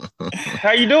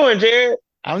How you doing, Jared?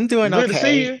 I'm doing Good to see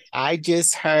okay. you. I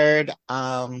just heard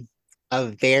a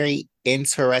very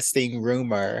interesting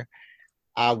rumor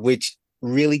which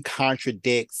really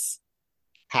contradicts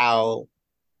how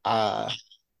uh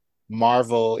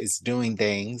Marvel is doing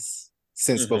things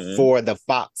since Hmm. before the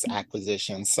Fox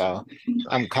acquisition. So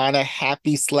I'm kind of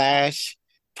happy slash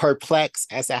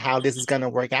perplexed as to how this is gonna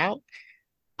work out.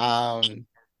 Um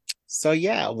so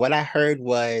yeah, what I heard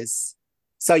was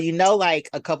like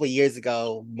a couple years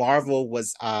ago, Marvel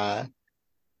was like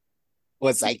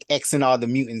Xing all the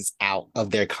mutants out of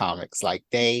their comics. Like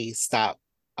they stopped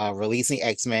releasing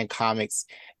X-Men comics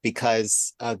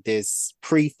because of this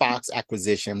pre-Fox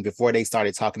acquisition. Before they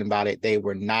started talking about it, they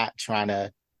were not trying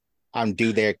to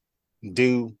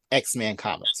do X-Men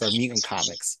comics or mutant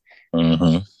comics.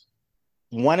 Hmm.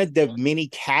 One of the many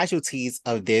casualties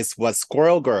of this was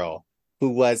Squirrel Girl, who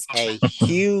was a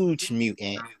huge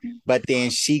mutant, but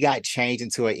then she got changed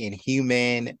into an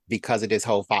inhuman because of this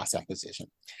whole Fox acquisition.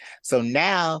 So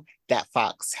now that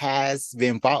Fox has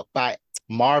been bought by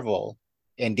Marvel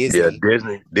and Yeah,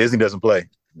 Disney, Disney doesn't play.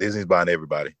 Disney's buying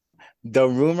everybody. the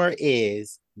rumor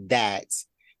is that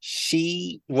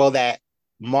that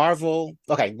Marvel,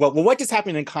 okay, well, what just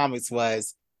happened in comics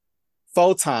was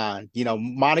Photon,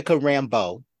 Monica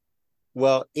Rambeau.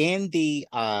 Well, in the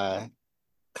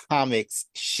comics,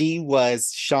 she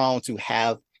was shown to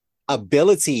have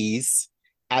abilities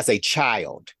as a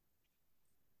child.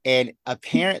 And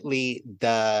apparently,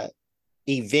 the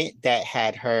event that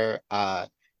had her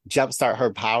jumpstart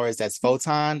her powers as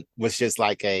Photon was just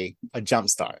like a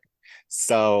jumpstart.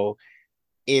 So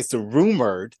it's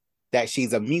rumored that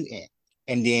she's a mutant.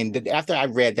 And then after I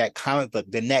read that comic book,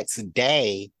 the next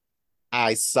day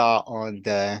I saw on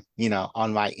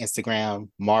my Instagram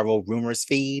Marvel rumors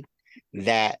feed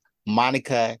that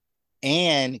Monica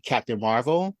and Captain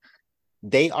Marvel,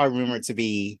 they are rumored to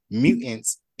be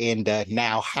mutants in the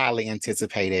now highly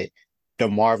anticipated The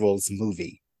Marvels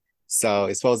movie. So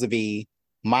it's supposed to be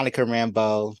Monica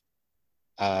Rambeau,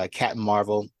 Captain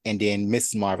Marvel, and then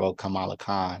Miss Marvel, Kamala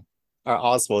Khan are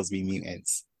all supposed to be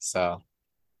mutants. So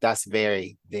that's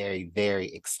very, very, very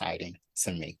exciting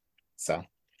to me. So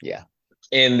yeah.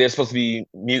 And there's supposed to be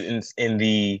mutants in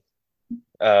the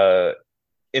uh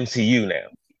MCU now.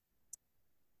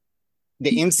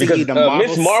 The MCU, Because the Miss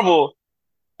Marvels, Marvel,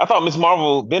 I thought Miss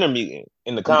Marvel been a mutant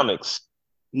in the comics.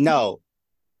 no,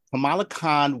 Kamala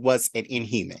Khan was an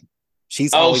Inhuman.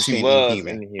 She's Oh, always she been was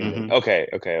Inhuman. Inhuman. Okay.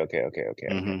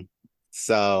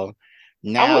 So I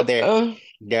now would they're go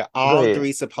all ahead.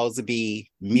 three supposed to be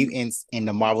mutants in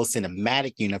the Marvel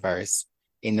Cinematic Universe.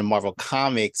 In the Marvel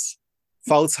Comics,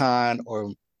 Photon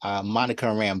or Monica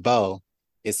Rambeau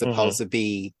is supposed Hmm. to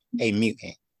be a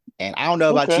mutant. And I don't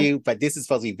know about Okay. you, but this is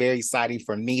supposed to be very exciting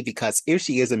for me because if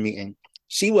she is a mutant,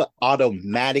 she will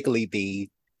automatically be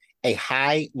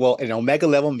an Omega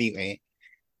level mutant,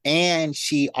 and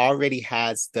she already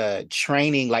has the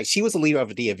training. Like she was a leader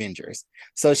of the Avengers,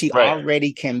 so she Right.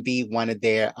 already can be one of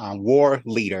their war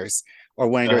leaders or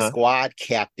one of their Uh-huh. squad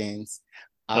captains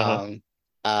Uh-huh.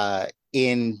 um,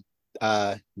 in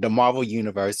the Marvel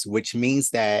universe, which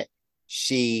means that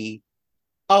she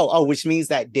which means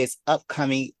that this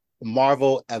upcoming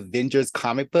Marvel Avengers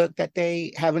comic book that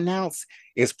they have announced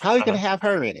is probably going to Uh-huh. have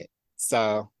her in it.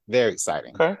 So very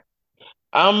exciting. Okay.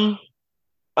 I'm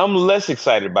I'm less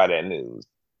excited by that news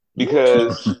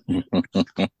because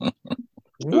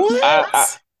What? I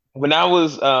What? when I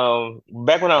was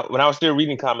back when I was still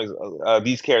reading comics,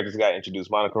 these characters got introduced.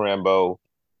 Monica Rambeau,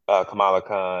 Kamala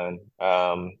Khan.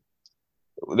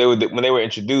 When they were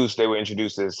introduced, they were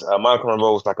introduced as Monica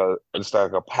Rambeau was like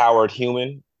a powered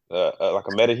human, like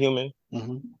a meta human,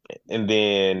 Mm-hmm. and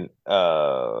then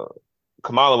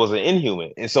Kamala was an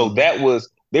Inhuman, and so Mm-hmm.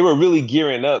 they were really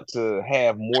gearing up to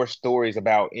have more stories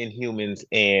about Inhumans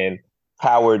and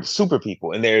powered super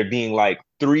people, and there being like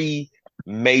three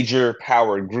major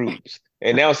powered groups.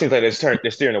 And now it seems like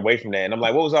they're steering away from that. And I'm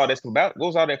like, what was all this about? What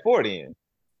was all that for then?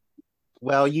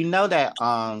 Well, you know that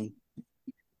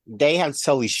they have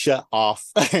totally shut off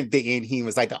the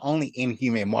Inhumans. Like the only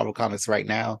Inhuman in Marvel Comics right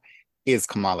now is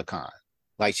Kamala Khan.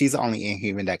 Like she's the only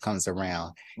Inhuman that comes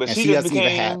around, But and she she just doesn't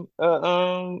even have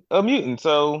became a mutant.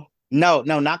 So, no,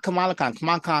 not Kamala Khan.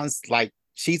 Kamala Khan's like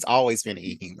she's always been an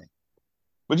Inhuman.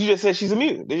 but you just said she's a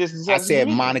mutant. They just I decided she's a said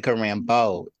mutant. Monica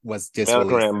Rambeau was just Malcolm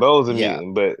released. Rambeau's a Yeah,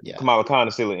 mutant, but yeah, Kamala Khan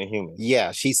is still an Inhuman.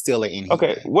 yeah. She's still an Okay,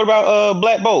 Inhuman. what about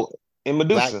Black Bolt and Black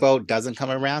Medusa? Bolt doesn't come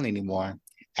around anymore.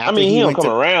 I After mean, he he don't went come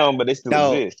to around, but they still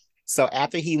no, exist. so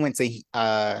after he went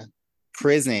to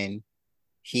prison,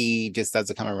 he just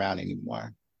doesn't come around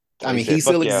anymore. Oh, I he mean, he said,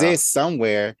 still "Fuck y'all." exists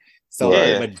somewhere. So does Right.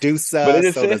 Yeah, but it Medusa,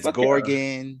 just so said does fuck y'all.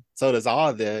 Gorgon, so does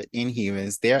all the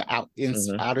Inhumans. They're out in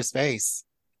Hmm. outer space.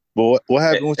 But what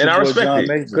happened with And your I boy respect John it,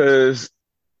 Majors? cause,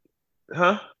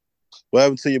 huh? What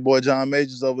happened to your boy John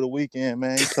Majors over the weekend,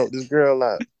 man? He choked this girl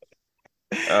out.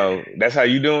 Oh, that's how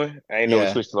you doing? I ain't know we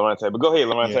Yeah, switched to Lorente, but go ahead,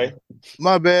 yeah. Lorente.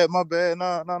 My bad, my bad.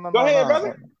 No, no, no, Go no, ahead,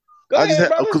 brother. no. Go I just ahead, had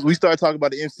brother. because we started talking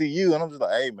about the MCU, and I'm just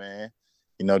like, hey, man,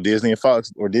 Disney and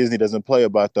Fox or Disney doesn't play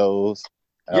about those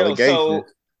Yo, allegations. so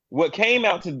what came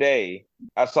out today?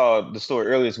 I saw the story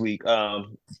earlier this week.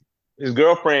 His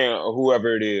girlfriend or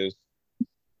whoever it is,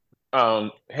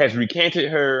 has recanted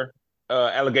her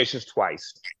allegations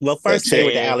twice, Well, That first say check.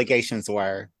 what the saying allegations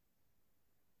were.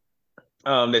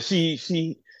 that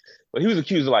she well, he was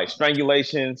accused of like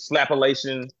strangulation,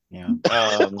 slapulation. Yeah,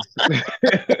 Um,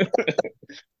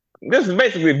 this is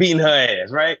basically beating her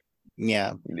ass, right?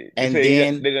 yeah. They And say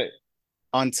then they got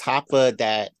on top of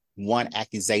that one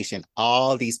accusation,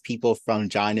 all these people from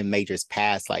John and Major's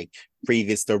past, like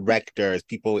previous directors,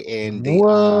 people What? in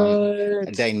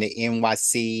the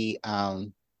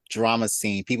NYC drama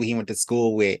scene, people he went to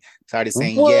school with, started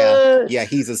saying, yeah, What? yeah,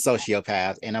 he's a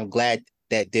sociopath. And I'm glad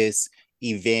that this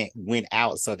event went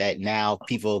out so that now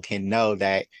people can know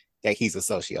that he's a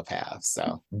sociopath.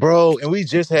 So Bro, and we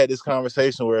just had this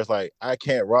conversation where it's like, I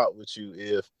can't rock with you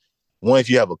if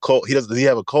you have a cult. Does he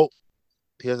have a cult?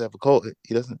 He doesn't have a cult.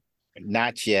 He doesn't.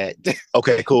 not yet.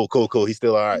 Okay, cool. He's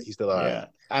still all right. He's still all right. Yeah.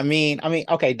 I mean,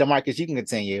 okay, Demarcus, you can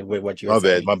continue with what you were My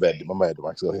bad, saying. my bad, my bad,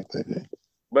 Demarcus. Go ahead.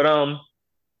 but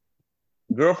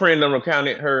girlfriend done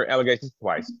recounted her allegations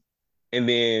twice. And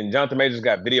then Jonathan Majors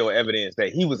got video evidence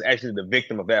that he was actually the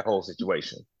victim of that whole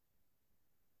situation.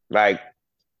 Like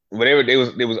whatever they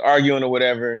was arguing or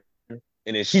whatever,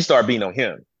 and then she started beating on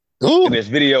him. And Ooh, there's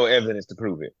video evidence to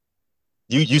prove it.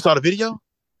 you saw the video?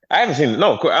 I haven't seen it.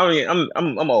 No, I don't even,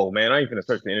 I'm old man. I ain't gonna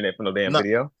search the internet for no damn No,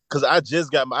 video. because I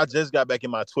just got back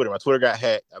in my Twitter. My Twitter got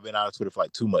hacked. I've been out of Twitter for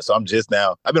like 2 months, so I'm just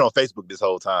now. I've been on Facebook this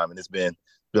whole time, and it's been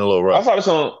a little rough. I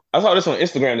saw this on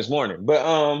Instagram this morning.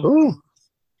 Ooh.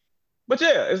 But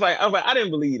yeah, it's like I was like I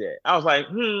didn't believe that. I was like,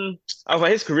 I was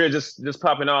like his career just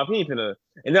popping off. He ain't finna.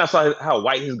 And then I saw how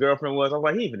white his girlfriend was. I was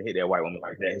like, he ain't finna hit that white woman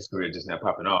like that. His career just not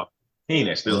popping off. He ain't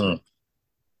that stupid.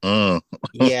 Mm, mm.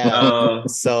 Yeah. Um,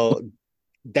 So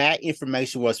that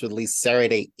information was released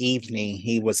Saturday evening.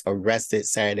 He was arrested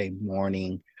Saturday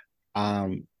morning.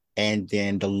 Um, and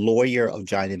then the lawyer of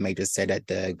Johnny Major said that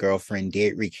the girlfriend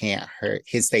did recant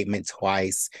his statement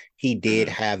twice. He did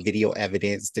have video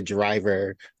evidence. The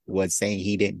driver was saying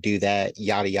he didn't do that,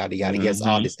 yada, yada, yada. He has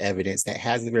all mhm. this evidence that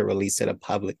hasn't been released to the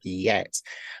public yet.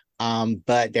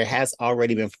 But there has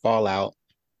already been fallout.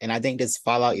 And I think this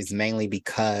fallout is mainly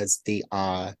because the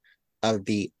of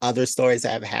the other stories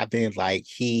that have happened. Like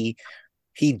he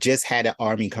just had an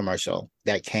army commercial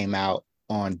that came out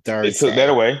on They took that Thursday.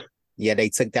 away. Yeah, they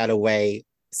took that away Hmm.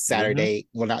 Saturday.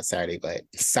 Well, not Saturday, but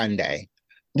Sunday.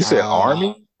 You said Um,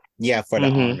 Army? yeah, for the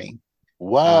Hmm. army.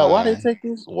 Wow, why they Uh, take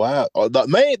this? Wow,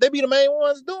 they be the main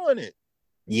ones doing it.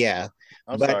 yeah.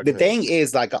 I'm But sorry, the go ahead. thing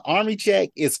is, like an army check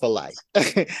is for life.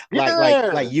 Like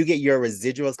Yeah, you get your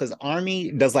residuals because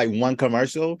army does like one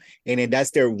commercial, and then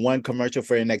that's their one commercial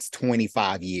for the next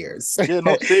 25 years. yeah,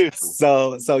 no,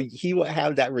 seriously. So he will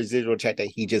have that residual check that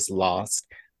he just lost.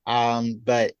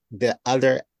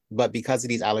 But because of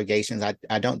these allegations,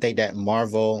 I don't think that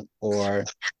Marvel or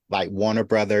like Warner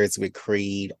Brothers with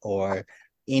Creed or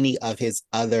any of his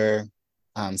other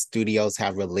studios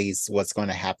have released what's going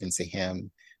to happen to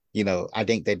him. I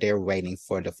think that they're waiting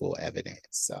for the full evidence.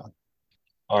 So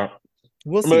All right.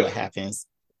 we'll see But what happens.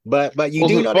 But you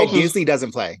do know that folks was Disney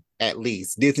doesn't play. At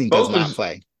least Disney does folks not was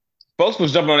play. folks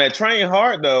was jumping on that train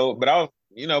hard though. But I was,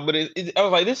 I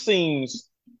was like, this seems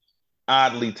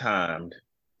oddly timed.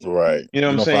 Right. You know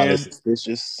what You I'm don't find it saying?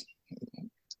 suspicious?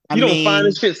 I You don't find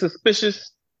this mean, shit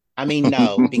suspicious?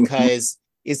 no, because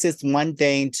it's just one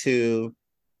thing to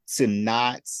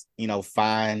not,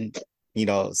 find,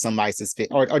 somebody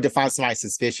suspicious or to find somebody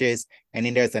suspicious. And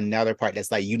then there's another part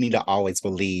that's like you need to always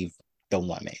believe the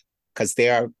woman. Because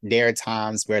there are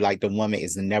times where like the woman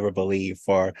is never believed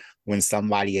for when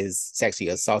somebody is sexually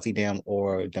assaulting them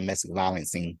or domestic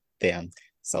violencing them.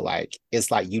 So like it's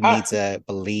like you I need to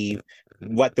believe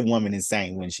what the woman is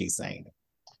saying when she's saying it.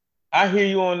 I hear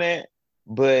you on that,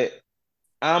 but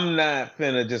I'm not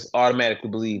finna just automatically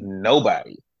believe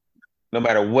nobody, no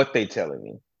matter what they telling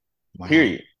me. Wow.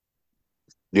 Period.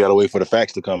 You gotta wait for the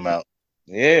facts to come out.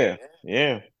 Yeah,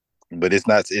 yeah. But it's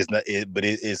not it but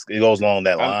it goes along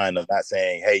that I'm line of not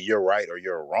saying, hey, you're right or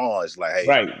you're wrong. It's like, hey,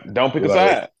 right. Don't pick we a gotta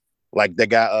wait. side. Like that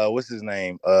guy, what's his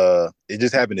name? It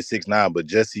just happened to 6ix9ine, but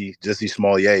Jesse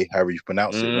Smollett, however you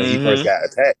pronounce it, when he first Hmm. got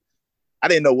attacked, I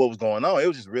didn't know what was going on. It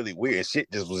was just really weird.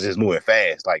 Shit just was just moving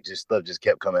fast. Like just stuff just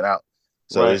kept coming out.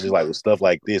 So Right. it's just like with stuff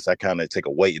like this, I kind of take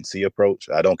a wait and see approach.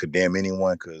 I don't condemn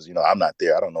anyone because I'm not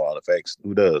there. I don't know all the facts.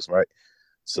 Who does, right?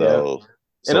 Yeah. So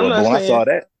And I'm but not when I saying saw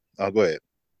that, oh, go ahead.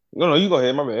 no, you go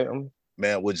ahead. My bad.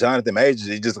 Man, with Jonathan Majors,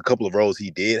 it's just a couple of roles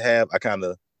he did have. I kind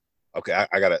of okay, I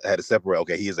had to separate.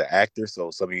 Okay, he is an actor,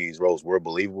 so some of these roles were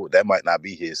believable. That might not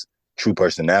be his true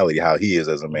personality, how he is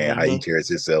as a man, how he carries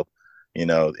himself, in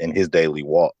his daily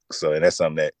walk. So, and that's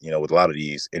something that with a lot of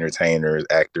these entertainers,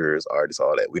 actors, artists,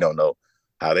 all that, we don't know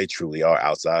how they truly are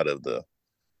outside of the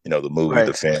movie,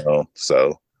 the Right. film.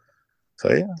 So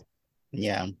yeah.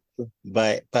 Yeah.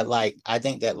 But like I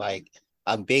think that like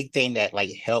a big thing that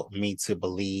like helped me to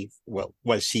believe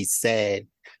what she said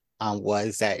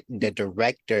was that the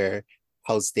director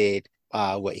posted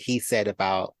what he said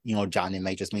about Johnny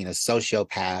Majors being a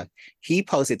sociopath. He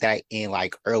posted that in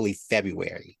like early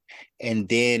February, and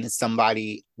then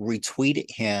somebody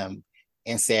retweeted him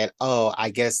and said, "Oh,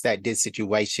 I guess that this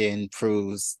situation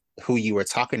proves who you were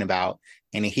talking about."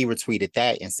 And then he retweeted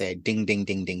that and said, "Ding, ding,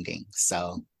 ding, ding, ding."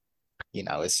 So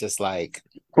it's just like,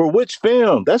 For which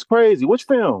film? That's crazy. Which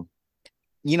film?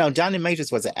 Johnny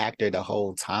Majors was an actor the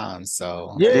whole time,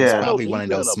 so it Yeah, was I Yeah. know probably one he's of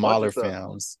been in those a bunch of smaller stuff.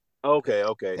 films Okay.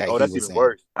 that Oh, he that's was even in.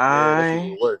 worse. Yeah, that's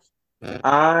even worse.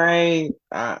 I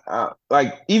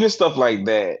like even stuff like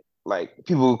that, like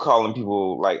people calling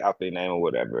people like out their name or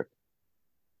whatever.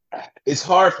 It's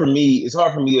hard for me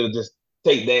to just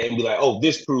take that and be like, oh,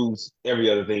 this proves every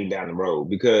other thing down the road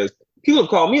because people have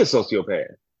called me a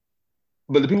sociopath.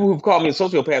 But the people who've called me a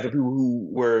sociopath are people who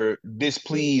were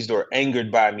displeased or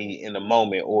angered by me in the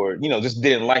moment or, just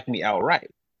didn't like me outright.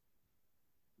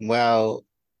 Well,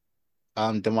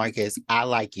 DeMarcus, I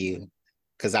like you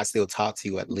because I still talk to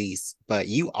you at least, but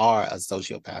you are a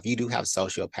sociopath. You do have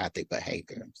sociopathic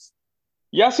behaviors.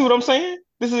 Y'all see what I'm saying?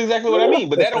 This is exactly what I mean.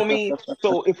 But that don't mean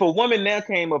so if a woman now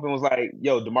came up and was like,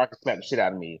 yo, DeMarcus slapped the shit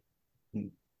out of me,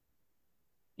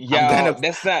 I'm gonna y'all,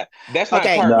 that's not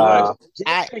okay. carte blanche. Nah. Just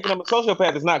I thinking I'm a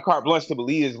sociopath is not carte blanche to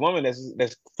believe this woman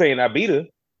that's saying I beat her.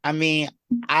 I mean,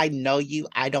 I know you.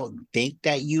 I don't think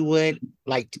that you would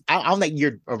like. I don't think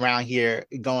you're around here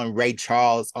going Ray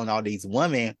Charles on all these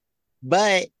women,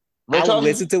 but Ray I would Charles,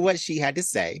 listen to what she had to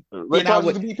say. Ray Then I Charles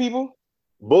would, used to beat people.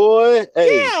 Boy,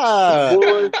 hey, yeah.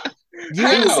 boy, You he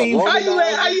haven't was a seen. How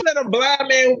womanizer. you let a blind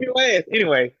man whoop your ass?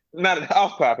 Anyway, not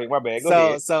off topic. My bad. Go So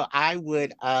ahead. so I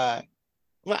would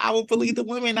well, I would believe the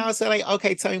women. I would say like,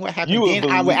 okay, tell me what You happened. would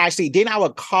believe. Then I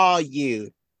would call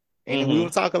you, and then we Hmm.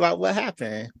 would talk about what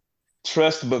happened.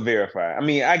 Trust but verify. I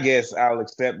mean, I guess I'll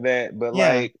accept that, but Yeah,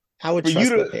 like I would for you trust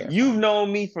but to, verify. you've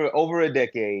known me for over a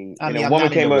decade, I mean, I'm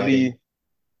not in the wedding.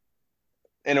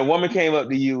 And a woman came up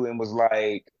to you and was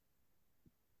like,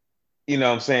 what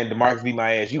I'm saying, DeMarcus beat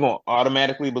my ass. You gonna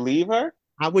automatically believe her?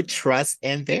 I would trust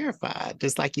and verify,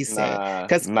 just like you said. Nah,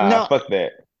 Because nah, no, fuck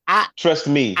that. I Trust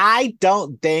me. I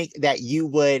don't think that you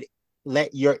would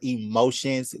let your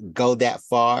emotions go that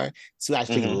far to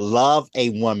actually Hmm. love a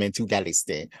woman to that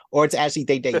extent, or to actually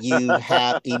think that you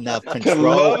have enough To control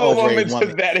love a over a woman to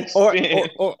woman, that or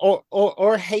extent. or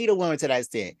or hate a woman to that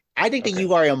extent. I think that Okay.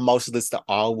 you are emotionless to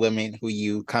all women who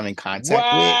you come in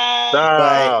contact with,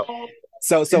 but Stop.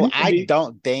 so It used to I be.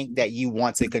 don't think that you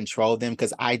want to control them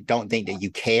because I don't think that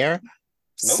you care.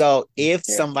 Nope. So if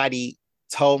Yeah. somebody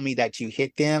told me that you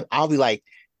hit them, I'll be like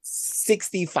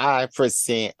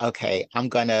 65%. Okay, I'm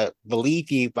gonna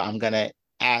believe you, but I'm gonna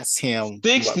ask him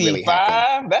what really happened.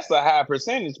 65? That's a high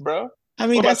percentage, bro. I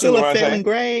mean, What that's about you, still a failing Lorante?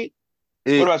 grade.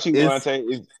 What It about you, it's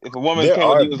Lorante? If a woman there came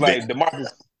up to are you and was like, DeMarcus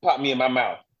popped me in my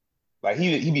mouth. Like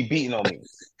he be beating on me.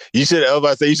 you should have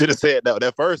I say you should have said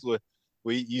that first one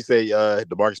where you say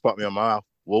DeMarcus popped me in my mouth.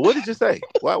 Well, what did you say?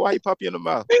 Why you pop you in the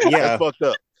mouth? That's Yeah, fucked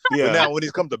up. But yeah. now when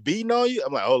he's come to beating on you,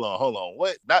 I'm like, hold on,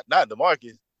 what? Not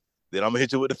DeMarcus. Then I'm gonna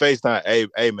hit you with the FaceTime.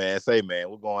 Hey man, say man,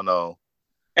 what's going on?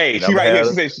 Hey, And she I'm gonna right here.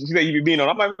 have She said you be beating on.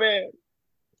 I'm like, man,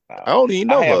 I don't even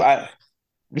I know have her. I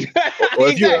Or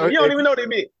if you exactly. You don't even know they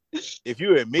bit. if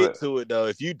you admit But to it though,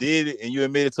 if you did it and you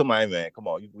admit it to my man, come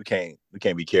on, we can't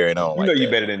be carrying on you know like you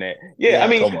that, better man. than that. Yeah, I Yeah.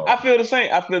 mean, Come on. I feel the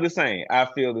same.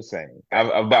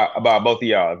 About both of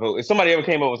y'all. If somebody ever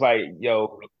came up and was like,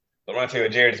 "Yo, Lorante or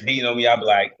Jared is beating on me," I'd be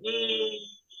like,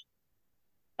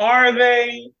 "Are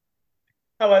they?"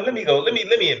 I'm like, "Let me go. Let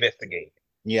me investigate."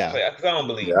 Yeah. Because I don't Yeah,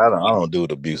 believe I you. don't do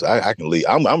the abuse. I can leave.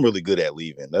 I'm really good at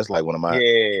leaving. That's like one of my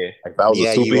Yeah, like if I was a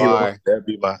Yeah, you superhero, are.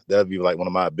 that'd be like one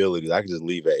of my abilities. I can just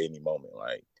leave at any moment.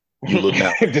 Like you look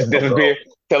now, just I'm gone. disappear,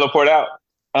 teleport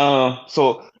out.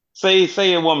 So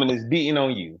say a woman is beating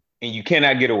on you and you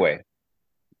cannot get away.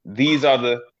 These are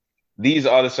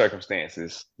the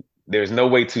circumstances. There's no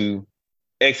way to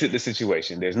exit the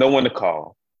situation. There's no one to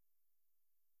call.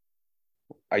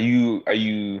 Are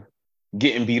you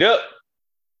getting beat up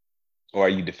or are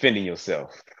you defending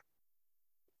yourself?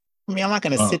 I mean, I'm not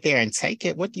gonna Uh, sit there and take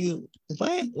it. What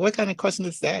kind of question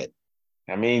is that?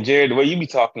 I mean, Jared, the way you be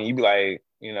talking, you be like,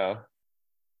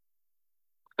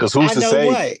 Because who's I to know say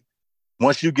what.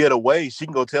 once you get away, she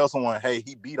can go tell someone, "Hey,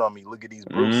 he beat on me. Look at these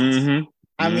bruises." mm-hmm,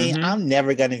 I mean, mm-hmm. I'm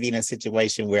never gonna be in a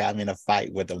situation where I'm in a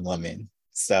fight with a woman.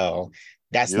 So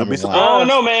that's You'll number be one. I don't surprised.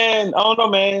 know, man. I don't know,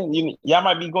 man. Y'all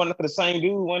might be going after the same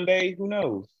dude one day. Who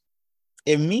knows?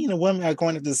 If me and a woman are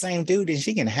going to the same dude, then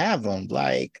she can have him.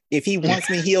 Like, if he wants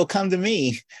me, he'll come to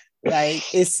me. Like,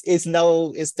 that's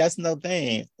no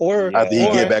thing. Or After you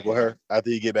get Yeah. back with her,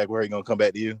 he gonna come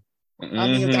back to you. I mean,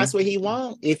 if Mm-hmm. that's what he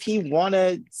wants, if he want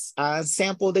to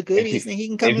sample the If goodies, he then he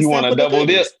can come if and you want to sample the double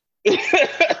dip,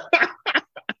 goodies.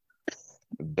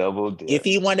 double If dip.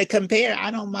 he want to compare, I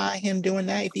don't mind him doing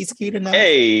that if he's cute enough.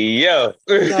 Hey, yo.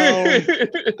 So,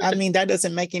 I mean, that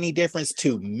doesn't make any difference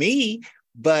to me.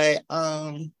 But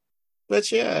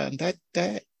yeah,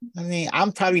 that I mean,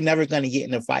 I'm probably never going to get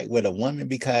in a fight with a woman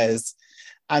because,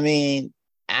 I mean,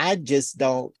 I just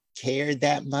don't care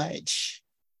that much,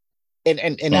 and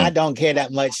I don't care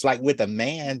that much like with a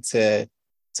man to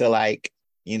like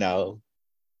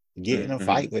get in a Mhm.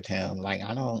 fight with him. Like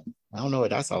I don't know what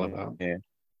that's all about. Yeah.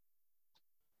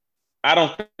 I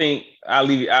don't think I'll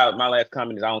leave you out. My last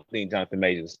comment is I don't think Jonathan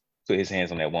Majors put his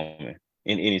hands on that woman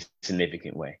in any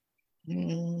significant way.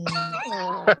 Mm,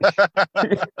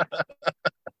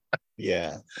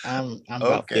 yeah, I'm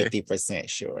about Okay. 50%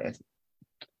 sure.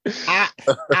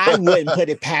 I wouldn't put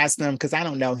it past him because I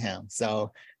don't know him,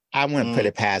 so I wouldn't put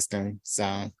it past him. So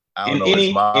I don't In know his any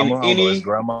in mama. I don't know his any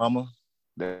grandmama.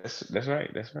 that's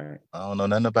right. That's right. I don't know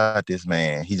nothing about this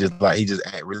man. He just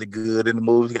act really good in the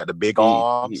movies. He got the big He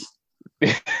arms. he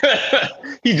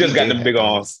he he just got do the have big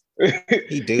arms. those.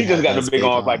 He do He just have got the those big big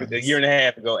arms like a year arms. and a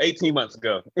half ago, 18 months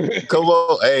ago. Come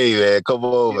on, hey man, come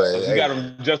on, man. We Hey, got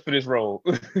him just for this role,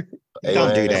 for hey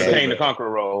Don't do man, the say that. Kane the man. Conqueror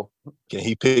role. Can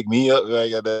he pick me up? I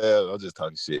got that. I'm just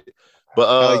talking shit. But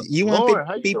Oh, you want to Lauren,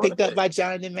 how you be doing picked up today? by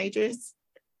Jonathan Majors?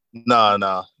 No,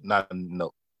 no, not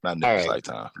All this right.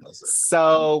 lifetime. No, sir.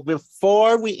 So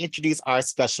before we introduce our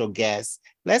special guest,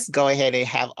 let's go ahead and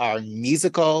have our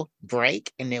musical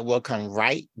break, and then we'll come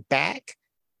right back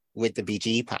with the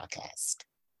BGE podcast.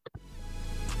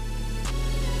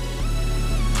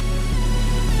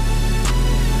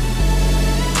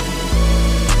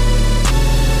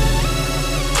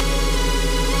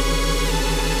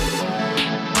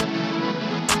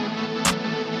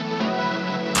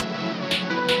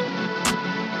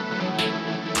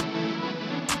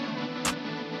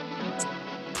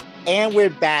 And we're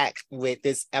back with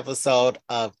this episode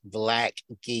of Black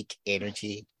Geek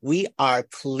Energy. We are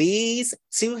pleased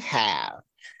to have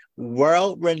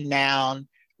world-renowned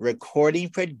recording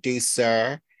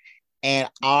producer and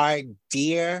our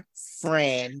dear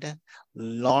friend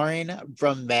Lauren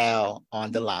Brumell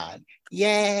on the line.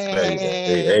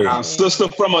 Hey. Our Yay! sister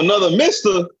from another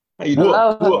mister. How you doing? Boy,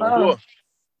 Hello, boy, hello.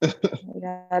 boy.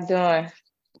 How y'all doing?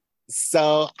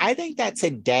 So I think that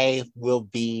today will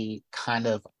be kind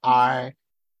of our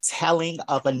telling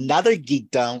of another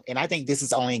geekdom, and I think this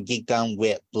is only geekdom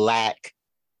with Black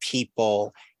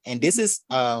people, and this is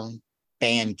band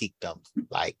geekdom,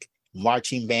 like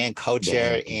marching band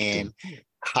culture in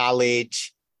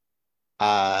college,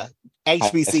 High school,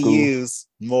 HBCUs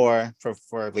more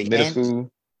preferably, middle and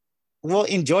school. well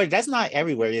in Georgia, that's not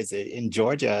everywhere, is it? In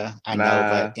Georgia, I know,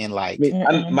 but Nah. in like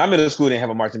Mm-mm. My middle school didn't have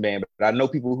a marching band, but I know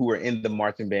people who were in the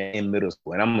marching band in middle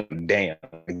school, and I'm like, damn,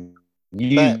 but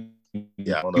you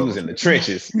Yeah, I don't you was know. in the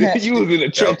trenches. That's You was in the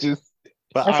Yep. trenches.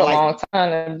 a are like long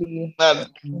time to be. Not-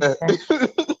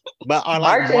 but are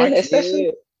like Marching, march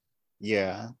especially.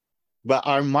 yeah. But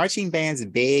are marching bands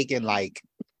big in like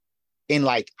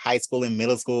high school and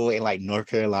middle school in like North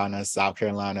Carolina, South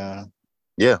Carolina,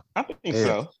 Yeah, I think yeah,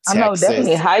 so. I know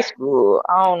definitely Texas? high school.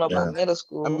 I don't know yeah. about middle I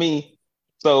school. mean,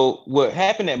 so what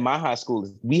happened at my high school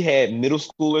is we had middle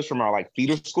schoolers from our like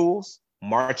feeder schools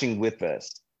marching with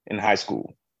us in high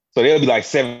school. So they'll be like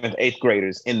seventh, eighth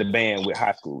graders in the band with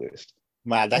high schoolers.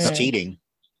 Wow, that's Mm. cheating.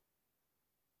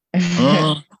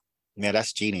 Mm, Yeah,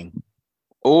 that's cheating.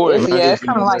 Or It's not yeah, just it's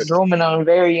kind of being like ready. grooming them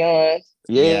very young.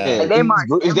 yeah, Like Yeah. they march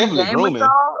it's every definitely game with grooming.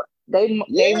 y'all. They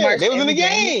Yeah, march they was in the every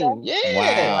game with game. y'all. Yeah.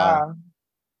 Wow. Wow,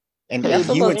 And that's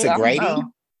you what's up. went to I don't Grady?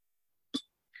 know.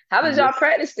 How did y'all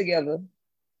practice together?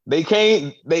 They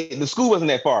came. The school wasn't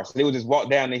that far, so they would just walk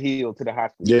down the hill to the high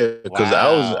school. Yeah, because I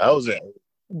Wow. was in.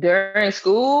 During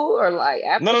school or like No,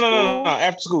 after no, no, no, no, no. school?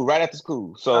 After school, right after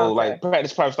school. So Okay. like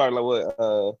practice probably started like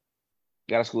what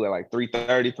got to school at like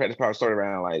 3:30. Practice probably started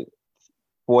around like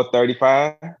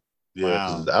 4:35. Yeah,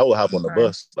 because Wow. I would hop on the Okay.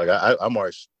 bus. Like I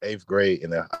marched 8th grade in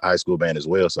the high school band as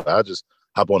well. So I just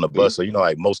hop on the bus. So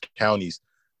like most counties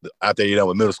after you're done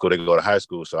with middle school, they go to high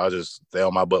school. So I just stay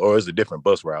on my bus, or it's a different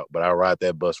bus route, but I ride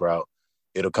that bus route.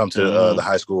 It'll come to the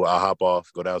high school. I'll hop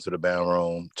off, go down to the band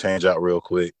room, change out real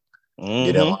quick,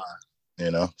 get in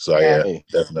line. So Yeah. yeah,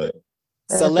 definitely.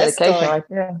 So That's let's dedication go. right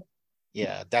there.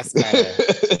 Yeah, that's kind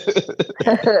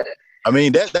of. I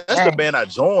mean that's the Dang. band I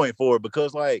joined for,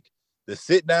 because like the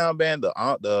sit down band,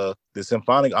 the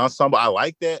symphonic ensemble, I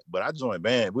like that, but I joined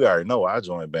band. We already know why I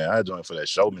joined band. I joined for that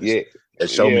Yeah.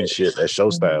 showmanship, that show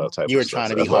style type You were of stuff. trying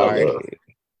to So be that's what I hard. love.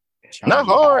 Trying Not to be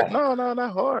hard, no,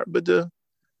 not hard, but the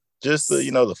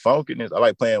the funkiness. I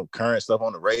like playing current stuff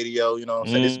on the radio. You know what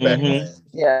I'm saying? This is back when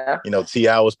Yeah.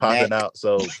 T.I. was popping Neck. out,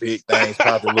 so big things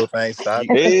popping, little things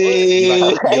stopping. You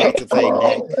like to play Come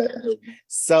neck. on, man.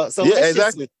 So Yeah, let's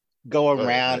exactly. just go Go ahead,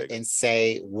 around go ahead. and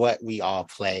say what we all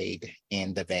played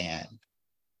in the band,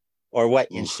 or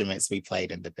what Oof. instruments we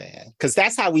played in the band, because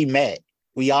that's how we met.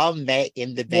 We all met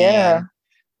in the Yeah. band.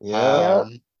 Yeah.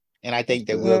 And I think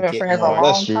that We've we'll been get friends a more.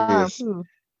 long time Illustrious. too.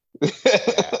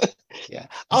 Yeah.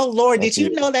 Oh Lord, did you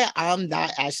That's it. know that I'm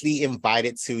not actually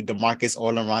invited to DeMarcus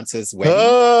or Laronta's wedding?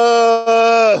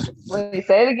 Wait,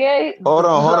 say it again. Hold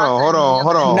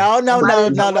on.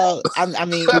 No. I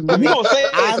mean, If you don't say it,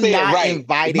 I'm say it not right. If you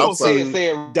invited don't say to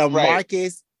it right.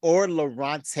 DeMarcus or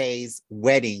Laronte's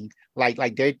wedding.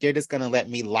 Like they're just gonna let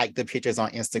me like the pictures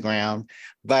on Instagram.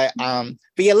 But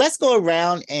yeah, let's go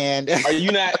around and Are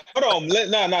you not? Hold on.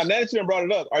 No. Now that you done brought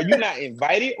it up, are you not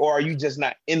invited, or are you just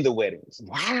not in the weddings?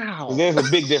 wow. 'Cause there's a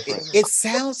big difference. It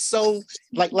sounds so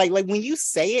like when you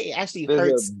say it, it actually There's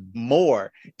hurts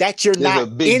more that you're there's a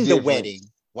not big in the difference. wedding.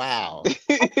 Wow.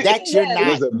 That you're not.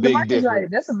 There's a big DeMarcus difference.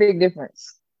 right. That's a big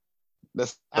difference.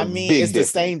 That's I a mean, big it's the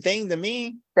difference. same thing to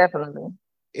me. Definitely.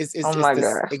 It's Oh my the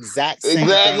God. exact same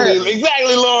thing. to me.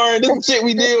 Exactly, Lauren. This is shit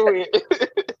we deal with.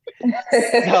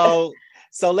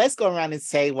 So let's go around and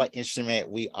say what instrument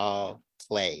we all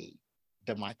played.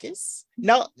 DeMarcus?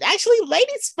 No, actually,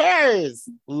 ladies first.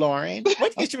 Lauren,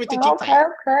 what instrument did you play?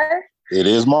 Okay. It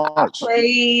is I March.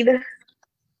 played,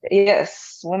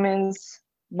 yes, Women's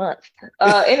Month.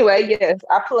 Anyway, yes,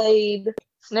 I played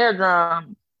snare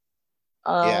drum.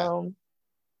 Yeah.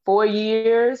 4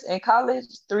 years in college,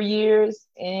 3 years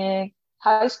in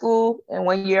high school, and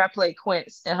 1 year I played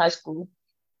quints in high school.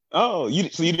 Oh, you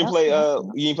didn't play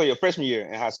you didn't play your freshman year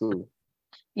in high school.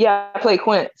 Yeah, I played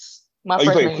quints my Oh,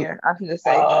 you played freshman year, I should just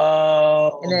say.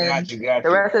 Oh, And then got you. the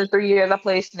rest of the 3 years I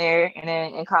played snare, and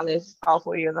then in college, all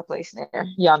 4 years I played snare.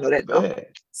 Y'all know that though.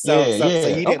 So Yeah.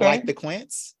 you didn't like the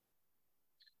quints?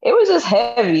 It was just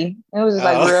heavy. It was just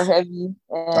like Oh. real heavy,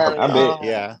 and I bet.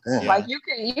 Yeah. like you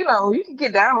can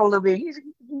get down a little bit. You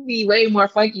can be way more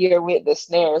funkier with the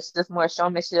snares, just more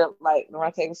showmanship, like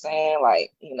Laronte was saying,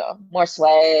 like more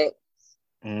swag.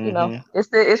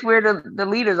 It's where the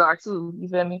leaders are too. You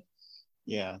feel me?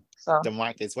 Yeah. So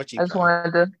DeMarcus, what you I just play?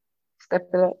 wanted to step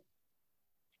it up.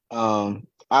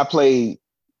 I played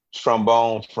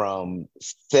trombone from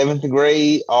 7th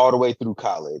grade all the way through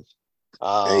college.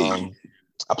 Hey.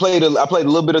 I played a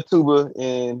little bit of tuba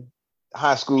in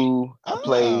high school. I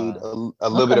played a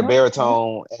little bit of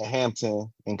baritone at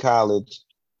Hampton in college.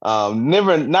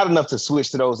 Never, not enough to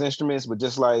switch to those instruments, but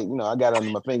just like, I got it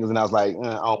under my fingers and I was like, I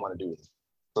don't want to do this.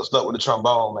 So stuck with the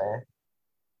trombone, man.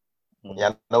 Yeah,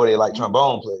 I know they like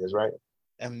trombone players, right?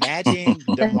 Imagine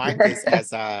DeMarcus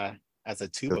as a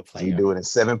tuba player. We do it in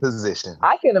 7 positions.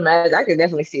 I can imagine. I can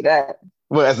definitely see that.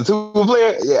 Well, as a tuba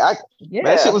player, man,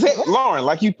 that shit was heavy. Yeah. Lauren,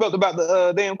 like you felt about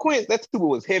the damn quints, that tuba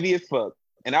was heavy as fuck.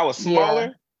 And I was smaller.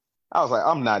 Yeah. I was like,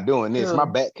 I'm not doing this. True. My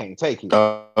back can't take it.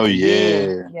 Oh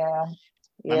yeah. Yeah.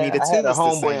 I mean, the I had a tuba's the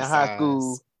homeboy same in high size.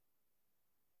 school.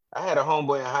 I had a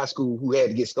homeboy in high school who had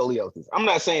to get scoliosis. I'm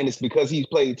not saying it's because he's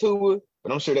played tuba,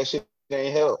 but I'm sure that shit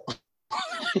ain't help.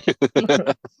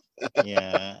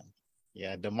 Yeah.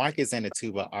 DeMarcus and the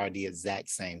tuba are the exact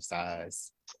same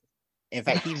size. In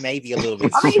fact, he may be a little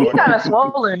bit I mean, he's shorter. kind of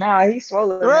swollen now. He's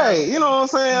swollen. Right. Now. You know what I'm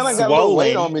saying? I got a little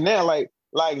weight Swollen. on me now. Like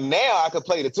now I could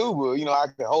play the tuba, I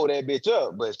could hold that bitch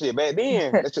up. But shit, back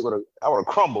then, that shit I would have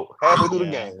crumbled halfway through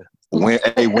the game.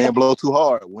 Wind blow too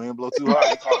hard.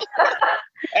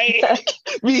 Hey,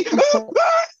 me.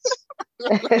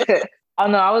 Oh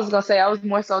no, I was gonna say I was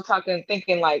more so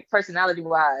thinking like personality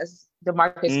wise.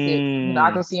 DeMarcus could,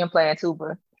 I can see him playing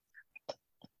tuba.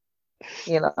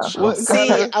 What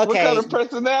kind of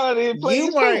personality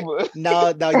playing tuba? No,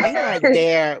 you weren't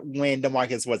there when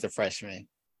DeMarcus was a freshman.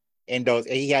 And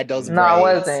he had those No, I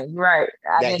braids wasn't. You're right.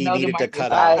 I that didn't he know them needed to like this.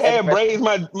 cut I off. had braids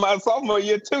my sophomore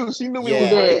year too. She knew me with He Yeah.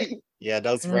 did. braids. Yeah,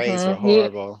 those braids were He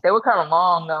horrible. they were kind of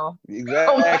long though. Oh my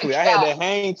Exactly. I had god. that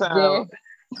hang Yeah. time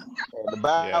and the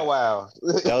bow Yeah. wow.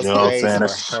 Those You know what I'm braids saying? were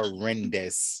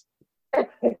horrendous.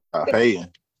 I hate it.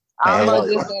 I'm Hey,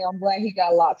 gonna just say I'm glad he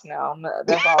got locks now.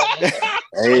 That's all I'm gonna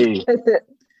hey, say.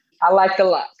 I like the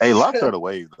locks. hey, locks are the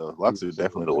wave though. Locks are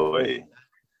definitely the wave.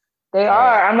 They All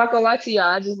are. right. I'm not gonna lie to y'all.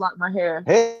 I just locked my hair.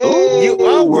 Hey,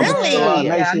 Oh, we're Yeah, back to Law really?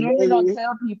 yeah. I Nation, normally don't baby.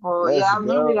 tell people. Let's Yeah, I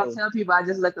normally don't go. tell people. I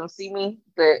just let them see me.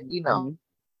 But Mhm.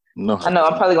 No, I know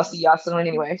I'm probably gonna see y'all soon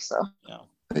anyway. So,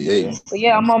 hey, but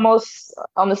yeah, I'm almost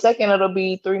on the second. It'll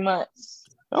be 3 months.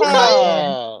 3 months Okay. in.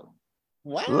 Oh,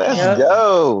 Let's Yep. wow.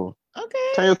 go.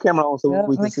 Okay. Turn your camera on so Yep.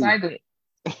 we I'm can see. excited.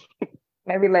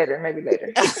 Maybe later. Maybe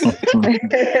later.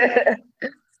 I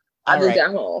All just right.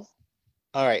 got home.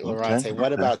 All right, okay, Lorante,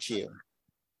 what okay. about you?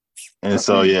 And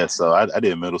so so I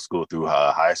did middle school through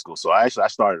high school. So I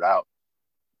started out.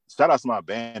 Shout out to my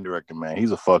band director, man.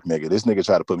 He's a fuck nigga. This nigga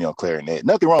tried to put me on clarinet.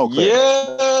 Nothing wrong with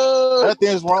clarinet. Yeah.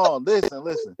 Nothing's wrong.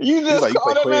 Listen. You He's just like, you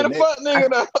play called that man a clarinet? fuck nigga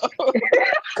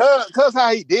though. Cause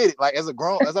how he did it. Like as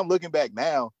I'm looking back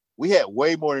now, we had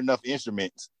way more than enough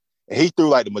instruments. And he threw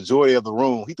like the majority of the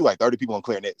room. He threw like 30 people on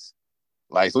clarinets.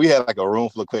 Like, so we had like a room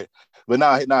full of clarinet. But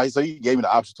now, so he gave me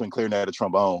the option between clarinet and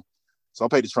trombone. So I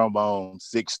played the trombone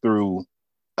 6th through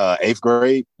 8th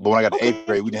grade. But when I got to 8th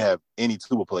grade, we didn't have any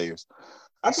tuba players.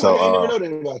 I feel like I ain't never know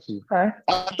that about you. Okay.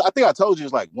 I think I told you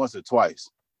it's like once or twice.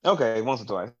 Okay, once or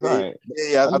twice. All right.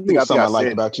 Yeah, I think something I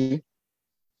liked about you.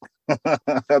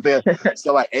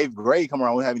 So like 8th grade come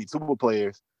around, we didn't have any tuba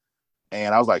players.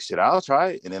 And I was like, shit, I'll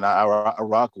try it. And then I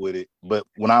rock with it. But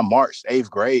when I marched 8th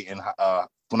grade and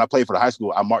when I played for the high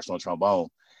school, I marched on trombone.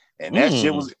 And that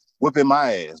shit was whipping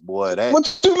my ass, boy. That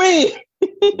What you mean?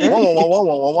 where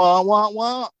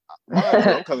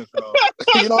I'm coming from.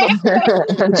 You know what I'm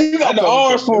saying? You got the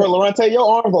arms for it, Lorente. Your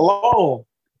arms are long.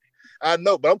 I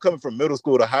know, but I'm coming from middle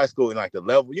school to high school and like the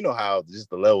level, you know how just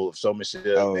the level of showmanship,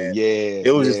 Oh, man. yeah.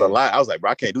 It was just a lot. I was like,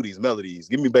 bro, I can't do these melodies.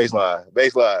 Give me bass line.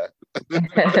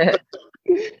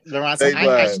 Lorante,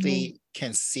 I actually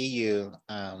can see you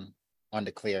on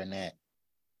the clarinet.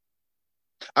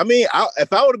 I mean,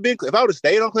 if I would have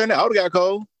stayed on clarinet, I would have got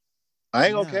cold. I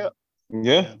ain't gonna care.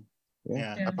 Yeah.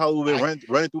 I probably would have been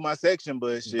running through my section,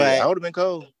 but shit, I would have been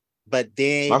cold. But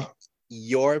then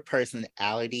your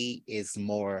personality is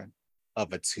more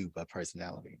of a tuba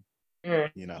personality.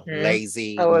 You know,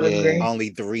 lazy, only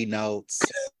 3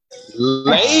 notes.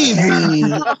 Lazy.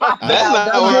 That's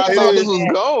not where I thought this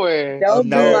was going. Don't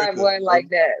do my boy like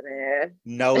that, man.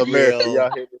 No America, real,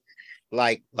 y'all hear me?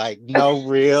 like no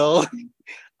real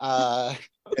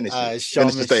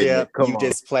showmanship. You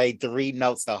just played 3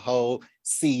 notes the whole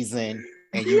season,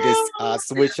 and you just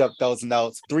switch up those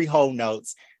notes, 3 whole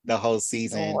notes the whole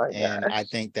season. And I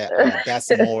think that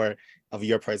that's more of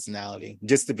your personality,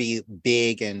 just to be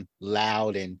big and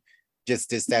loud and just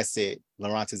that's it.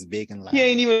 Laurent is big and loud. He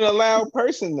ain't even a loud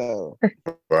person though.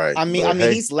 Right. I mean,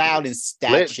 he's loud in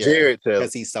stature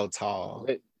because he's so tall.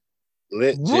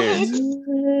 Let Jared.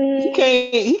 He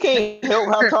can't help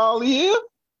how tall he is.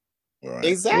 Right.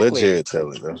 Exactly. Let Jared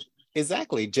tell it though.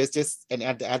 Exactly. Just and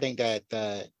I think that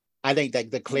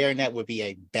the clarinet would be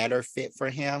a better fit for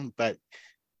him, but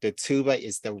the tuba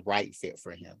is the right fit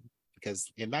for him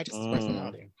because it matches his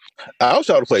personality. I was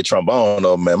trying to play trombone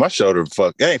though, man. My shoulder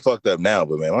it ain't fucked up now,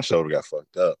 but man, my shoulder got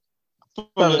fucked up.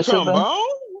 From the trombone?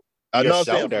 I know.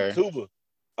 Shoulder. Tuba.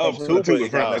 Oh, from the tuba.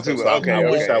 Okay. I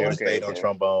wish I would have stayed on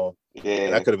trombone. Yeah.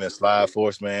 And I could have been slide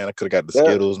force, man. I could have got the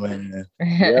Skittles, man.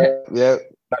 Yeah.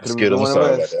 Not the Skittles. I'm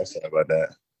sorry about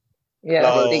that.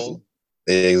 Yeah, sticky.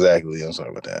 Exactly. I'm sorry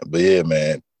about that. But yeah,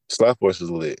 man. Slide force is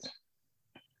lit.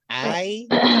 I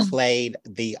played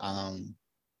the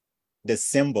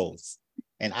cymbals,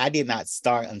 and I did not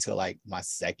start until like my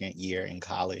 2nd year in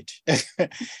college.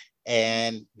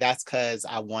 And that's because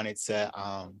I wanted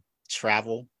to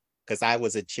travel, because I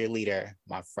was a cheerleader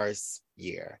my first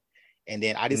year. And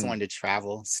then I just wanted to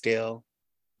travel still.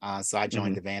 So I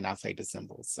joined the band. I played the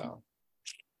cymbals. So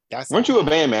weren't you a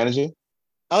band manager?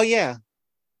 Oh, yeah.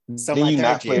 So did you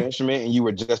not play an instrument and you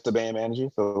were just a band manager?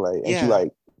 So like, ain't you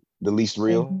like the least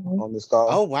real on this call?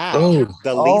 Oh, wow.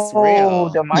 The least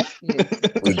real.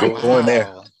 We going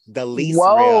there. The least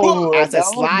real. As a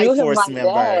slide force like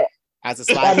member,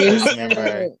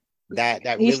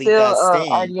 that really does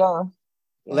sting.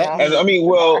 I mean,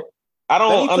 well, I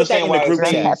don't understand why group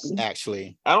chat,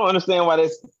 actually. I don't understand why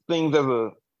this thing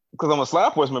doesn't, because I'm a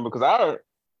slide force member, because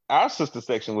our sister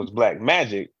section was Black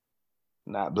Magic,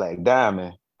 not Black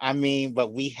Diamond. I mean,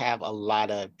 but we have a lot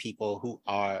of people who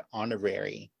are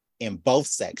honorary in both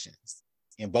sections,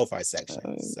 in both our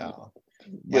sections. So I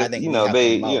but think you we know have the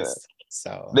they, most.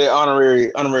 So they're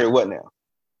honorary what now?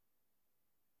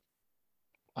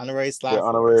 honorary They're slide force.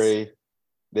 honorary.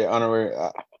 They're honorary.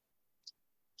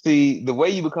 See, the way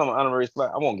you become an honorary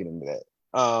slide, I won't get into that.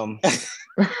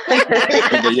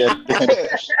 Yeah.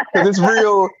 Because it's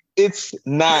real. It's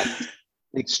not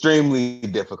extremely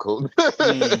difficult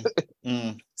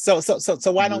So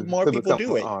why don't more to people become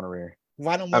do it? honorary.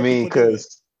 Why don't I more mean, people do it?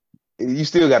 because you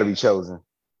still got to be chosen.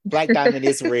 Black Diamond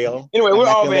is real. Anyway, we're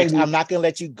all vanity. I'm not gonna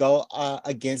let you go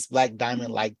against Black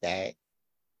Diamond like that,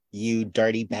 you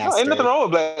dirty No, bastard. ain't nothing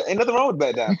wrong with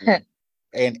Black Diamond.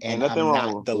 And Ain't I'm nothing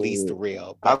wrong not the with least it.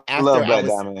 real. I But love Black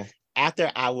Diamond.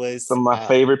 after I was Some of my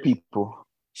favorite people.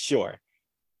 sure.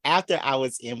 After I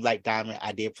was in Black Diamond,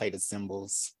 I did play the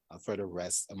cymbals for the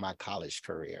rest of my college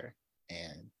career.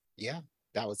 And yeah,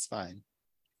 that was fun.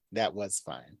 That was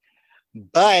fun.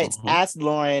 But as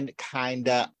Lauren kind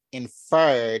of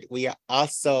inferred, we are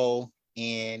also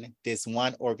in this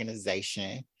one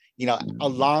organization,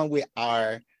 along with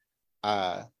our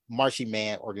marching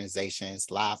band organizations,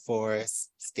 Live Force,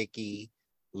 Sticky,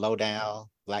 Lowdown,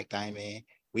 Black Diamond.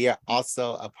 We are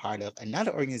also a part of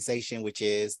another organization, which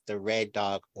is the Red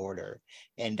Dog Order.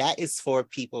 And that is for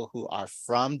people who are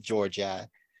from Georgia,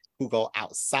 who go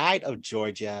outside of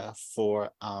Georgia for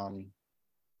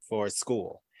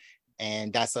school.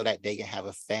 And that's so that they can have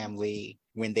a family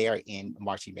when they are in a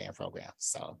marching band program.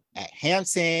 So at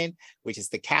Hampton, which is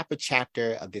the Kappa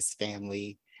chapter of this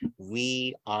family,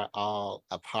 we are all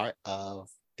a part of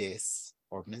this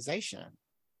organization.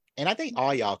 And I think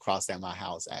all y'all crossed at my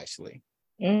house, actually.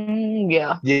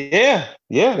 Yeah. Yeah,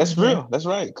 that's real. That's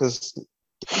right. Because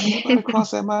nobody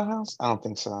crossed at my house? I don't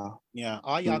think so. Yeah,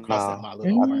 all y'all crossed at my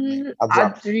little apartment. I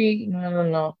dropped.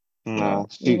 No.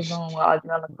 You was on while I was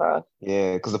on the cross.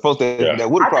 Yeah, because the folks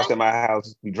that would have crossed at my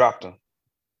house, we dropped them.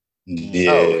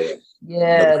 Yeah. Oh,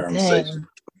 yeah, Another conversation.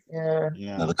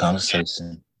 Yeah. Another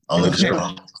conversation. Only the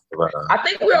strong. I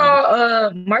think we're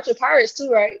all marching pirates too,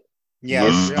 right? Yeah,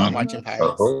 we're all marching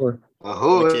pirates.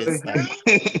 Which is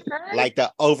like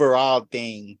the overall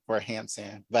thing for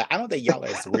Hampton. But I don't think y'all are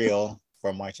as real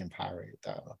for marching pirate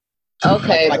though.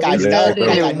 Okay. I know that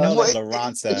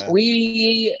Laronta.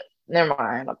 We never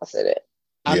mind. Like I said it.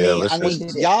 I mean,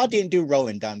 y'all didn't do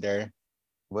Rolling Thunder.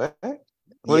 What?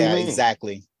 What do you mean?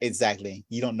 Exactly.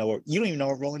 You don't even know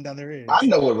what Rolling Thunder is. I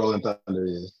know what Rolling Thunder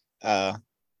is.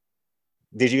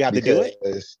 Did you have to do it?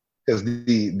 Because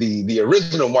the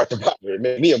original marching pirate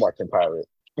made me a marching pirate.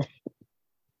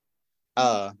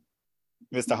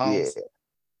 Mr. Holmes. Yeah.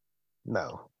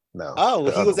 No. Oh,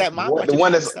 well, he was at my the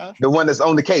one that's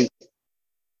on the cape.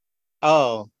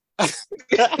 Oh. That's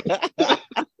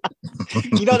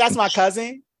my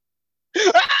cousin.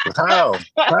 How?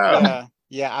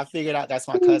 Yeah, I figured out that's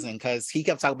my cousin because he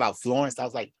kept talking about Florence. I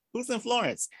was like, who's in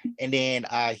Florence? And then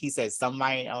he said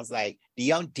somebody. I was like, do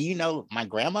you know my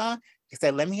grandma? He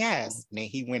said, let me ask. And then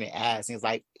he went and asked. And he was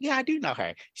like, yeah, I do know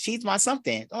her. She's my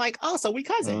something. I'm like, oh, so we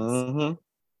cousins.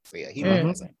 So yeah, he's my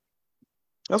cousin.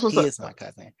 That's what's he up. is my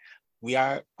cousin. We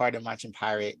are part of Marching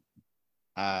Pirate.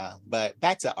 But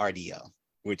back to RDO,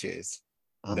 which is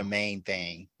the main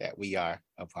thing that we are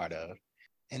a part of.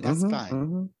 And that's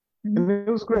fun. And it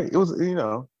was great. It was, I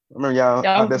remember y'all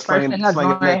out there slinging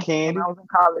that candy. When I was in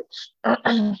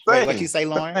college. Wait, what you say,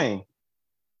 Lauren? Same.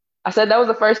 I said that was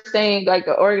the first thing, like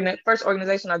the first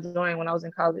organization I joined when I was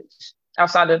in college.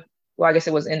 Outside of, well, I guess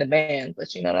it was in the band,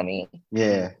 but you know what I mean?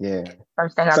 Yeah.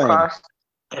 First thing I crossed.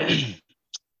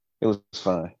 It was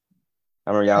fun. I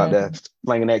remember y'all out there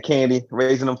slinging that candy,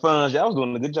 raising them funds. Y'all was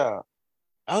doing a good job.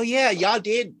 Oh yeah, y'all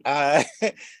did.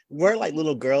 We're like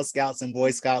little Girl Scouts and Boy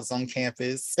Scouts on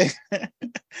campus. Which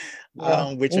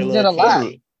are little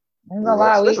candy. I'm gonna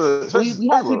lie, we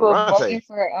had people voting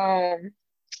for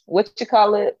what you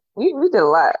call it. We did a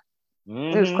lot.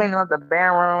 We was cleaning up the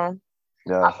band room.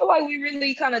 Yeah. I feel like we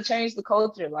really kind of changed the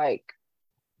culture, like,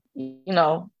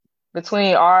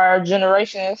 between our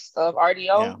generations of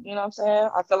RDO, you know what I'm saying?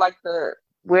 I feel like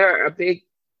we're a big,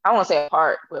 I don't want to say a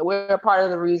part, but we're a part of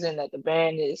the reason that the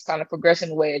band is kind of progressing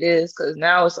the way it is, because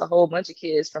now it's a whole bunch of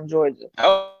kids from Georgia.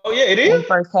 Oh yeah, it is. When we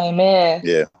first came in.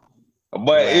 Yeah.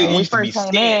 But when we first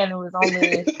came in, it was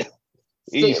only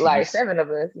like 7 of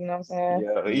us, you know what I'm saying?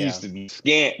 Yeah, it used to be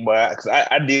scant, but because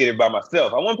I did it by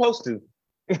myself. I wasn't supposed to.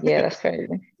 Yeah, that's crazy.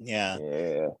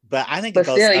 Yeah. But I think it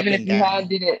goes still, even if you hadn't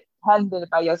did it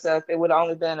by yourself, it would have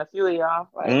only been a few of y'all,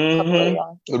 like a couple of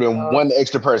y'all. It would have been one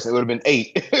extra person. It would have been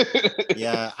 8.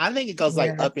 Yeah, I think it goes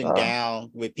up and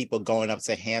down with people going up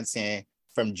to Hampton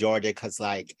from Georgia, because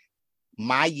like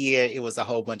my year, it was a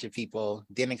whole bunch of people.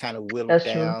 Then it kind of whittled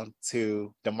down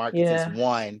to DeMarcus's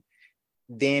one.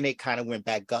 Then it kind of went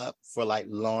back up for like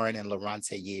Lauren and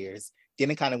Lorante years.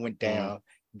 Then it kind of went down.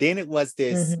 Then it was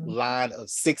this line of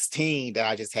 16 that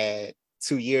I just had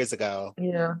 2 years ago.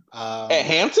 Yeah. At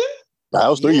Hampton? That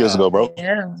was 3 years ago, bro.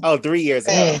 Yeah. Oh, 3 years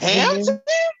ago. At Hampton?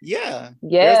 Yeah.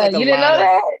 Yeah, like you didn't know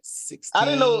that? 16. I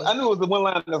didn't know. I knew it was the one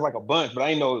line that was like a bunch, but I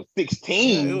didn't know it was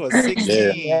 16. Yeah, it was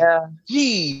 16. Yeah.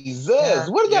 Jesus. Yeah.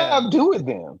 What did y'all do with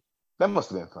them? That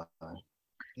must have been fun.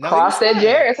 No, Crossed at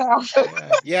Jared's house.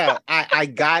 Yeah. I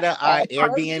got a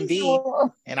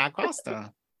Airbnb and I crossed them.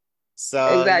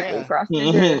 So exactly. Crossed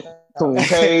at Jared's house. Poom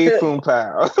pay, poom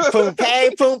pow. Poom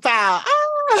pay, poom pow.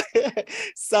 Ah!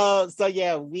 So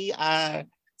yeah,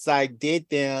 so I did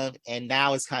them, and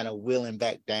now it's kind of wheeling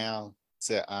back down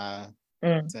to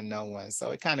no one.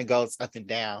 So it kind of goes up and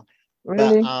down.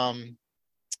 Really?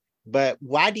 But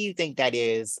why do you think that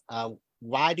is?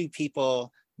 Why do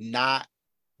people not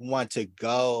want to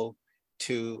go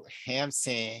to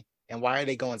Hampton, and why are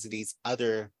they going to these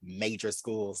other major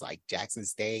schools like Jackson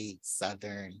State,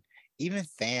 Southern, even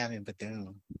FAM and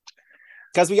Bethune?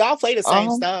 Because we all play the same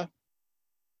stuff.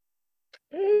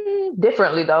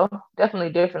 Differently though,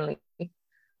 definitely differently.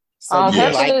 So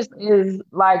Hampton is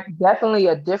like definitely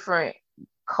a different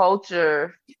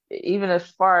culture, even as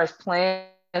far as playing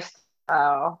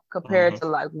style compared to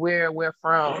like where we're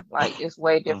from. Like it's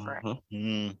way different,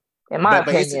 in my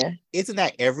opinion. Isn't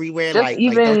that everywhere? Just like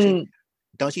even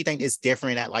don't you think it's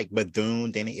different at like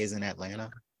Bethune than it is in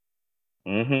Atlanta?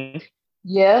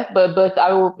 Yeah, but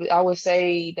I would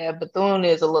say that Bethune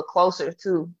is a little closer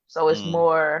too, so it's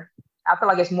more. I feel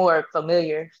like it's more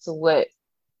familiar to what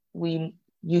we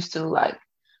used to like.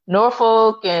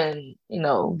 Norfolk and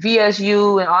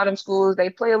VSU and all them schools,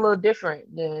 they play a little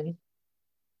different than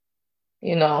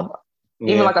even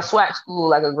like a SWAC school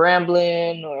like a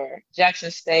Grambling or Jackson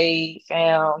State,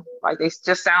 FAM. Like they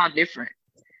just sound different.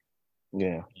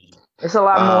 Yeah, it's a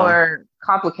lot more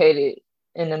complicated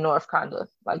in the North, kind of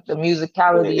like the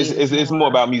musicality. It's more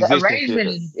about musicianship. The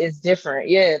arrangement is different.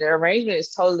 Yeah, the arrangement is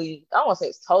totally. I don't want to say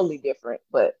it's totally different,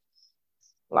 but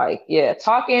like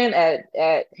talking at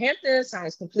Hampton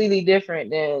sounds completely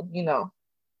different than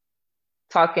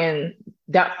talking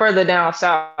further down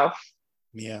south.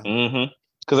 Yeah.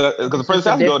 Because the first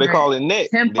time ago they call it neck.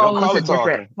 They don't call it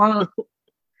talking.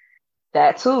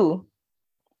 That too.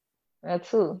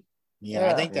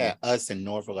 Yeah, I think that us in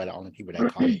Norfolk are the only people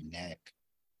that call it neck.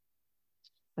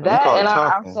 That and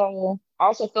I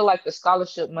also feel like the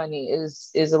scholarship money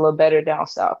is a little better down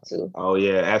south too. Oh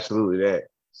yeah, absolutely that.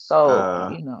 So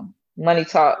money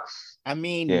talks. I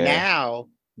mean, now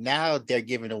they're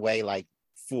giving away like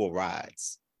full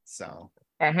rides. So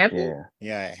at Hampton,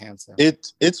 at Hampton,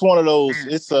 it's one of those.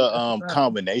 It's a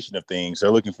combination of things.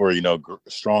 They're looking for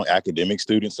strong academic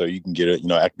students, so you can get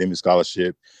a academic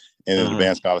scholarship, and then the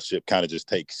band scholarship kind of just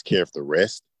takes care of the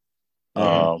rest.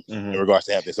 In regards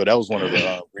to Hampton. So that was one of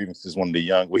the grievances. One of the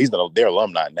young, he's their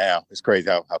alumni now. It's crazy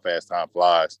how fast time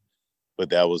flies. But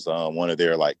that was one of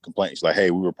their like complaints. Like,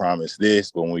 hey, we were promised this,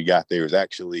 but when we got there, it was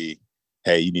actually,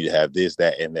 hey, you need to have this,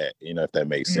 that, and that. If that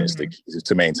makes sense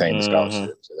to maintain the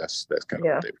scholarship. So that's kind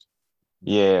of what they were.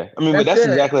 Yeah, I mean, but that's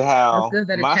exactly how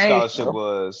my scholarship though.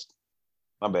 was.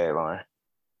 My bad, Lauren.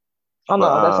 Oh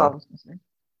no, that's all I was gonna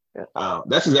say.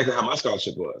 That's exactly how my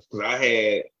scholarship was, because I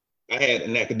had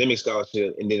an academic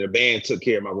scholarship, and then the band took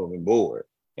care of my room and board,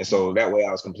 and so that way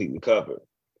I was completely covered.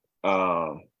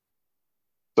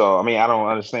 So I mean, I don't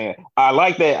understand. I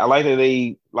like that. I like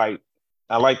that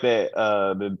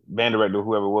the band director,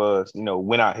 whoever it was,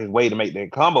 went out his way to make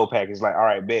that combo package. Like, all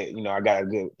right, bet, I got a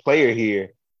good player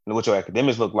here. What your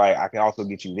academics look like, I can also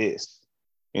get you this.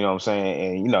 You know what I'm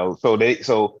saying? And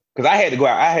because I had to go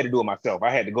out, I had to do it myself.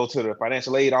 I had to go to the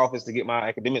financial aid office to get my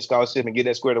academic scholarship and get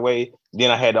that squared away.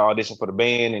 Then I had to audition for the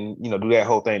band and do that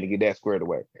whole thing to get that squared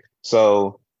away.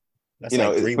 So that's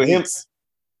like 3 weeks.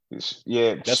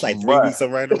 That's like 3 weeks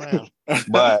of running around.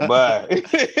 but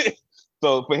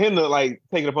so for him to like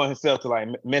take it upon himself to like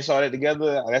mesh all that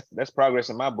together, that's progress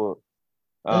in my book.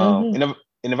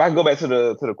 And if I go back to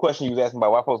the question you was asking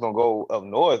about why folks don't go up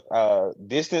north,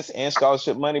 distance and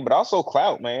scholarship money, but also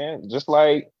clout, man. Just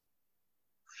like,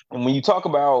 and when you talk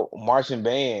about marching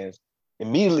bands,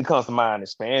 immediately comes to mind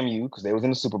is FAMU because they was in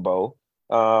the Super Bowl.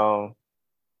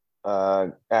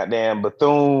 Goddamn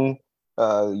Bethune,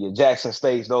 your Jackson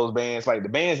States, those bands, like the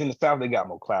bands in the South, they got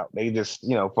more clout. They just,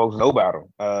 folks know about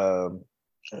them.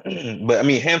 But I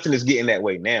mean, Hampton is getting that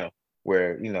way now,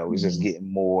 where it's just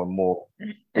getting more and more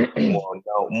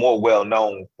well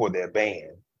known for their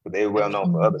band, but they're well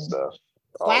known for other stuff.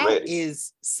 Clout already.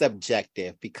 Is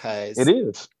subjective because it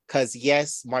is. Because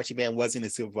yes, marching band was in the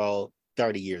Super Bowl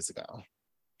 30 years ago,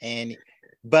 and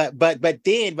but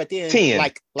then 10.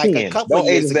 like a 10. couple of Don't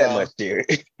age years us that ago, much,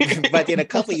 Jared. but then a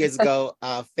couple of years ago,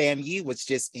 FAMU was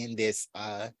just in this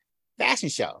fashion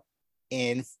show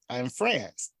in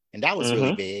France, and that was really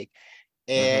Mm-hmm. big.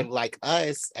 Mm-hmm. And like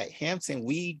us at Hampton,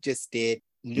 we just did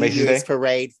New Macy's Year's Day?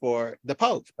 parade for the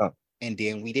Pope. Oh. And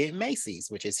then we did Macy's,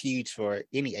 which is huge for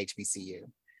any HBCU.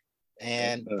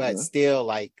 And but Mm-hmm. still,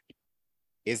 like,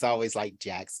 it's always like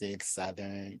Jackson,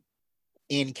 Southern,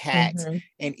 NCAT, Mm-hmm.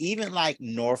 and even like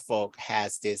Norfolk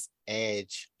has this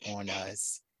edge on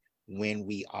us when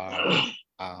we are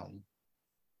um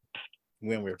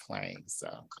when we're playing. So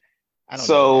I don't know what that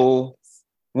So is.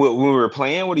 when we were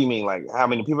playing, what do you mean? Like how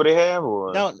many people they have,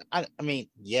 or No, I mean,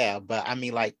 yeah, but I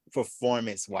mean like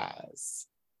performance wise.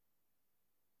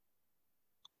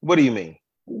 what do you mean?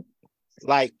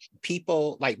 Like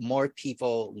people, like more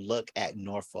people look at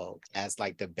Norfolk as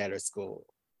like the better school.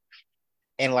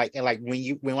 And like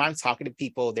when I'm talking to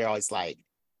people, they're always like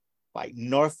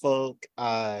Norfolk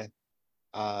uh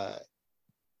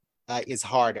is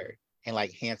harder, and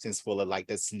like Hampton's full of like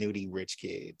the snooty rich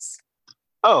kids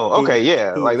Oh, who okay,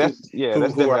 yeah. who Like who that's who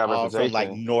definitely are our all from like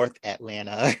representation. North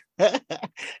Atlanta,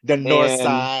 the North And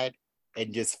Side,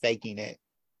 and just faking it.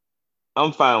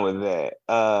 I'm fine with that.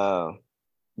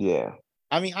 Yeah.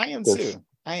 I mean, I am Because too.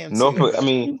 I am too. Norfolk, I But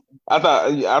mean, I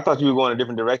thought you were going a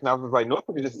different direction. I was like,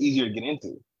 Norfolk is just easier to get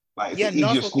into. Like it's yeah, an easier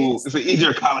Norfolk school, is. it's an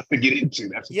easier college to get into.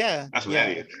 Yeah, That's what that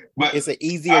yeah. is. But It's an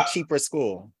easier, I, cheaper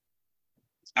school.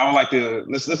 I would like to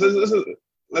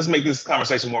let's make this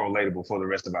conversation more relatable for the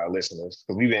rest of our listeners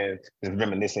because we've been just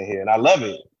reminiscing here, and I love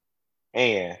it.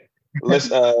 And let's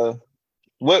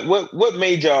what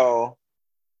made y'all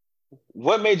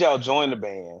join the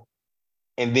band?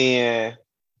 And then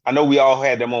I know we all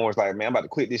had that moments like, man, I'm about to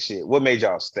quit this shit. What made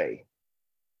y'all stay?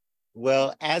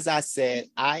 Well, as I said,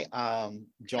 I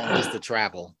joined just to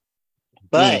travel, Mm,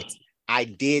 but I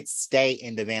did stay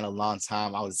in the band a long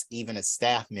time. I was even a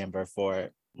staff member for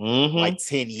like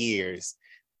mm-hmm. 10 years.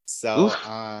 So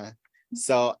Oof.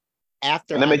 so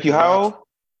after And that I make you how grad old?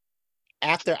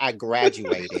 after I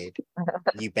graduated,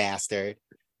 you bastard,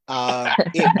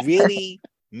 it really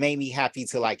made me happy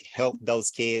to like help those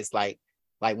kids, like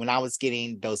when I was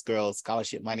getting those girls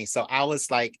scholarship money. So I was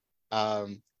like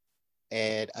an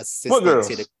What assistant to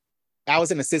the girls? I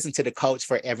was an assistant to the coach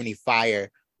for Ebony Fire,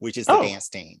 which is the Oh, dance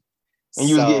team. and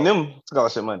you was getting So them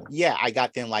scholarship money. yeah, I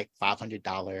got them like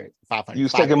 $500, You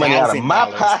was five taking money out of thousand my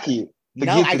dollars. pocket to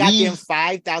No, give I to got them these.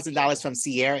 $5,000 from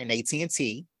Sierra and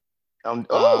AT&T,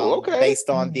 Oh, okay. based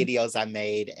on videos I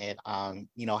made, and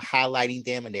highlighting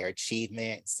them and their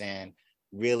achievements, and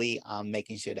really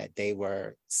making sure that they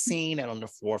were seen and on the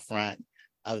forefront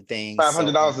of things. Five hundred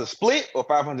So dollars a split or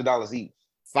 $500 each.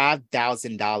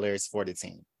 $5,000 for the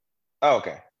team. Oh,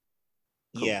 okay,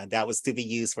 cool, Yeah, that was to be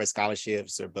used for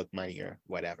scholarships or book money or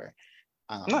whatever.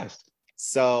 nice.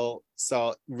 So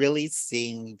really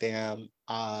seeing them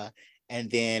and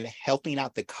then helping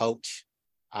out the coach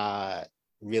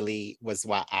really was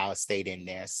why I stayed in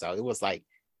there. So it was like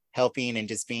helping and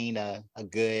just being a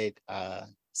good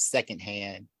second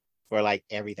hand for like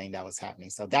everything that was happening.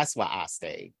 So that's why I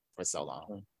stayed for so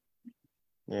long.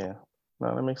 Yeah,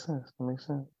 no, that makes sense. That makes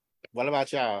sense. What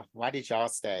about y'all? Why did y'all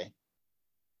stay?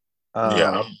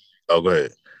 Yeah. Um, Oh, go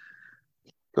ahead.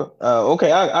 cool.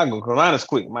 Okay, I go. 'Cause mine is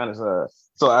quick. Mine is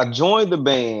So I joined the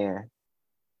band.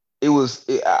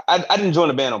 I didn't join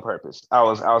the band on purpose. I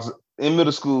was in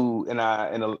middle school, and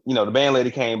the band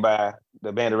lady came by,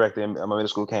 the band director in my middle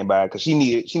school came by because she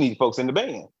needed folks in the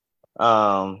band.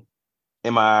 Um,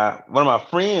 and my one of my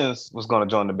friends was going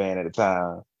to join the band at the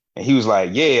time, and he was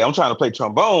like, "Yeah, I'm trying to play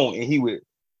trombone," and he would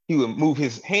move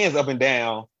his hands up and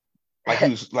down like he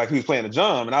was playing the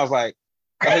drum, and I was like,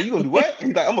 "You gonna do what?"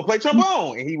 He's like, "I'm gonna play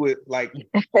trombone," and he would like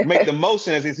make the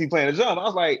motion as if he playing the drum. I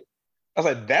was like,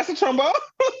 "That's a trombone."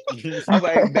 I was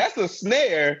like, "That's a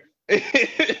snare."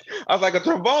 I was like, "A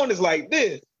trombone is like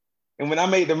this." And when I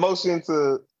made the motion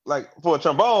to like for a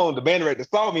trombone, the band director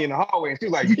saw me in the hallway and she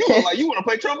was like, "You look like you want to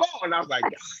play trombone." And I was like,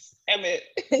 "Damn it!"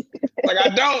 Like I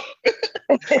don't.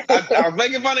 I was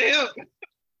making fun of him.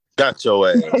 Got your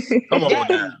ass. Come on Got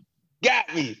now. me.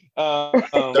 Got me.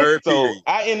 Third So period.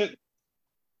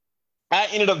 I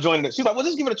ended up joining it. She's like, "Well,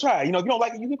 just give it a try. If you don't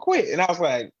like it, you can quit." And I was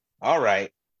like, "All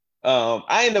right."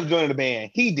 I ended up joining the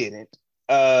band. He didn't.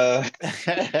 And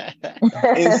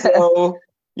so,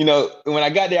 when I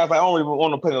got there, I was like, "I don't even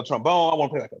want to play no trombone. I want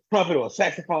to play like a trumpet or a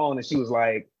saxophone." And she's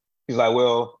like,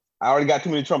 "Well, I already got too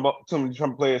many trumpet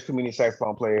players, too many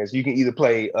saxophone players. You can either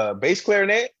play bass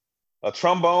clarinet, a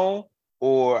trombone,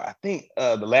 or I think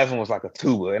the last one was like a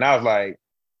tuba." And I was like,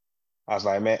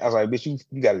 man, I was like, "Bitch,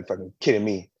 you got to be fucking kidding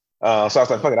me." So I was like,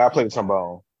 "Fuck it, I'll play the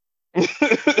trombone."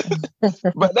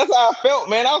 But that's how I felt,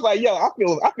 man. I was like, yo, I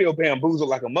feel bamboozled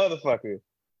like a motherfucker.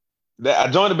 That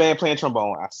I joined the band playing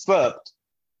trombone. I sucked.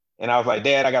 And I was like,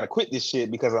 Dad, I gotta quit this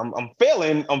shit because I'm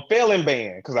failing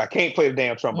band because I can't play the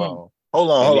damn trombone.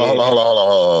 Hold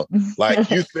on.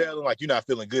 Like you feeling like you're not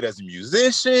feeling good as a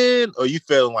musician, or you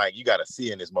feeling like you got a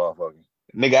C in this motherfucker?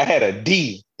 Nigga, I had a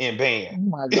D in band. Oh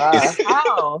my God.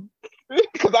 How?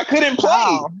 Because I couldn't play.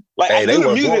 How? Like Hey, I they knew the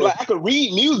were music, born. like I could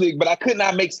read music, but I could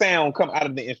not make sound come out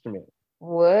of the instrument.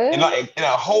 What? And like and a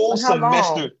whole How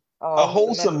semester, long? a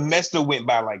whole Semester. semester went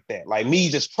by like that. Like me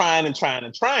just trying,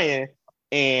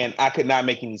 and I could not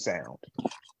make any sound.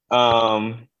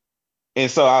 And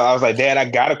so I was like, Dad, I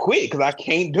gotta quit because I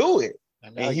can't do it. I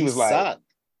know And he you was like, suck.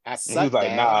 I suck,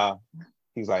 Dad. nah.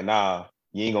 He was like, nah,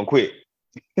 you ain't gonna quit.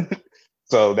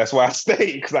 So that's why I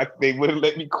stayed because they wouldn't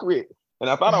let me quit. And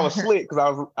I thought I was slick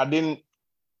because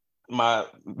my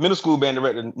middle school band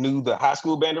director knew the high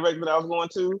school band director that I was going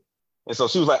to. And so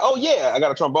she was like, oh yeah, I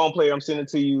got a trombone player. I'm sending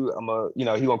to you. He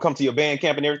gonna come to your band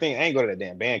camp and everything. I ain't go to that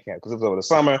damn band camp because it was over the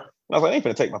summer. And I was like, they ain't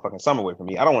finna take my fucking summer away from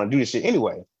me. I don't want to do this shit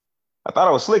anyway. I thought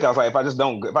I was slick. I was like,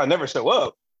 if I never show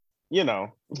up,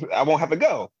 I won't have to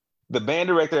go. The band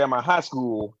director at my high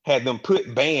school had them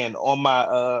put band on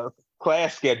my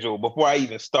class schedule before I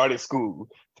even started school.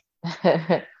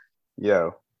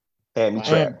 Yo, had me Wow.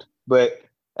 trapped. But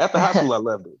after high school, I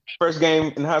loved it. First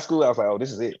game in high school, I was like, oh,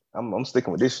 this is it. I'm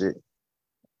sticking with this shit.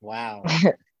 Wow.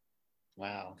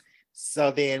 Wow. So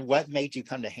then what made you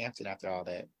come to Hampton after all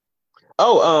that?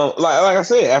 Oh, like I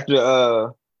said,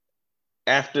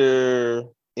 after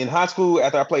in high school,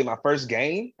 after I played my first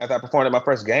game, after I performed at my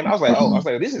first game, I was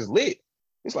like, this is lit.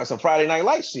 It's like some Friday Night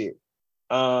Light shit.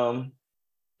 And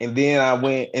then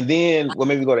what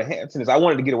made me go to Hampton is I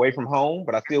wanted to get away from home,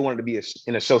 but I still wanted to be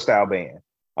in a show style band.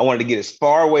 I wanted to get as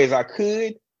far away as I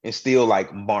could and still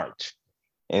like march.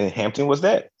 And Hampton was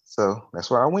that. So that's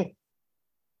where I went.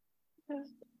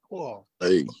 Cool.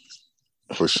 Hey,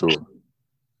 for sure.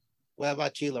 What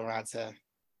about you, Loranta?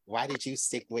 Why did you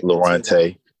stick with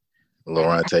Lorante?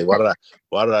 Why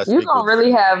did I You stick gonna with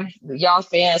really have y'all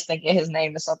fans thinking his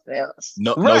name is something else.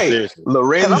 no Right. seriously. 'Cause I'm a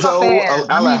Lorenzo, fan.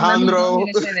 Alejandro. Let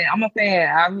me just say that. I'm a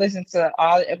fan. I've listened to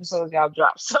all the episodes y'all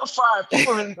dropped so far.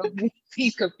 People really gonna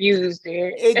be confused,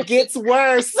 dude. It gets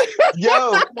worse.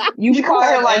 Yo, You people call him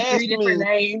have like asked 3 different me-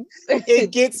 names.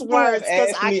 It gets people have worse because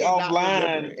asked I me cannot offline.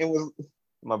 remember. It was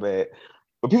my bad.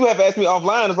 But people have asked me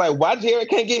offline. It's like, why Jared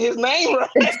can't get his name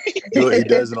right? He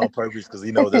does it on purpose because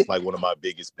he knows that's like one of my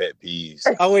biggest pet peeves.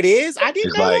 Oh, it is? I didn't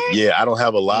It's know like, that. yeah, I don't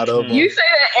have a lot of them. You say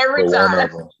that every But one time.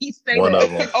 of them. You say One that.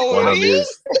 of them. Oh, One it of them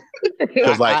is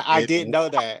because like I didn't know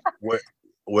that.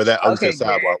 where that I was Okay, gonna say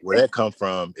Jared. where that come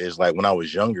from is like when I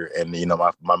was younger, and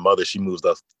my mother, she moved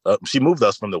us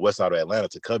from the west side of Atlanta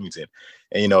to Covington,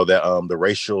 and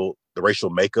that the racial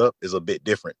makeup is a bit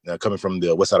different. Now, coming from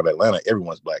the west side of Atlanta,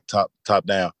 everyone's black, top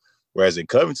down, whereas in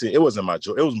Covington it was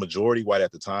majority white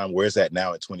at the time. Where it's at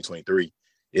now in 2023,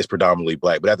 it's predominantly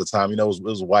black, but at the time, it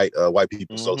was white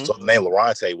people. Mm-hmm. So the name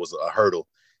Lorante was a hurdle,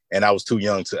 and I was too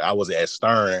young I wasn't as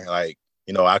stern. Like,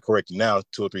 I correct you now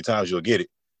 2 or 3 times, you'll get it.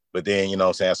 But then, what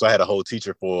I'm saying? So I had a whole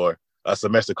teacher for a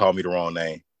semester call me the wrong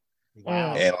name.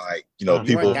 Wow. And like, You weren't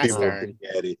people that stern.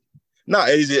 at it. No,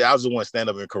 I was just one stand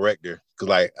up and correct her. Cause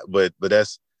like, but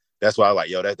that's why I like,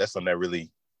 yo, that's something that really,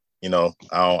 I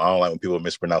don't like when people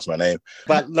mispronounce my name.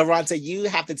 But Loranta, you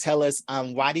have to tell us,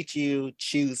 why did you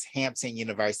choose Hampton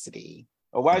University?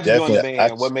 Why did you join the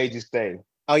band? What made you stay?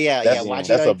 Oh yeah. Why'd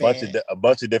you that's join a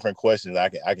bunch of different questions. I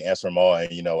can answer them all,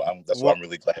 and that's why I'm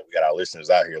really glad we got our listeners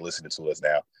out here listening to us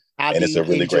now. And it's a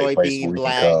really great place where we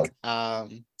can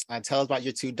come. Tell us about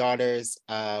your 2 daughters.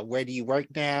 Where do you work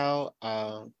now?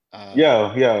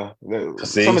 Yeah.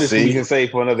 Some of this we can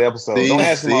save for another episode. Don't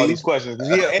ask him all these questions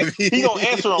because he gonna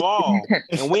answer them all,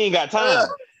 and we ain't got time.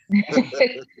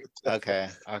 Okay.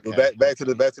 But back to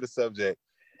the subject.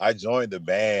 I joined the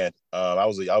band. I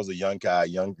was a young guy,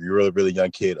 really young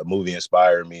kid. A movie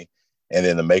inspired me, and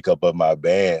then the makeup of my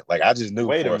band. Like I just knew.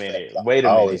 Wait a minute. I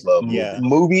always loved movies. Yeah.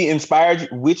 Movie inspired you?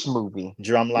 Which movie?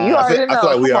 Drumline. You I already feel know.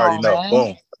 like we Come already on, know. man.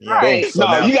 Boom. Right. Boom. So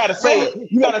no, now, you gotta say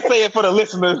it. You gotta say it for the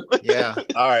listeners. Yeah.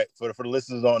 All right. For the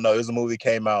listeners who don't know, it was a movie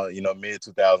came out, mid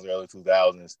 2000s, early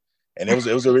 2000s. And it was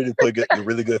a really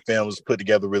good film. It was put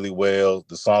together really well.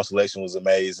 The song selection was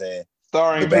amazing.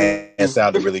 Starring the band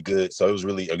sounded really good. So it was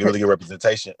really a really good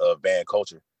representation of band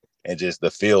culture and just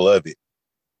the feel of it.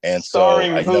 And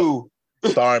starring who?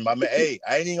 Starring my man. Hey,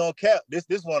 I ain't even gonna cap. This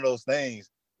one of those things.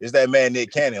 It's that man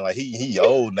Nick Cannon. Like he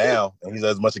old now and he's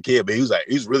as much a kid, but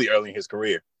he's really early in his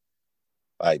career.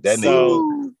 Like that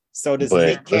nigga. So does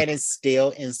Nick Cannon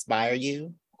still inspire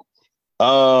you?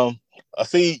 I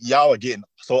see y'all are getting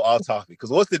so off topic. Because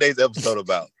what's today's episode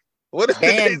about? What is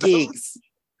Band Geeks.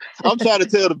 I'm trying to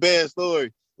tell the band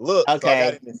story. Look, so I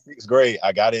got in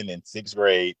sixth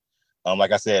grade.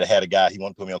 Like I said, I had a guy, he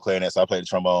wanted to put me on clarinet, so I played the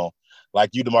trombone.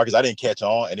 Like you, DeMarcus, I didn't catch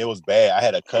on, and it was bad. I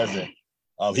had a cousin.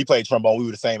 He played trombone. We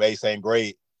were the same age, same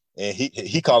grade. And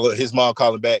he called his mom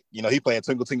calling back, he playing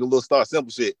Twinkle Twinkle Little Star,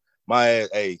 simple shit. My ass,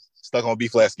 hey, stuck on B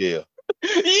flat scale.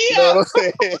 Yeah. You know what I'm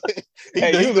saying?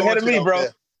 Hey, you was ahead of me, bro.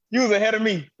 You was ahead of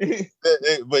me.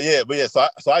 but yeah. So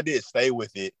I did stay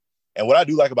with it. And what I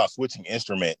do like about switching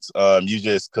instruments, you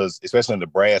just because especially in the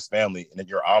brass family, and then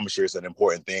your armature is an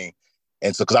important thing.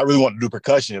 And so because I really want to do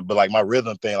percussion, but like my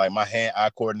rhythm thing, like my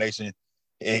hand-eye coordination,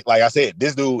 like I said,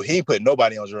 this dude, he ain't put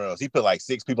nobody on drums. He put like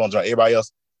 6 people on drums. Everybody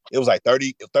else, it was like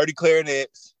 30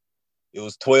 clarinets, it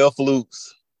was 12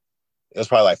 flutes, it was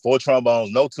probably like 4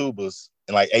 trombones, no tubas,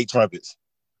 and like 8 trumpets.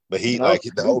 But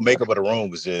the whole makeup of the room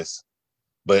was just.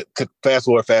 But fast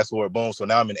forward, boom. So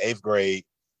now I'm in 8th grade,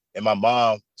 and my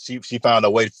mom, she found a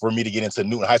way for me to get into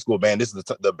Newton High School band. This is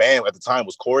the band at the time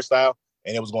was chorus style,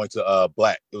 and it was going to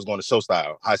black. It was going to show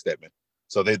style, high stepping.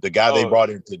 So the guy they brought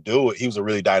in to do it, he was a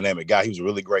really dynamic guy. He was a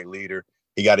really great leader.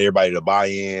 He got everybody to buy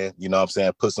in. You know what I'm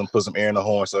saying? Put some air in the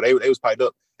horn. So they was piped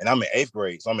up. And I'm in 8th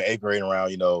grade. So I'm in 8th grade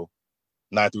around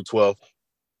 9 through 12.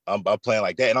 I'm playing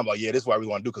like that, and I'm like, yeah, this is what we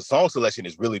want to do because song selection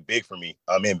is really big for me.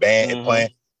 I'm in band and playing.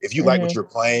 If you like what you're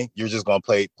playing, you're just gonna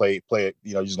play it.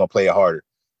 You're just gonna play it harder.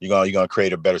 You're gonna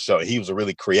create a better show. And he was a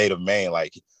really creative man.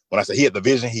 Like when I said he had the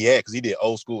vision he had, because he did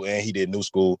old school and he did new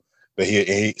school. But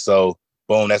so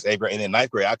boom, that's 8th grade. And then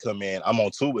 9th grade, I come in. I'm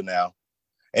on tuba now,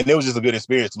 and it was just a good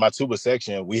experience. My tuba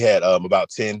section, we had about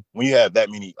 10. When you have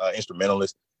that many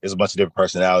instrumentalists, there's a bunch of different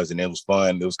personalities, and it was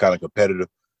fun. It was kind of competitive,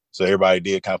 so everybody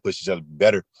did kind of push each other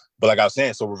better. But like I was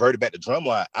saying, so reverted back to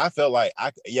drumline, I felt like I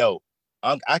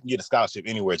can get a scholarship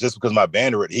anywhere just because my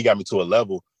band director, he got me to a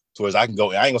level towards I can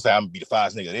go. I ain't gonna say I'm gonna be the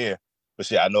finest nigga there, but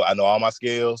shit, I know all my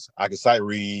skills. I can sight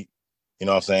read. You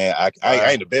know what I'm saying?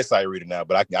 I ain't the best sight reader now,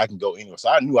 but I can go anywhere. So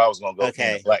I knew I was gonna go in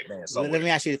a black band somewhere. Let me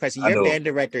ask you the question. Your band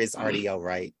director is RDO,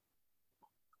 right?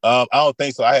 I don't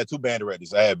think so. I had 2 band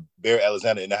directors. I had Barry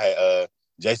Alexander and I had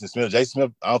Jason Smith. Jason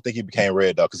Smith, I don't think he became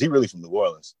Red Dog because he really from New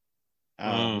Orleans.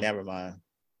 Oh, never mind.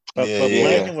 But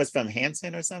one of them was from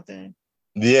Hampton or something.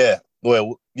 Yeah.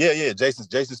 Well, yeah. Jason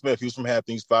Smith. He was from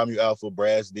Hampton. He's Phi Mu Alpha,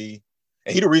 Brass D,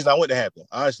 and he the reason I went to Hampton.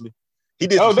 Honestly, he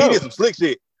did some slick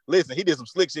shit. Listen, he did some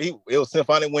slick shit. It was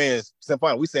Symphonic Winds.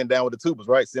 Symphonic. We sitting down with the tubas,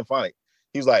 right? Symphonic.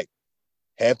 He was like,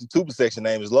 Hampton tuba section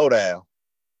name is Lowdown,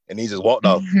 and he just walked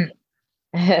off.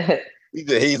 He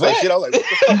said shit. I was like, what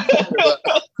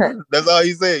the fuck? That's all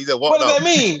he said. He said, walked off. What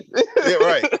does that mean? Yeah,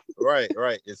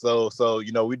 right. And so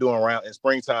we doing round in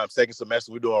springtime, second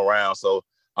semester, we doing round. So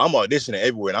I'm auditioning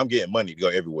everywhere, and I'm getting money to go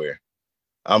everywhere.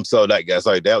 I'm so that guy.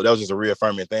 Sorry, that was just a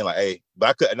reaffirming thing. Like, hey,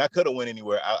 but I could have went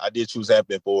anywhere. I did choose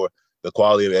Hampton for the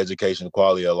quality of education, the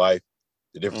quality of life,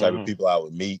 the different type of people I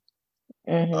would meet,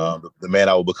 the man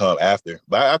I would become after.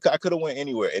 But I could have went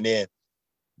anywhere, and then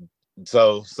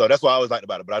so that's what I always liked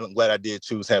about it. But I'm glad I did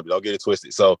choose Hampton. Don't get it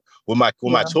twisted. So with my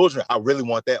children, I really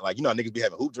want that. Like, niggas be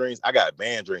having hoop dreams. I got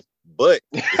band dreams, but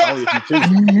it's only if you choose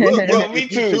it. Look,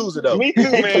 if you choose it though. Me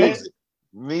too, man.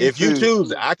 If you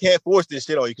choose it, I can't force this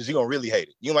shit on you because you're gonna really hate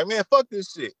it. You're like, man, fuck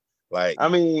this shit. Like, I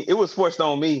mean, it was forced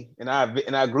on me, and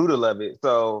I grew to love it.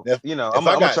 So if I'm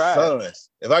gonna try.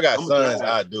 If I got sons,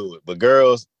 I do it. But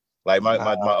girls, like my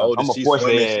oldest, she's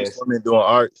swimming, doing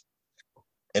art.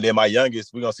 And then my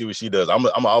youngest, we're gonna see what she does. I'm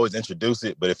gonna always introduce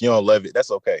it, but if you don't love it,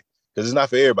 that's okay. Because it's not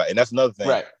for everybody. And that's another thing.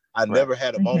 Right. I never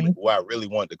had a moment where I really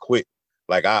wanted to quit.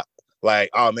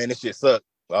 Oh man, this shit sucked.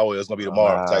 Oh, it's gonna be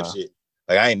tomorrow type shit.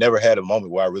 Like I ain't never had a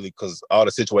moment where I really, because all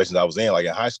the situations I was in, like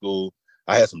in high school,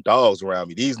 I had some dogs around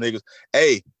me. These niggas,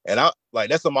 hey, and I like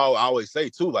that's something I always say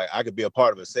too. Like I could be a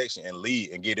part of a section and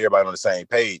lead and get everybody on the same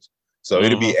page. So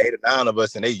it'll be 8 or 9 of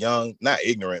us, and they young, not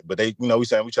ignorant, but they, we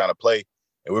saying we trying to play,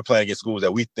 and we're playing against schools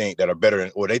that we think that are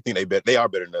better, or they think they are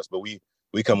better than us. But we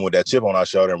come with that chip on our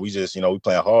shoulder, and we just, we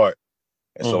playing hard.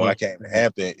 And so when I came to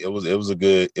Hampton, it was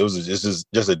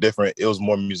just a different. It was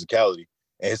more musicality.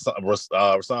 And his son,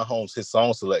 Rashawn Holmes, his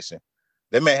song selection,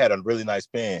 that man had a really nice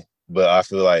pen, but I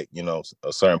feel like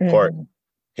a certain part,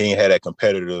 he ain't had that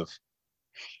competitive.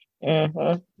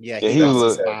 Yeah, he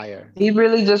was inspired. He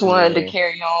really just wanted to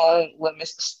carry on with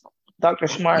Mr. Dr.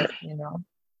 Smart,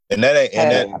 And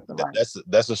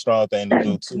that's a strong thing to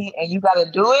do too. And you got to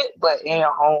do it, but in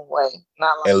your own way.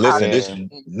 Not like, and listen,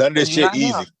 none of this shit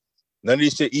easy. None of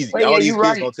this shit easy. All these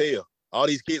kids gonna tell. All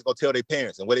these kids gonna tell their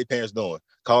parents, and what their parents doing,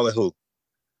 calling who.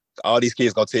 All these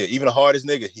kids gonna tell. Even the hardest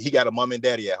nigga, he got a mom and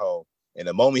daddy at home. And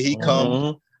the moment he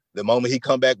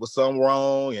come back with something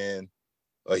wrong, and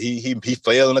he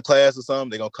failed in the class or something,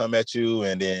 they're gonna come at you,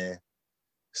 and then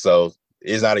so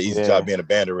it's not an easy job being a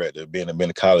band director, being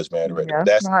a college band director. Yeah,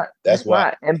 But that's it's why.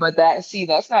 not. And but that's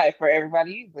not for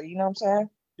everybody either. You know what I'm saying?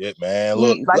 Yeah, man.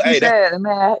 Look, He, like you hey, said, the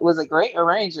man was a great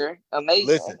arranger, listen.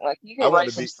 amazing. Like you I could want write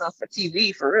to some be stuff for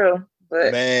TV for real, but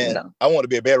you man. know. I want to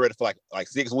be a band director for like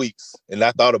 6 weeks, and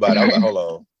I thought about it. I was like,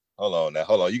 hold on now,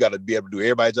 hold on. You got to be able to do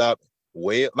everybody's job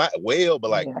well, not well,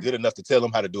 but like Yeah. good enough to tell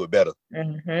them how to do it better.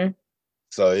 Mm-hmm.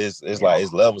 So it's like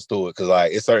it's levels to it, because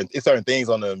like it's certain things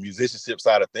on the musicianship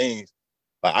side of things.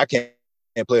 Like I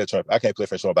can't play a trumpet, I can't play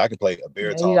French horn, but I can play a Yeah, you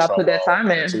baritone, gotta put that trombone,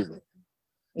 time and a in. tuba. You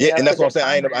Yeah, gotta and that's put what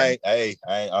I'm that saying. time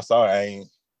in. I'm sorry,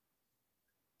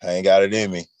 I ain't got it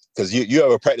in me. Because you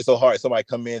ever practice so hard, somebody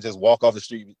come in, just walk off the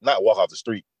street, not walk off the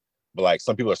street, but like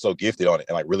some people are so gifted on it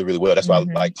and like really, really well. That's why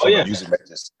like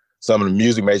some of the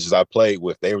music majors I played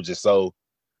with, they were just so,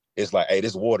 it's like, hey,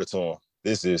 this water to them.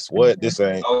 This is what this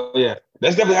ain't. Oh yeah,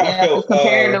 that's definitely how I because felt.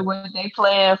 compared to what they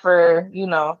playing for,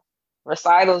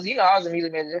 recitals, I was a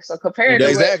music major. So compared Yeah,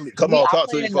 to what exactly. Come on, I talk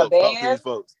to played these in the folks. Talk to these band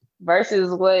folks.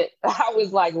 versus what I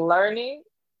was like learning.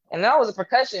 And that was a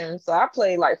percussion. So I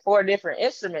played like 4 different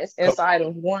instruments inside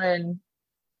of one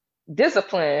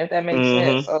discipline, if that makes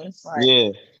sense. So it's like,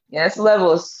 yeah, it's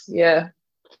levels. Yeah.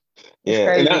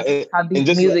 It's crazy how and deep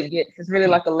just music gets. It's really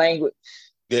like a language.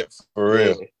 Yeah, for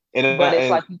real. But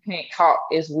it's like you can't talk.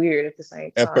 It's weird at the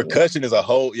same time. And percussion is a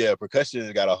whole, percussion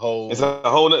has got a whole. It's a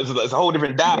whole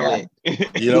different dialect.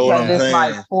 You know what I'm it's saying?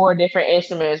 like 4 different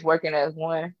instruments working as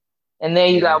one, and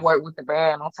then you got to work with the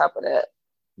band on top of that.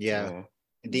 Yeah.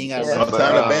 And then you got sometimes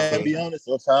the band be on it.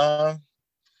 Sometimes.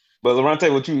 But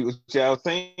Lorante, what y'all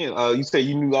saying? You say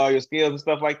you knew all your skills and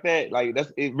stuff like that. Like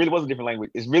it really was a different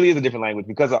language. It really is a different language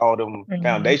because of all them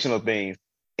foundational things.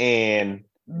 And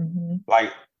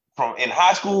like from in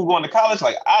high school going to college,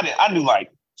 like I knew like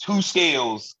 2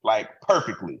 scales like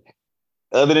perfectly.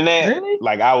 Other than that,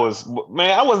 like I was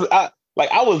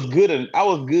good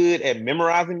at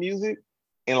memorizing music.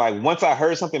 And like once I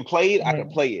heard something played, I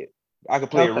could play it. I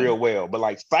could play it real well. But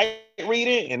like sight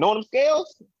reading and knowing them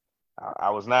scales,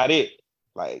 I was not it.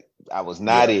 Like I was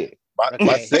not it.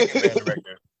 My second band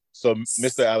director. So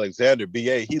Mr. Alexander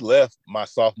BA, he left my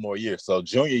sophomore year. So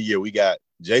junior year we got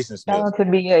Jason Smith. Shout out to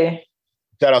BA.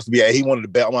 Shout out to BA. He one of the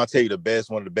best. I want to tell you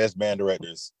one of the best band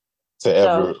directors to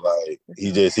ever. Like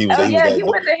he was. He went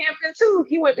to Hampton too.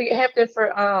 He went to Hampton for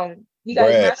he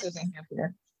got his master's in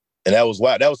Hampton. And that was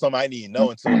why that was something I didn't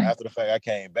know until after the fact I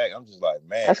came back. I'm just like,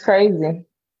 man, that's crazy.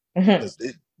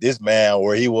 This man,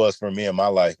 where he was for me in my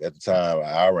life at the time,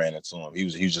 I ran into him. He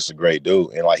was just a great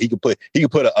dude, and like he could put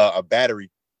a battery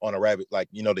on a rabbit, like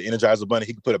the Energizer Bunny.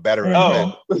 He could put a battery on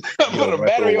a rabbit. Put a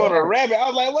battery on a rabbit. I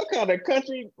was like, what kind of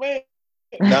country, man?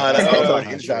 No, I'm sorry,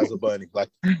 the Energizer Bunny. Like,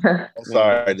 I'm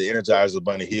sorry, the Energizer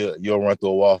Bunny. You'll run through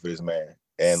a wall for this man.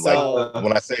 And like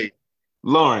when I say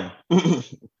Lauren.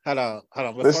 Hold on.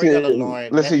 Before you go to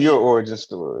Lauren, let's hear your origin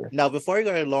story. No, before you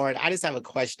go to Lauren, I just have a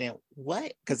question.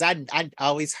 What? Because I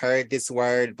always heard this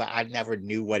word, but I never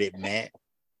knew what it meant.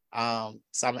 So I'm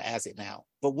gonna ask it now.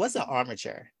 But what's an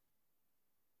armature?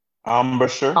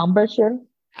 Embouchure.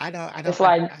 I don't. It's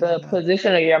like the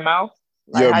position of your mouth.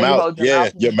 Like your how mouth, you hold your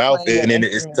mouth. Your mouth, and then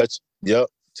it's touch. Yep,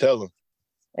 tell them.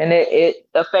 And it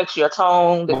affects your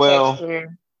tone, the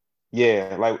texture.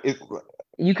 Yeah, like it.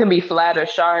 You can be flat or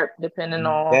sharp depending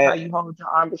on how you hold your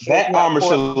embouchure. That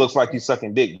embouchure looks like you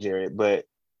sucking dick, Jared. But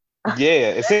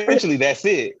yeah, essentially that's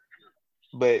it.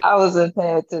 But I wasn't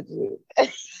paying attention.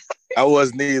 I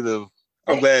wasn't either.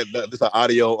 I'm glad that this is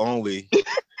audio only.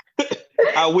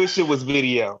 I wish it was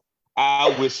video.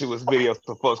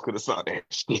 So folks could have saw that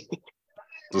shit.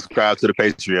 Subscribe to the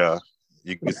Patreon.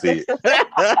 You can see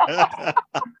it.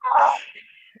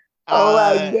 Oh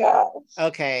my gosh.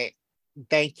 Okay.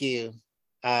 Thank you.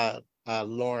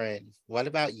 Lauren, what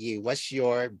about you? What's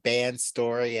your band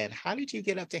story and how did you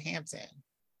get up to Hampton?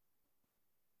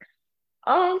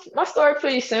 My story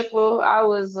pretty simple.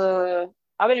 I've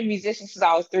been a musician since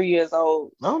I was 3 years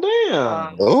old. Oh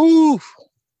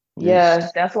damn. Yeah,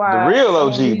 that's why the real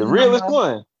OG, the realest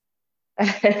one.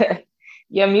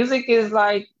 Yeah, music is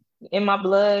like in my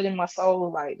blood, in my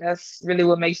soul. Like that's really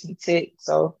what makes me tick.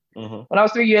 So when I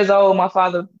was 3 years old, my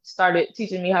father started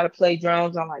teaching me how to play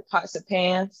drums on like pots and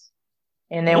pans.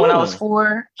 And then when I was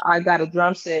 4, I got a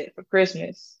drum set for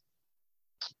Christmas.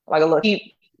 Like a little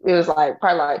cheap, it was like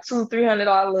probably like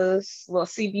 $200-$300, little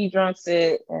CD drum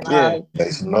set. And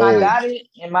when I got it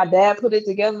and my dad put it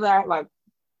together, I like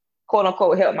quote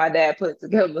unquote helped my dad put it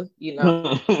together,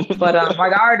 But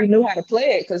like I already knew how to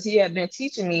play it because he had been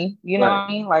teaching me, what I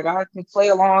mean? Like I could play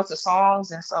along to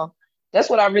songs, and so that's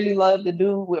what I really love to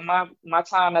do with my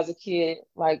time as a kid,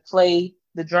 like play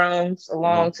the drums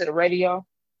along to the radio.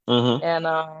 Mm-hmm.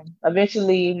 And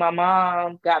eventually my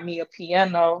mom got me a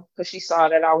piano because she saw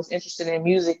that I was interested in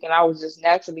music and I was just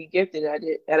naturally gifted at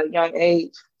it at a young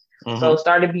age. So Mm-hmm.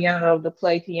 started being able to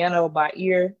play piano by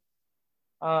ear,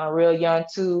 real young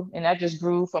too. And that just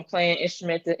grew from playing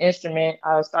instrument to instrument.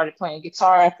 I started playing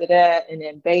guitar after that and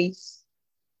then bass.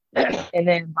 Yeah. And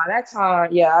then by that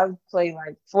time, yeah, I played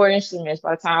like 4 instruments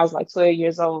by the time I was like 12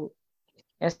 years old.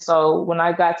 And so when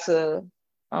I got to,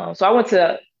 so I went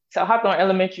to Hawthorne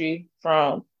Elementary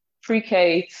from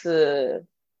pre-K to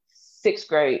 6th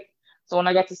grade. So when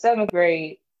I got to 7th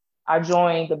grade, I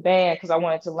joined the band because I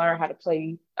wanted to learn how to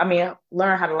play. I mean,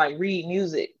 learn how to like read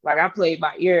music. Like I played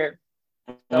by ear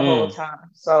the whole Mm. time.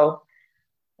 So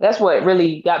that's what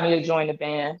really got me to join the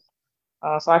band.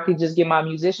 So I could just get my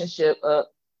musicianship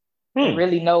up and Hmm.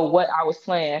 really know what I was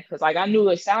playing. Because like I knew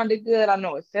it sounded good, I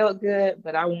know it felt good,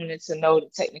 but I wanted to know the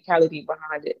technicality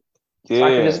behind it so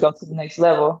I could just Yeah. go to the next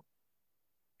level.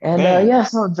 And Dang. yeah,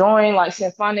 so joined like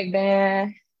symphonic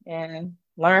band and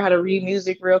learned how to read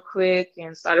music real quick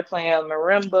and started playing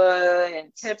marimba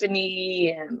and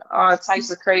timpani and all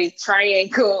types of crazy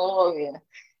triangle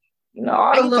and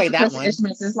all I the can little play that percussion one.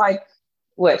 instruments. It's like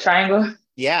what triangle?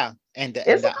 Yeah,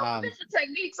 It's a couple different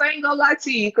techniques. I ain't gonna lie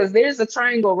to you because there's a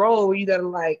triangle roll where you gotta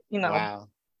like, wow.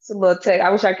 it's a little tech. I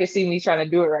wish I could see me trying to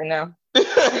do it right now.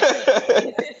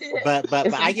 But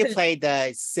It's I can intense. play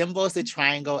the cymbals, the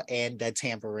triangle, and the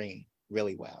tambourine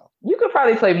really well. You could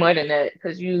probably play more than that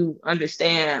because you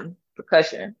understand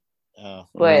percussion. Oh,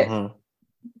 But Mm-hmm.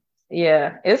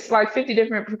 yeah, it's like 50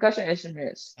 different percussion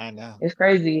instruments. I know. It's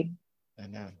crazy. I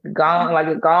know. Gong, like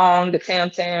a gong, the tam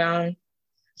tam.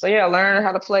 So yeah, I learned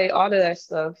how to play all of that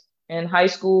stuff in high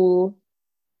school.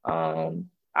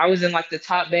 I was in like the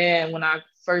top band when I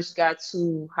first got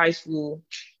to high school.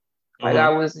 Like I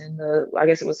Mm-hmm. was in I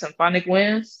guess it was Symphonic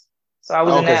Winds. So I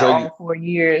was in Okay, that so all 4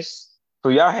 years. so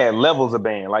y'all had levels of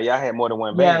band, like y'all had more than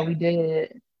one Yeah, band. we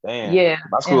did. Damn, Yeah,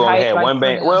 my in school only high, had like one for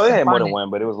band. the Well, it had more than symphonic one,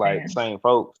 but it was like band. same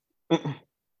folks.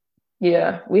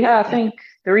 Yeah, we had I think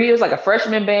three. It was like a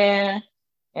freshman band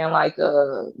and like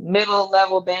a middle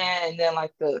level band, and then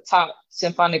like the top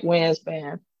symphonic winds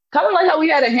band. Kind of like how we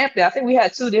had at Hampton. I think we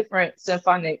had two different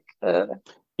symphonic,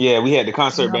 Yeah, we had the you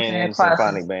concert know what I'm band saying, and the symphonic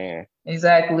classes. band.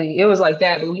 Exactly. It was like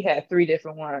that, but we had three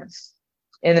different ones.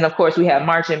 And then of course we had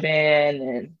marching band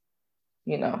and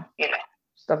you know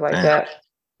stuff like Damn. that.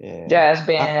 Yeah. Jazz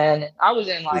band. I was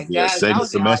in It's like the jazz. I second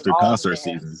was in like semester all the concert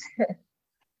bands. season.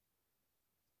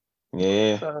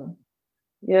 Yeah. So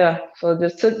yeah, so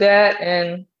just took that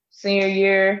and senior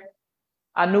year,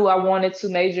 I knew I wanted to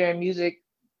major in music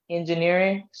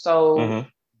engineering. So, Mm-hmm.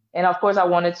 and of course, I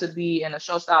wanted to be in a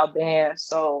show style band.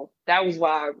 So that was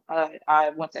why I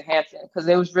went to Hampton because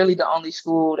it was really the only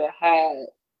school that had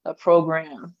a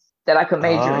program that I could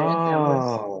major in that was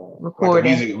Oh, like a recording.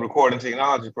 music recording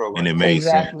technology And it program. made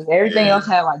sense. Exactly. Everything Yeah. else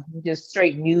had like just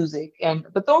straight music. And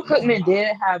Bethune Cookman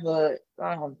did have a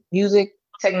music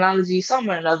technology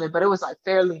somewhere or another, but it was like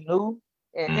fairly new.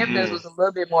 And Hampton's Mm. was a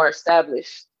little bit more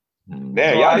established. Damn, So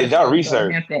Mhm. y'all I did y'all decided to go to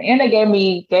research. Hampton. And they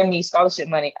gave me scholarship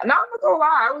money. And I'm not gonna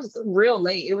lie, I was real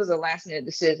late. It was a last minute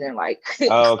decision, like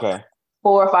Oh, okay.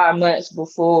 4 or 5 months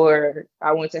before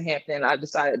I went to Hampton, I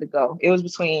decided to go. It was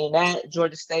between that,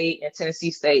 Georgia State, and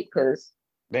Tennessee State, because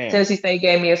Damn. Tennessee State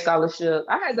gave me a scholarship.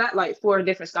 I had got like four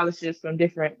different scholarships from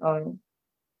different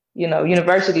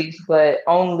universities, but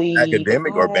only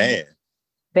Academic or Bethune band?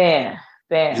 band,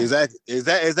 band. Exactly.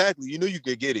 Exactly. You knew you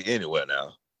could get it anywhere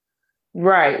now.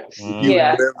 Right. If you Mm.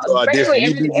 Yeah. wherever you audition, Basically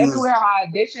you knew you was everywhere I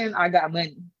auditioned, I got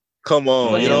money. come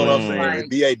on. But You it know what I'm was saying? Mm.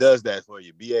 The like BA does that for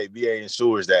you. BA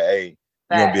ensures that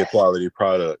you're gonna be a fast, quality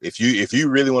product. If you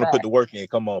really want to put fast. the work in,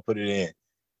 come on, put it in,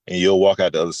 and you'll walk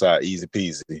out the other side easy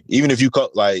peasy. Even if you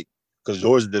like, because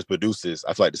Georgia just produces.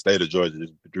 I feel like the state of Georgia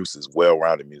just produces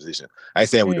well-rounded musicians. I ain't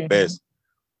saying we the Mm-hmm. best,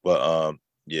 but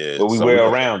yeah. But we So we well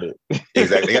got rounded.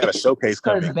 exactly. They got a showcase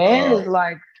Because coming. band is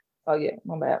like, oh yeah,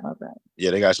 my bad, my bad.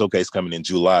 Yeah, they got a showcase coming in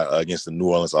July against the New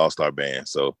Orleans All-Star Band.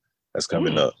 So that's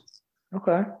coming Mm. up.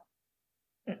 Okay.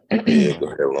 Yeah, go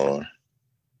ahead, Lauren.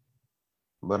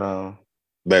 But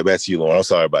Back to you, Lauren. I'm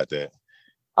sorry about that.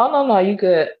 Oh no, you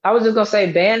good. I was just gonna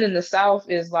say band in the South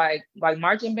is like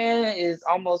marching band is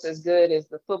almost as good as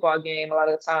the football game a lot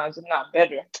of the times, if not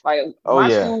better. Like oh my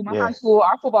yeah, school, my high yeah. school,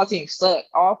 our football team sucked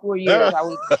all 4 years. I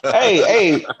was Hey,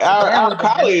 hey, band our was the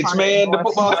best college, part of man, the going to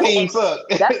football my team suck.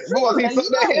 that's Football true. team And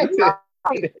suck that you Hampton.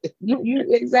 right. You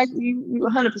exactly you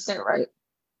 100% right.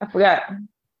 I forgot.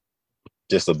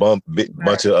 Just a Right.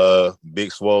 bunch of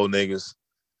big swole niggas.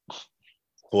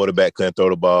 Quarterback couldn't throw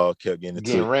the ball, kept getting it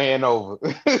Getting took. ran over.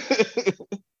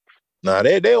 Nah,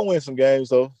 they'll win some games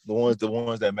though. The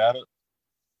ones that matter.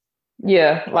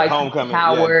 Yeah, Like like homecoming, yeah,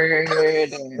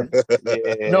 Howard and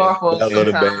yeah, Norfolk Battle of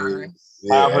the yeah. Bay. sometimes.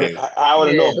 Yeah, hey. I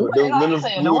would Yeah, know for like I was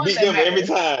saying, we the would ones beat that them every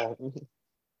matter.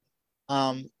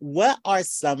 time. What are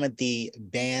some of the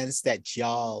bands that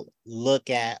y'all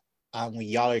look at when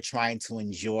y'all are trying to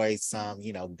enjoy some,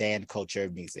 band culture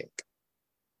music?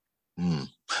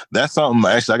 That's something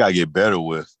actually I gotta get better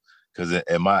with, because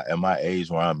at my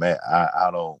age where I'm at, I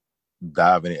don't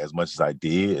dive in it as much as I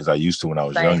did as I used to when I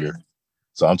was younger. Same,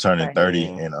 So I'm turning same. 30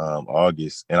 in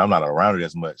August, and I'm not around it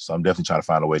as much. So I'm definitely trying to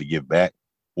find a way to give back.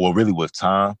 Well, really with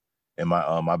time. And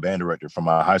my band director from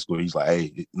my high school, he's like,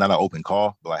 hey, not an open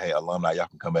call, but like, hey, alumni, y'all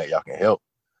can come back, y'all can help.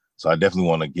 So I definitely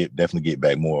want to get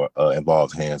back more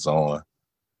involved, hands on.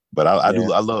 But Yeah,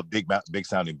 I love big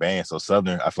sounding bands. So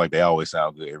Southern, I feel like they always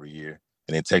sound good every year.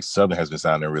 And then Texas Southern has been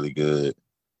sounding really good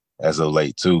as of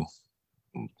late too.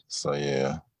 So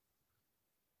yeah.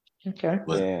 Okay.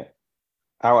 But yeah.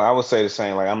 I would say the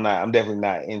same. Like I'm definitely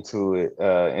not into it,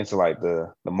 into like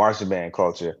the marching band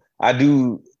culture. I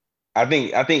think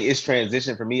it's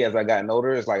transitioned for me as I gotten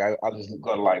older. It's like I just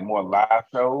go to like more live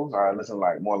shows or I listen to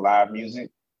like more live music.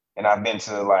 And I've been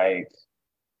to like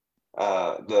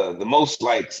the most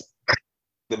like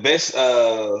the best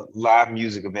live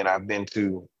music event I've been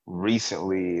to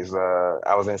recently is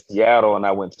I was in Seattle and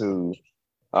I went to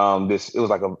this it was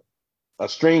like a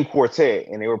string quartet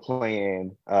and they were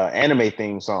playing anime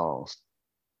theme songs.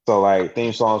 So like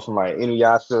theme songs from like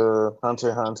Inuyasha,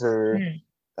 Hunter x Hunter,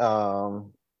 Mm.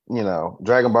 um,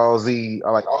 Dragon Ball Z,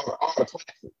 or like all the classics.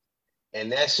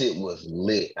 And that shit was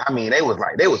lit. I mean, they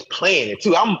was playing it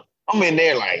too. I'm in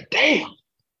there like, damn,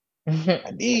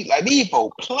 like these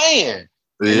folk playing. And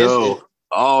it's yo,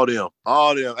 all them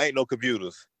ain't no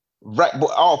computers. right,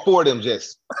 but all four of them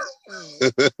just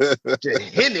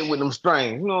hitting it with them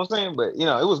strings. You know what I'm saying? But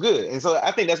it was good. And so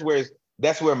I think that's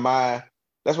where my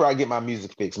that's where I get my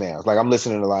music fix now. It's like I'm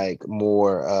listening to like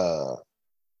more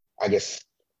I guess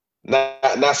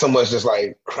not so much just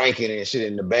like cranking and shit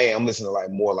in the band. I'm listening to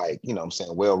like more like, what I'm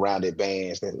saying, well-rounded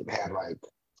bands that have like,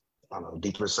 I don't know,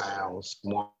 deeper sounds,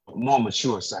 more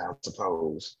mature sounds, I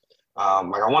suppose.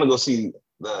 Like I want to go see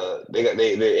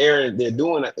they're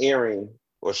doing an airing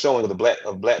or showing of the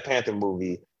Black Panther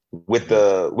movie with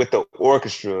Mhm. the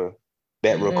orchestra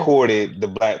that Mm. recorded the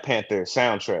Black Panther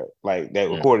soundtrack, like that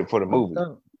Mm. recorded for the What's movie.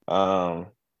 up? Um,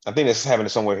 I think it's happening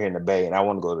somewhere here in the Bay, and I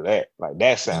want to go to that. Like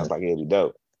that sounds like it'd be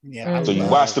dope. Yeah, I So you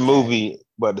Hmm. watch love the that. movie,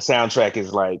 but the soundtrack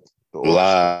is like the orchestra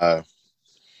Live.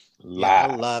 Yeah, I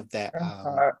live. love that That's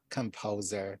hard.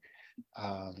 composer.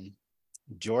 Um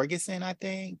Jorgensen, I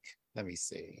think. Let me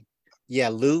see. Yeah,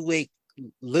 Ludwig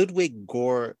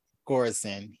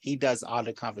Göransson. He does all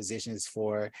the compositions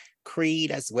for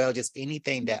Creed as well. Just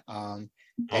anything that Mm.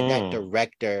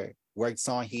 director works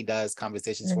on, he does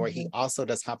compositions for. He Hmm. also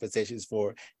does compositions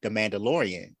for The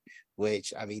Mandalorian,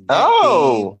 which I mean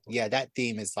Oh, that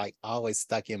theme is like always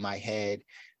stuck in my head.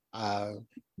 Uh,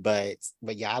 but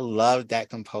yeah, I love that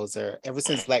composer. Ever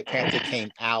since Black Panther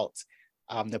came out,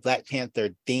 the Black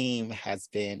Panther theme has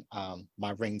been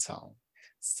my ringtone.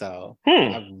 So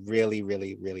hmm. I really,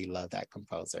 really, really love that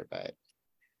composer. But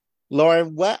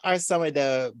Lauren, what are some of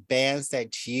the bands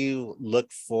that you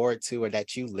look forward to or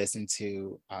that you listen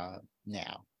to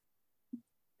now?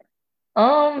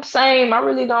 Same. I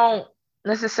really don't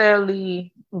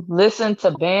necessarily listen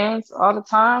to bands all the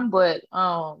time, but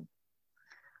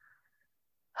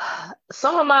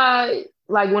some of my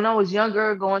like when I was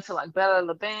younger, going to like Battle of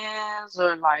the Bands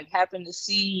or like happen to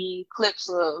see clips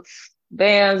of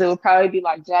bands, it would probably be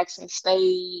like Jackson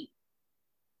State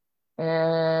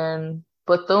and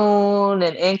Bethune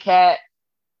and NCAT.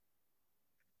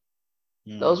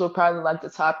 Mm. Those were probably like the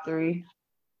top three.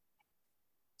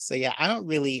 So yeah, I don't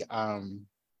really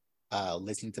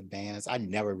listen to bands. I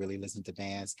never really listen to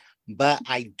bands, but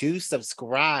I do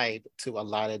subscribe to a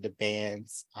lot of the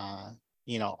bands on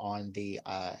the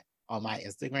on my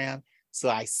Instagram. So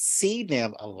I see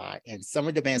them a lot. And some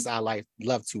of the bands I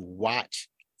love to watch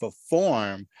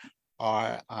perform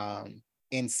are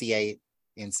NCA,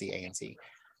 NCANT,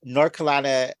 North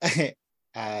Carolina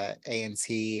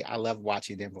A&T. I love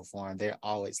watching them perform. They're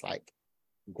always like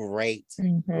great,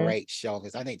 Hmm. great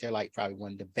showmen. I think they're like probably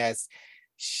one of the best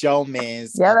showmen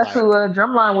Yeah, of that's who like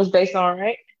Drumline was based on,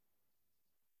 right?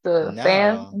 The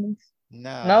band. no,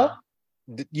 No?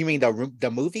 no. You mean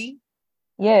the movie?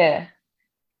 Yeah.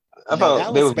 I No, that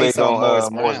thought they was was based based on on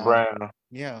Morris Morris Brown. Brown.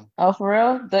 Yeah. Oh, for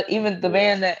real? The Yeah.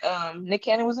 band that Nick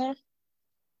Cannon was in?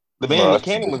 The band No, Nick that's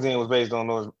Cannon good. was in was based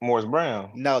on Morris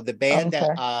Brown. No, the Oh, band okay.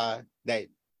 that the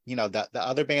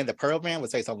other band, the Pearl Band,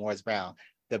 was based on Morris Brown.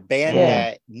 The band Mm.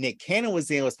 that Nick Cannon was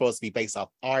in was supposed to be based off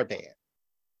our band.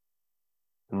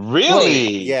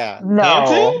 Really? Yeah. Hampton?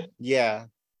 No. Yeah.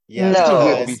 Yeah. That's too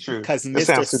good to be No. true. Because That Mr.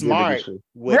 sounds too good to be Smart true.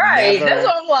 would Right. That's never.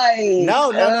 what I'm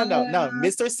like. No.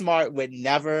 Mr. Smart would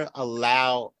never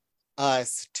allow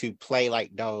us to play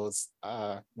like those.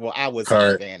 Well, I was in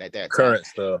the band at that time. Current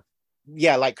stuff.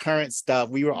 Yeah, like current stuff.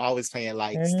 We were always playing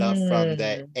like stuff from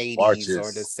the 80s or the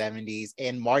Marches. 70s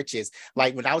and marches.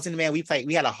 Like when I was in the band,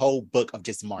 we had a whole book of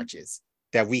just marches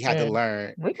that we had to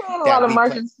learn. We played a that lot of we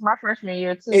marches my freshman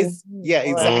year too. It's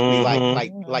exactly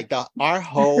Mhm. like our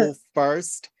whole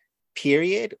first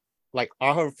period, like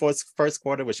our whole first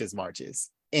quarter was just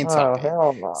marches in Oh talking.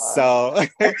 hell no. So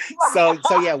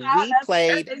yeah, we That's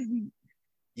played. crazy.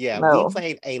 Yeah, No. we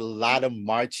played a lot of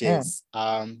marches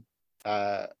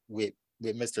with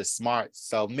Mr. Smart.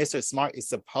 So Mr. Smart is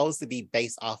supposed to be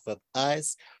based off of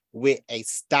us with a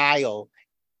style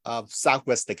of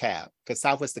Southwest DeKalb, because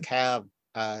Southwest DeKalb,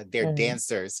 their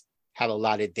dancers had a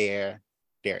lot of their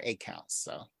 8 counts.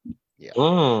 So yeah.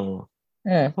 Mm.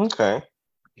 Okay.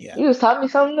 Yeah. You was telling me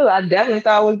something new. I definitely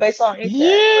thought it was based on NCAT.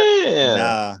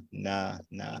 Yeah. Nah.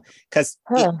 Because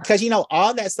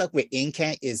all that stuff with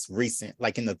NCAT is recent,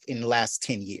 like in the last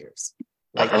 10 years.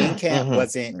 Like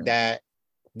NCAT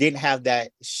didn't have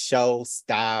that show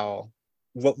style,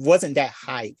 wasn't that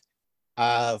hype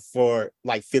for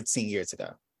like 15 years ago.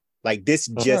 Like this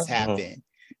just happened.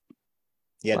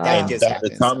 Yeah, that just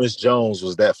happened. Thomas Jones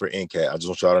was that for NCAT. I just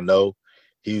want y'all to know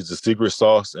he was the secret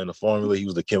sauce in the formula. He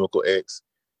was the chemical X.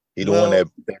 He the one that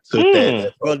took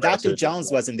that. Well, Dr.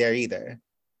 Jones wasn't there either.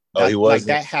 Oh, he wasn't? Like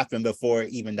that happened before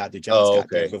even Dr. Jones got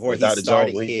there, before he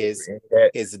started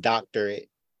his doctorate.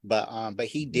 But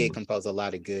he did compose a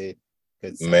lot of good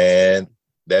songs. Man,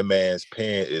 that man's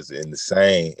pen is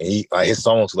insane. And he like his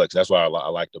song selection. That's what I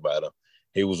liked about him.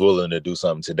 He was willing to do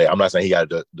something today. I'm not saying he got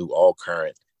to do all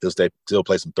current. He'll still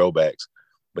play some throwbacks,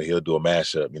 but he'll do a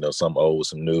mashup. Some old with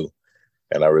some new.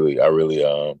 And I really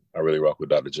rock with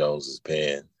Dr. Jones's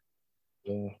pen.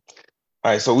 Yeah.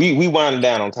 All right, so we winding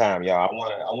down on time, y'all.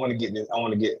 I want to get this. I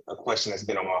want to get a question that's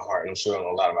been on my heart. I'm sure on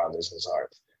a lot of our listeners'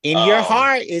 heart. In your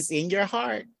heart, it's in your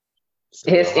heart.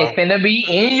 It's finna be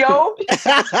in your.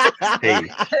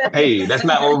 hey, that's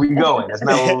not where we going. That's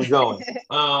not where we going.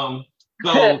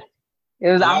 So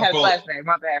it was our head flashback.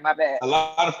 My bad. A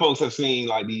lot of folks have seen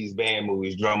like these band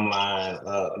movies, Drumline,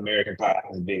 American Pie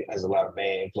has a lot of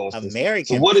band influences.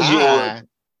 American so Pie.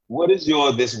 What is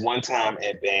your this one time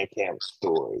at band camp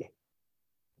story?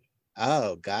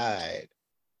 Oh God.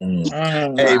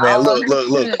 Hey man,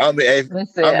 look. I'm in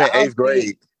eighth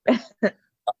grade.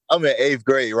 I'm in 8th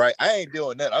grade, right? I ain't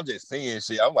doing that. I'm just seeing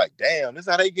shit. I'm like, damn, this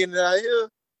how they getting it out here?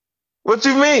 What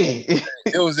you mean?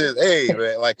 It was just, hey,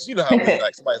 man, like, how many,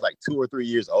 like, somebody's like 2 or 3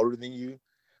 years older than you,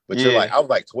 but you're like, I was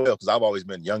like 12 because I've always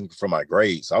been young from my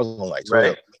grade, so I was only like 12.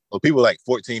 Right. So people like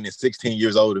 14 and 16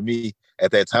 years older than me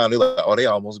at that time, they're like, oh, they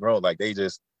almost grown. Like, they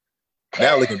just,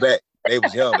 now looking back, they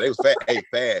was young, but they was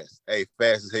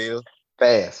fast as hell.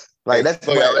 Fast. Like that's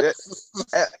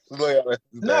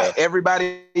not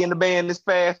everybody in the band is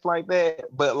fast like that,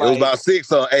 but like it was about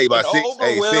 6 on about 6.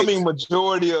 Overwhelming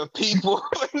majority of people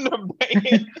in the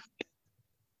band.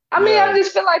 I mean, I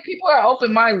just feel like people are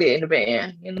open-minded in the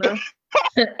band,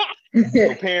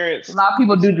 So parents, a lot of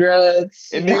people do drugs,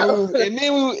 and then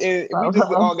we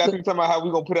just all got to talking about how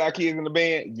we gonna put our kids in the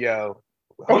band. Yo,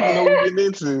 hope you know what we're getting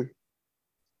into.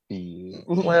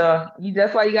 Well,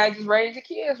 that's why you gotta just raise your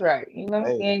kids right. You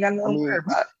ain't got nothing to worry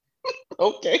about.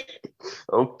 Okay.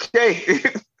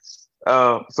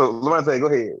 So Lorenzo, go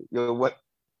ahead. Your what?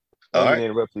 All right.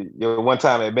 Interrupt you. Your one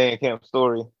time at band camp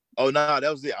story. Oh no, that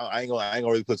was it. I ain't gonna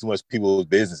really put too much people's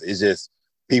business. It's just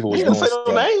people was doing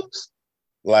some names.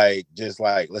 Like just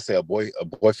like let's say a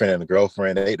boyfriend and a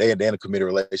girlfriend. They in a committed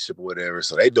relationship or whatever.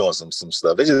 So they doing some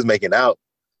stuff. They just making out.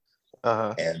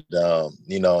 And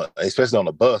especially on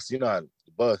the bus, the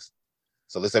bus.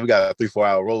 So let's say we got a 3-4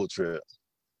 hour road trip.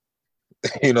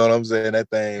 You know what I'm saying? That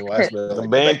thing.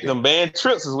 Them band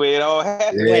trips is where it all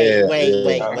happens.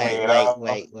 Wait.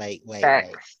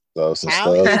 So some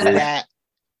stuff.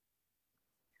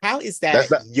 How is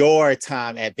that your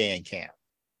time at band camp?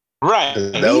 Right.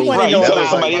 We want to know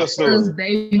about somebody else's story.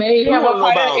 They may have a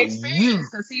prior experience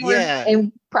because he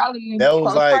was probably in that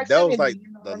was like proximity,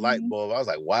 the light bulb. I was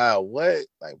like, wow, what?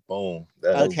 Like, boom.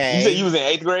 Okay. You said you was in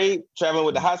 8th grade traveling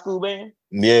with the high school band?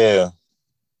 Yeah.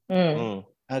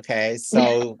 Okay,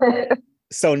 so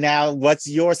now what's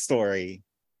your story?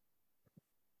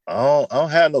 I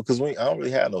don't have no, because I don't really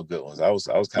have no good ones. I was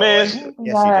kind of like,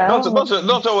 yes,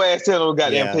 don't your ass tell no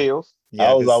goddamn tales.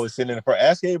 I was always sitting in the front.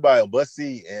 Ask anybody on bus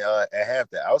seat and at half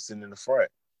that. I was sitting in the front.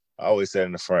 I always sat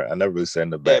in the front. I never really sat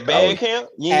in the back. At band camp,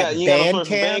 you ain't got no story from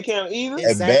band camp either. At band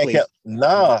Exactly. camp,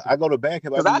 nah. I go to band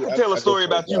camp. Because I can tell a I go story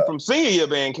for a about you job. from senior year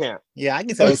band camp. Yeah, I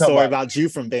can Oh, tell you a talking story about- about you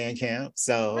from band camp.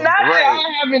 So Not Right.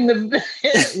 all having the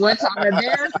one time at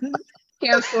band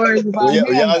camp stories about Well, him.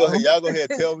 y'all Though. go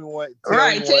ahead and tell me one.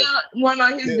 Right, tell one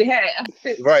on his Tell- behalf.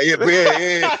 Right, yeah.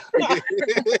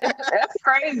 That's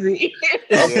crazy.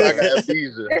 I got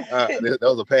amnesia. That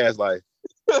was a past life.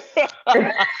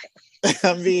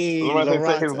 I mean, Laurent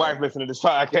said his Loranta. wife listened to this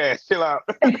podcast. Chill out.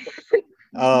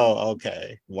 Oh,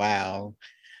 okay. Wow.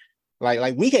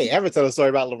 Like we can't ever tell a story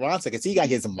about Loranta because he got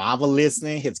his mama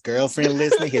listening, his girlfriend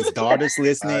listening, his daughters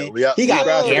listening. He got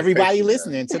everybody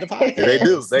listening to the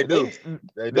podcast. They do.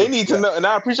 They need to know, and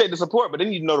I appreciate the support, but they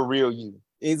need to know the real you.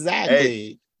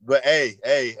 Exactly. But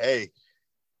hey,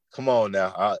 come on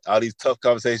now. All these tough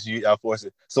conversations y'all forcing.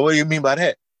 So what do you mean by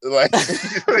that? Like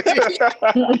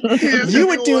you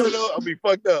would do. I'll be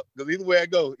fucked up because either way I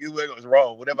go, it's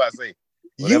wrong. Whatever I say.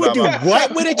 You would do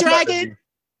what with a dragon?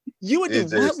 You would do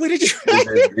what with a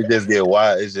dragon? It just get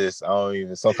wild. It's just I don't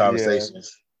even some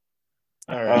conversations.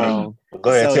 Yeah. All right. Go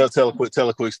ahead. Tell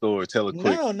a quick story.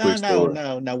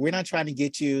 No. We're not trying to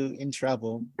get you in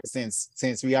trouble since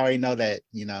we already know that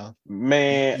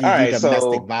Man. you All right.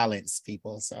 domestic violence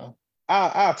people. So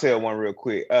I'll tell one real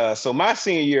quick. So my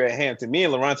senior year at Hampton, me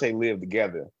and Laurente lived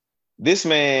together. This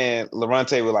man,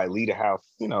 Laurente, would like leave the house,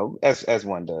 as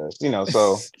one does,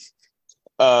 So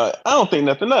I don't think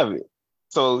nothing of it.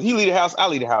 So he leave the house, I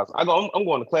leave the house. I'm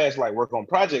going to class, like work on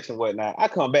projects and whatnot. I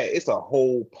come back, it's a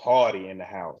whole party in the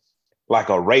house, like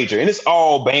a rager, and it's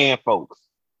all band folks.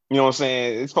 You know what I'm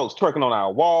saying? It's folks twerking on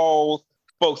our walls,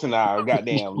 folks in our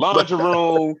goddamn laundry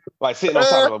room, like sitting on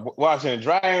top of a washer and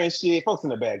dryer and shit. Folks in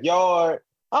the backyard.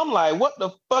 I'm like, what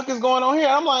the fuck is going on here?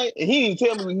 I'm like, and he didn't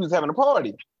tell me he was having a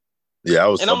party. Yeah, I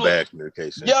was some bad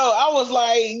communication. Yo, I was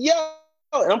like,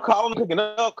 and I'm calling, picking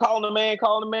up, calling the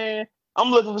man. I'm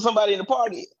looking for somebody in the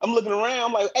party. I'm looking around.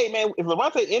 I'm like, hey, man, if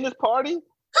Laurente in this party,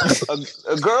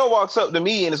 a girl walks up to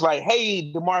me and it's like,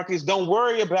 hey, DeMarcus, don't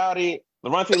worry about it.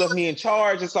 Laurente left me in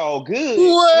charge. It's all good.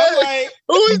 What? And I'm like,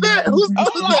 who is that?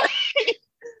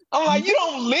 I'm like, you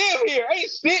don't live here. Ain't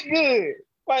shit good.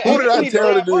 Like, who did I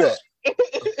tell to do that?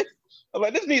 I'm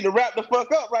like, this need to wrap the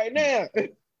fuck up right now.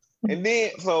 And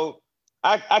then, so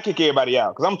I kick everybody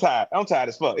out because I'm tired. I'm tired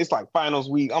as fuck. It's like finals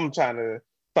week. I'm trying to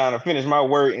finish my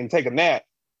work and take a nap.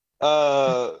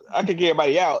 I kick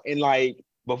everybody out, and like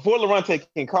before Laurente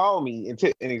can call me and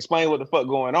explain what the fuck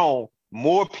going on,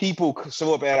 more people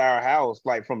show up at our house,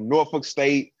 like from Norfolk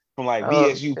State, from like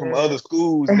VSU, from other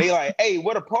schools, and they like, hey,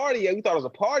 what a party! We thought it was a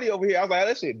party over here. I was like,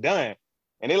 that shit done.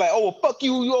 And they like, oh, well, fuck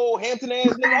you, you old Hampton ass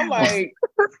nigga. I'm like,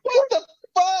 what the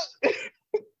fuck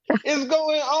is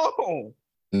going on?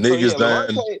 Niggas so,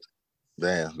 done.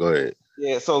 Damn, go ahead.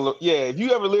 Yeah, so if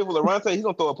you ever live with Laurente, he's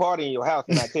gonna throw a party in your house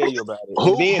and I tell you about it.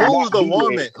 Who was the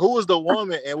woman? Who was the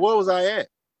woman and where was I at?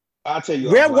 I'll tell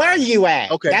you. Where were you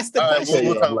at? Okay, that's the question.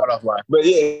 We'll talk about offline. But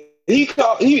yeah, he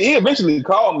eventually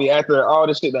called me after all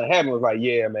this shit done happened. Was like,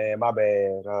 yeah, man, my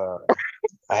bad.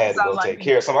 I had to go take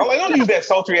care of something. I'm like, don't use that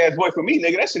sultry ass voice for me,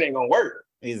 nigga. That shit ain't gonna work.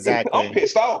 Exactly. I'm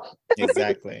pissed off.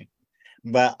 Exactly.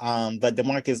 But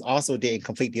DeMarcus also didn't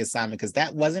complete the assignment because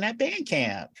that wasn't at band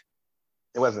camp.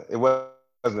 It wasn't,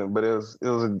 but it was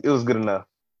good enough.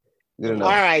 Good enough.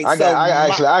 All right.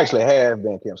 I actually have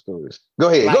band camp stories. Go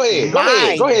ahead. Go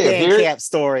ahead. Band camp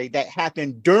story that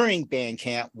happened during band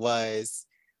camp was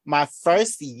my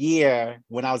first year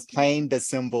when I was playing the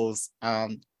cymbals.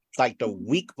 Like the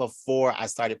week before I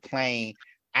started playing,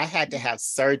 I had to have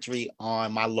surgery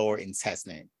on my lower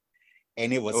intestine,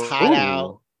 and it was hot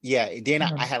out. Yeah. Then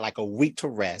I had like a week to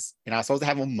rest, and I was supposed to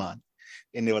have a month.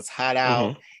 And it was hot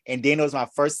out. And then it was my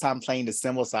first time playing the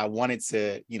cymbals. So I wanted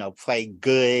to, play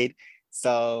good.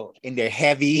 So, and they're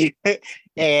heavy. And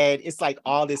it's like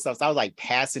all this stuff. So I was like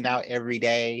passing out every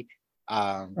day.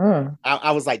 I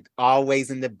was like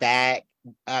always in the back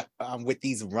with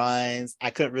these runs. I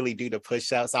couldn't really do the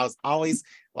push-ups. I was always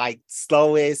like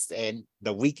slowest and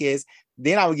the weakest.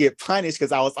 Then I would get punished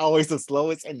because I was always the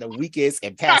slowest and the weakest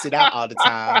and pass it out all the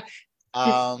time.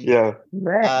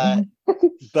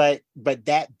 But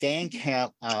that band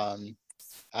camp, one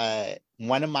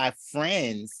of my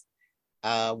friends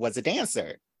was a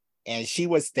dancer, and she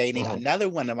was dating another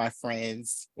one of my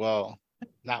friends. Well,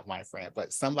 not my friend,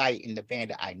 but somebody in the band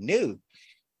that I knew.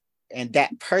 And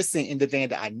that person in the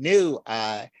band that I knew,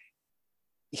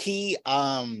 he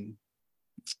how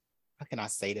can I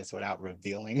say this without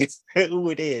revealing who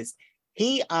it is?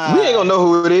 We ain't gonna know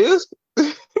who it is.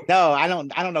 No, I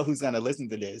don't know who's gonna listen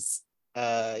to this.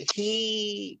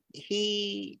 He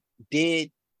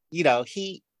did,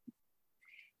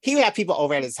 he would have people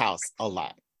over at his house a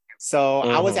lot. So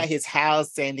I was Mhm. at his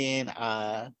house, and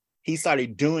then he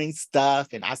started doing stuff,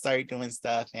 and I started doing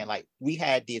stuff, and like we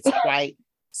had this quite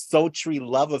sultry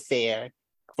love affair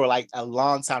for like a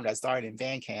long time that started in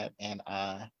band camp, and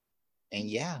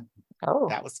yeah, Oh,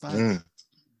 that was fun. Mm.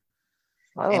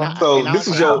 And oh. I So and I this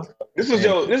was was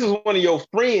able, this is one of your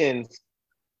friends.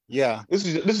 yeah, This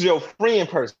is your friend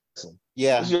person.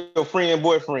 yeah, This is your friend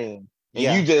boyfriend, and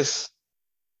yeah. you just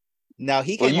No,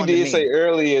 he well, came you on to did say me.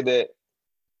 earlier that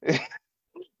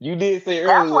you did say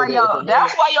earlier that if a man,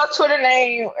 That's why your Twitter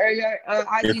name or your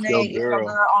IG If your name is your girl,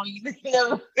 girl on you.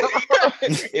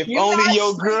 if You only not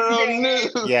your sleep, girl man. knew.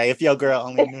 Yeah, if your girl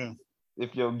only knew.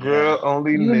 If your Yeah, girl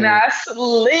only You knew. not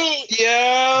sleep.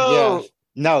 yeah. Yo.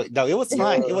 No, it was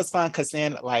fun. It Yo. was fun because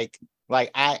then like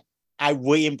I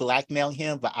wouldn't blackmail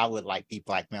him, but I would like be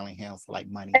blackmailing him for like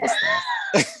money and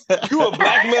stuff. You would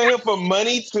blackmail him for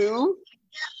money too?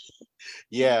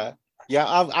 Yeah, yeah.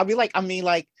 I'll be like, I mean,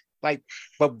 but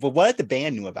what if the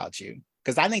band knew about you?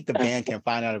 Because I think the band can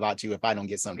find out about you if I don't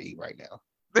get something to eat right now.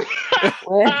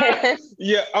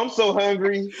 Yeah, I'm so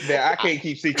hungry that I can't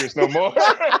keep secrets no more.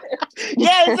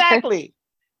 Yeah, exactly.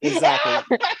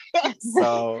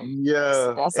 So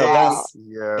Yeah. That's so wild.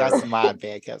 that's my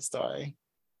band camp story.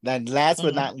 Then last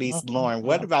but not least, Lauren,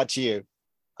 what about you?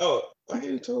 Oh, I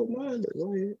ain't told mine. But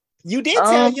go ahead. You did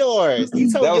tell yours.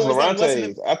 You told That was yours that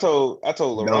wasn't Laronte's. I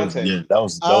told Laronte that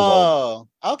was Oh,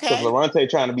 because okay. Laronte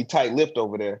trying to be tight-lipped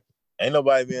over there. ain't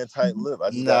nobody being tight-lipped. I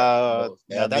just No,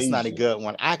 got that's not a amnesia. good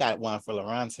one. I got one for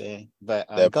Laurente, but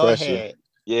That go pressure. ahead.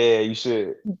 Yeah, you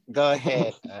should. Go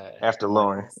ahead. After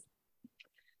Lauren.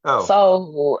 Oh.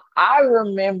 So I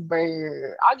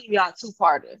remember, I'll give y'all a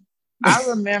two-parter. I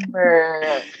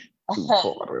remember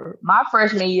Two-parter. my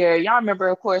freshman year. Y'all remember,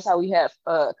 of course, how we had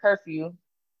curfew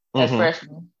as Mhm.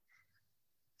 freshmen.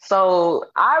 So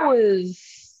I was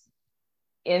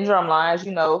in drumlines,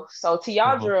 you know. So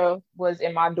Tiandra was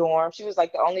in my dorm. She was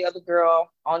like the only other girl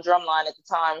on drumline at the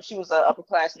time. She was an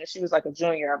upperclassman. She was like a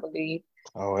junior, I believe.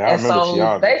 Oh, yeah, I And remember so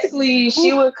Tiago. basically,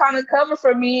 she would kind of cover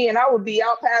for me, and I would be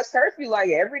out past curfew like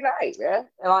every night, yeah.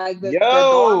 And like the dorm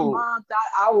Yo. mom thought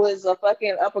I was a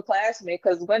fucking upperclassman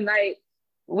because one night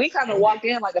we kind of walked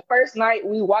in, like the first night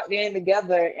we walked in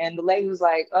together, and the lady was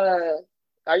like,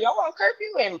 are y'all on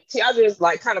curfew? And Tiago just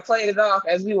like kind of played it off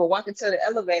as we were walking to the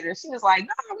elevator. She was like,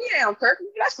 no, we ain't on curfew.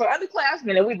 That's for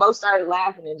underclassmen. And we both started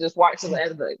laughing and just walked to the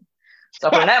elevator. So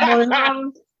from that moment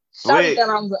on, Shawty Slick. thought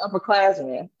I was an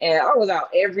upperclassman, and I was out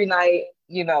every night,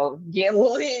 you know, getting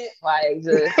lit, like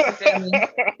just you feel me,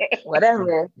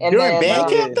 whatever. And During then band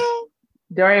camp Yeah. though?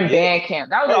 during Yeah. band camp,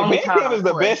 that was the Hey, only band time, camp is of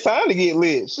the course. best time to get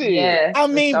lit. Shit. Yeah, I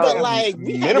for mean, sure, but like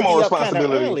we had to Minimal be up kind of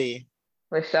responsibility. early.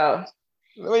 for sure.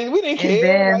 I mean, we didn't And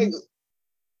care. Like,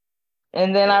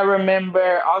 then, I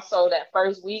remember also that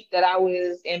first week that I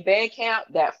was in band camp,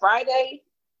 that Friday.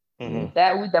 mhm.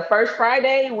 The first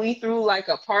Friday we threw like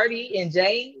a party in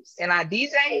James, and I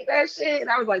DJ'd that shit.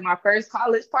 That was like my first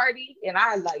college party, and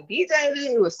I like DJ'd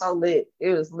it. It was so lit. It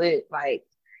was lit. Like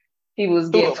people was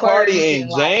Threw getting a party twerked, in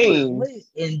and like it was James. lit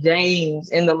in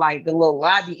James in the like the little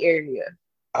lobby area.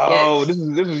 Oh, Yes, this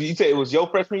is you said it was your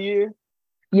freshman year?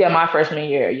 yeah, my freshman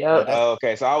year. Yeah, Yep. that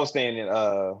Okay, so I was staying in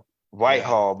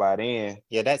Whitehall by then.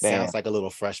 yeah, that Damn. sounds like a little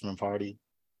freshman party.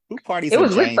 Who parties It in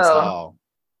was lit James though. Hall?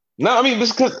 No, I mean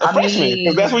just because a I freshman,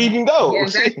 because that's where you mean, can go. yeah,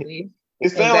 exactly. It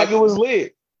sounded like it was lit.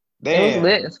 It was Damn.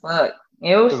 lit as fuck.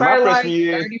 It was Because my probably freshman like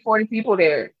year, 30, 40 people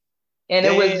there. And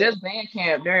it was damn, just band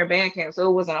camp during band camp, so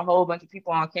it wasn't a whole bunch of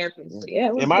people on campus. So yeah, it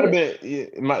it was might have lit.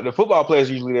 been the football players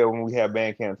usually there when we have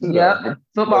band camp too, Yep, though. the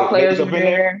football They players was were up in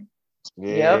there.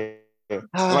 there. Yep. Yeah.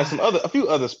 And like a few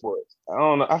other sports. I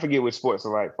don't know. I forget which sports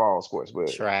are like fall sports, but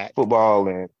Track. football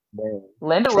and band.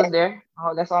 Linda was Track. there.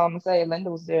 Oh, that's all I'm gonna say. Linda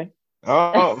was there.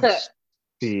 Oh,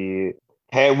 shit.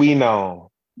 Had we known.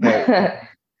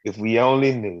 If we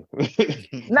only knew.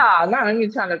 Nah, I'm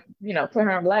even trying to, put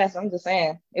her on blast. I'm just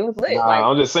saying it was lit. Nah,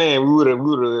 I'm just saying y'all would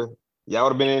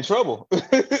have been in trouble.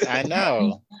 I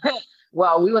know.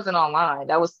 Well, we wasn't online.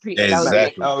 That was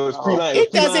Exactly. Oh, it was so pre-line.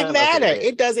 It doesn't matter. Okay,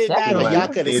 It doesn't that's matter. what Y'all you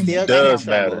could have It still got in does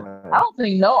trouble. matter. I don't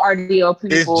think no RDO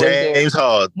It's people was there. James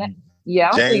Hall. Yeah,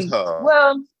 I don't James think. Hall.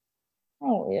 Well,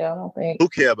 oh yeah, I don't think. Who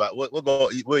care about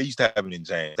what used to happen in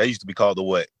James? That used to be called the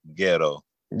what? Ghetto.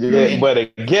 Yeah, but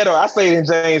the ghetto, I stayed in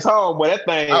James Hall, but that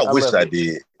thing, I wish loved I it.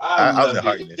 did. I I was in loved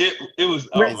Harkness. it was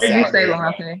Where did you Exactly. stay,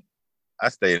 Lonte? I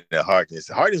stayed in Harkness.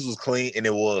 Harkness was clean and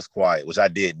it was quiet, which I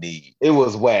did need. It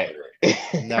was whack.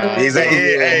 No.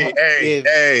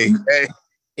 Hey.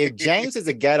 If James is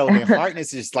a ghetto, then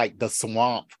Harkness is like the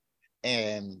swamp.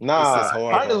 and it's Nah, just Hartnett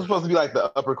was horrible. supposed to be like the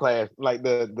upper class, like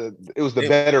the it was the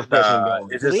better freshman dorm.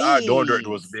 It's just our dorm director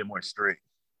was a Please, bit more strict.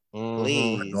 Our dorm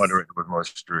please. director was more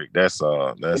strict.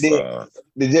 And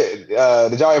then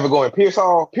did y'all ever go in Pierce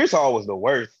Hall? Pierce Hall was the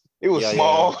worst. It was Yeah.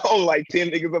 small, only like 10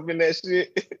 niggas up in that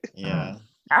shit. Yeah.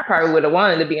 I probably would have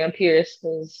wanted to be in Pierce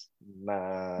because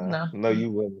Nah, no, no,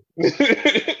 you wouldn't.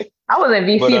 I was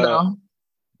in But VC though.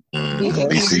 VC okay.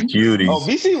 was BC huge. Oh, cuties.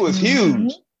 VC was Mm-hmm.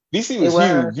 huge. VC It was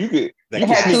huge. was. The It You could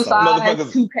had two sneak castle. sides,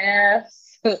 motherfuckers. two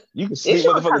paths. You could This sneak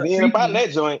shit was kind motherfuckers of in up out of creepy.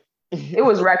 that joint. It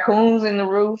was raccoons in the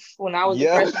roof when I was a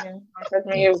Yeah. freshman. My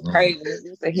freshman year was crazy. You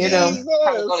used to hear them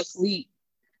trying to go to Jesus. sleep.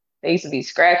 They used to be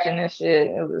scratching and shit.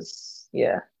 It was,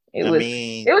 yeah. It I was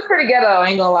mean, it was pretty ghetto, I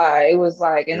ain't gonna lie. It was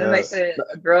like, and then they Yeah. said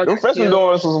a girl Them got freshman killed.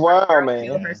 dorms was Like a wild, girl man.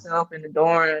 killed yeah. herself in the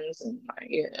dorms, and like,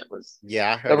 yeah, it was.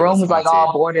 Yeah, I The heard it room was was like haunted.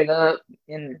 all boarded up,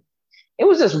 and it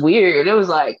was just weird. It was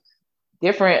like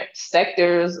different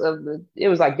sectors of the. It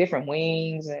was like different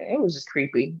wings, and it was just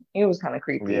creepy. It was kind of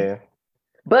creepy. Yeah.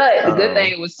 But the good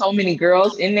thing, Um, it was so many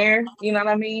girls in there, you know what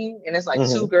I mean? And it's like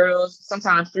two mhm. girls,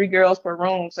 sometimes three girls per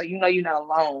room. So you know you're not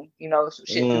alone. You know, some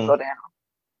shit do go down.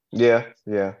 Yeah,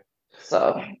 yeah.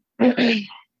 So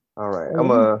All right. I'm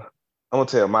gonna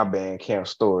tell my band camp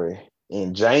story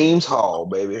in James Hall,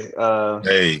 baby.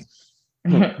 Hey,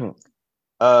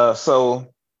 uh so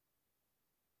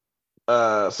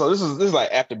so this is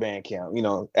like after band camp,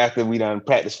 after we done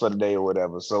practice for the day or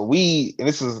whatever. So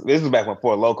this is back when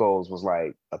Four Locos was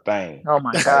like a thing. oh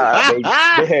my Like God.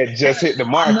 they had just hit the I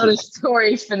know market. the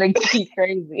story's finna get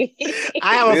crazy.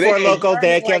 I have a They Four had Loco Started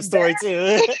band camp like story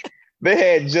that. too. they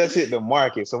had just hit the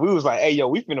market. So we was like, hey yo,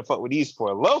 we finna fuck with these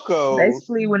Four Locos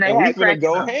Basically when they and we had finna cracking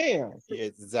go on. ham. Yeah,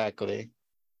 exactly.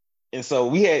 And so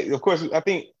we had, of course, was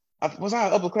I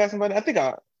upperclassman by then? I think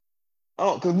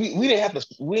oh, because we didn't have to,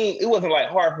 it wasn't like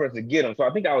hard for us to get them. So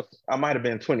I think I might have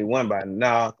been 21 by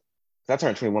now. I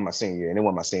turned 21 my senior year, and it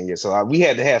wasn't my senior year. So we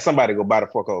had to have somebody go buy the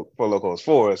Four Locos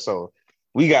for us. So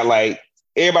we got like,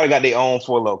 everybody got their own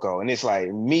Four Loco. And it's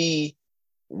like me,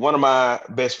 one of my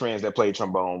best friends that played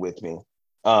trombone with me.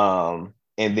 And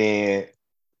then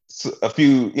a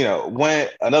few,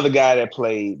 another guy that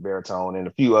played baritone and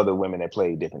a few other women that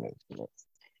played different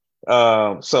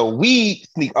instruments. So we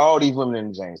sneak all these women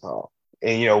into James Hall.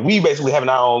 And we basically having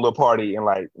our own little party in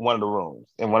like one of the rooms,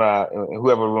 in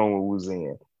whoever room we was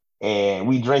in. And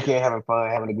we drinking, having fun,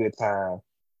 having a good time.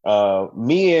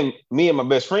 Me and my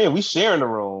best friend, we sharing the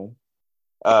room.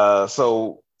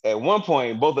 So at one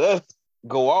point, both of us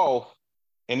go off,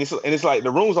 and it's like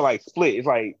the rooms are like split.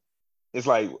 It's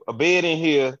like a bed in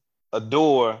here, a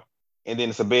door, and then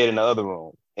it's a bed in the other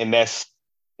room. But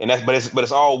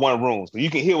it's all one room. So you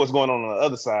can hear what's going on the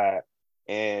other side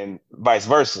and vice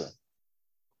versa.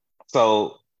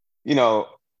 So, you know,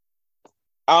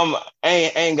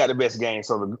 I ain't got the best game.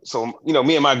 So me and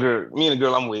the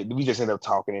girl I'm with, we just end up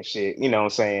talking and shit, you know what I'm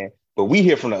saying? But we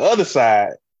hear from the other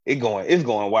side, it's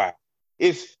going wild.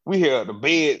 We hear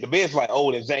the bed's like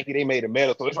old and janky, they made of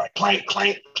metal, so it's like clank,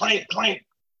 clank, clank, clank.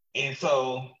 And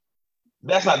so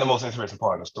that's not the most interesting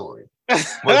part of the story.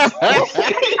 But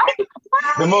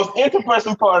the most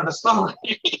interesting part of the story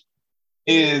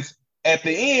is at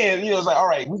the end, it's like, all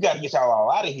right, we got to get y'all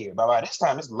all out of here. But by this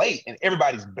time, it's late and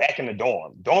everybody's back in the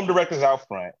dorm. Dorm director's out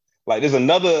front. Like there's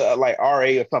another like RA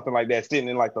or something like that sitting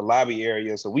in like the lobby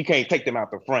area. So we can't take them out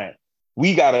the front.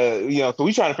 We gotta, so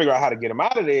we trying to figure out how to get them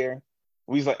out of there.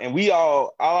 All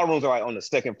our rooms are like on the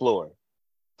second floor.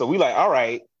 So we like, all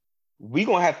right, we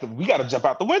gotta jump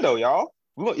out the window, y'all.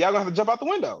 Y'all gonna have to jump out the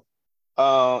window.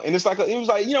 And it's like, it was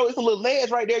like, it's a little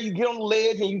ledge right there. You get on the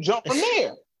ledge and you jump from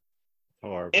there.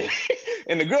 Horrible.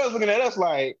 And the girl's looking at us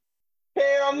like,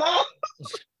 hell no.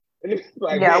 And it's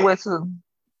like, Yeah, I bet. would too.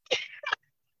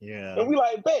 Yeah. And we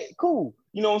like, bet, cool.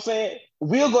 You know what I'm saying?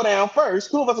 We'll go down first.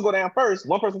 Two of us will go down first.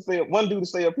 One dude to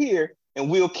stay up here, and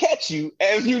we'll catch you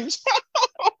as you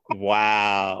jump.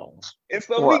 Wow. And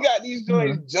so we Well, got these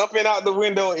joints jumping out the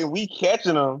window and we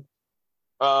catching them.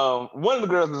 One of the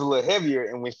girls is a little heavier,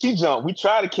 and when she jumped, we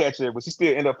tried to catch her, but she still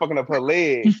ended up fucking up her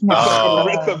leg. So for the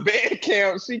rest of band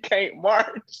camp, she can't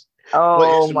march.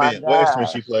 oh my What instrument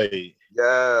God. she played?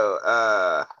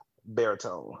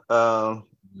 Baritone.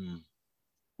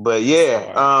 But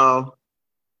yeah,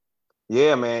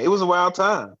 yeah, man, it was a wild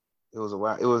time. It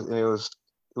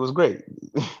was great.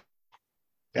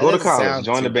 That Go to doesn't college, sound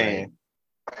join the too great.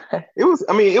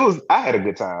 band. I had a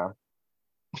good time.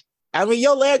 I mean,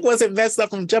 your leg wasn't messed up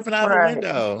from jumping out the Right.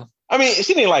 window. I mean,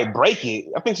 she didn't like break it.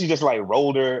 I think she just like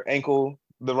rolled her ankle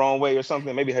the wrong way or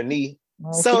something, maybe her knee.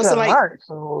 So like, march,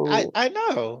 so I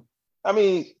know. I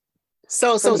mean,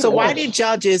 So Pretty why much. didn't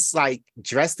y'all just like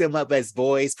dress them up as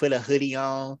boys, put a hoodie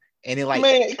on, and then like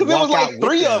Man, because it was walk out like with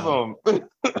three of them. them.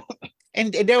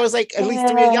 And there was like at least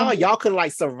three of y'all. Y'all could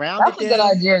like surrounded That's a good them.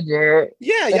 idea, Jared.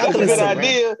 Yeah, That's y'all That's could a have good surrounded.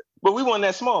 idea, but we weren't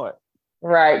that smart.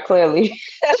 Right, clearly.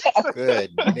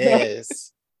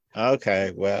 Goodness.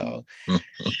 Okay, well,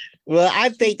 I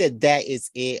think that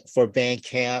is it for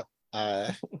Bandcamp.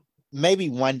 Maybe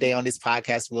one day on this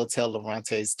podcast we'll tell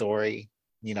Lamonte's story.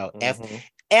 You know,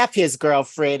 F his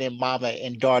girlfriend and mama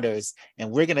and daughters,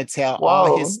 and we're gonna tell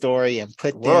all his story and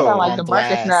put them Sound like on the Marcus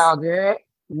blast. now, Jared.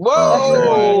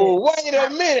 Whoa, wait a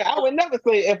minute. I would never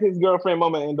say F his girlfriend,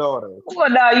 mama, and daughter. Well,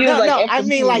 no, you was like F I them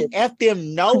mean like kids. F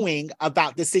them knowing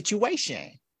about the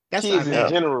situation. That's Kids what I mean. in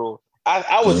general.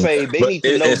 I would say they But need to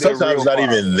know and their sometimes real it's not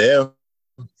father. even them.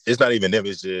 It's not even them.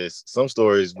 It's just some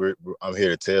stories I'm here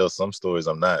to tell. Some stories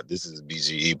I'm not. This is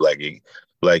BGE Black Geek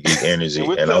Energy,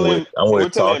 And and I'm telling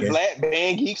talking. Black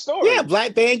Band Geek stories. Yeah,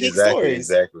 Black Band Geek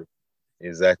stories.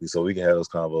 Exactly. So we can have those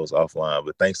combos offline.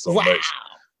 But thanks so Wow. much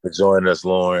for joining us,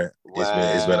 Lauren.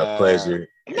 It's been a pleasure.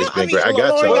 No, It's been great. I got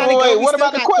Lauren y'all. gotta go. We What still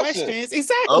about the got questions?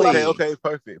 Exactly. Okay,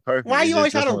 perfect. Why you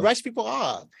always just trying to rush people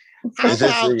off? How It's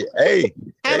just hey,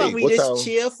 about we what just time?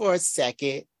 chill for a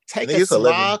second, I take think a it's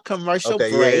 11. small commercial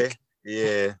Okay, break,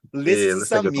 yeah. listen to Let's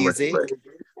take some a commercial music, break.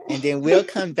 and then we'll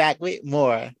come back with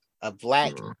more of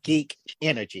Black Geek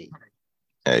Energy.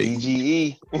 Hey.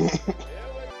 BGE.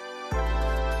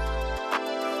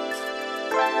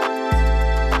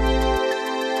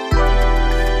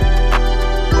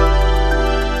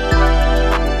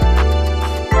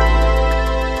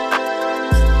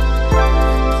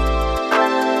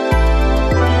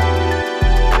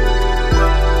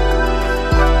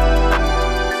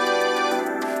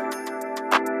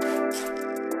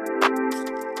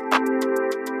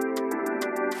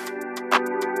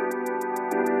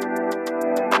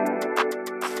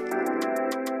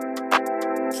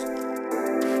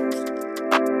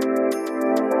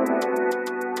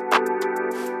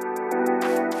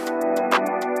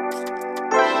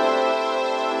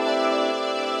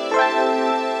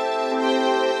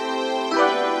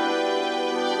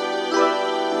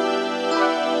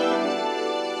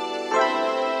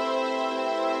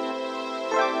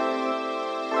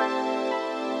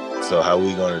 So how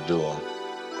we gonna do them?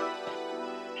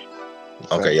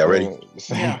 Okay, y'all ready?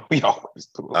 Yeah. We always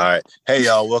do. All right. Hey,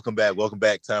 y'all. Welcome back.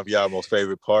 Time for y'all most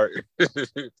favorite part.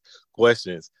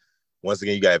 Questions. Once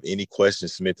again, you guys have any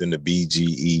questions, Smith in the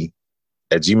BGE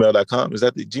at gmail.com. Is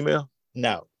that the Gmail?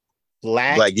 No.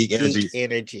 Black Geek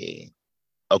Energy.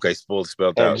 Okay, spelled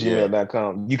at out.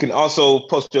 gmail.com. You can also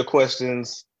post your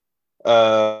questions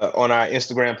on our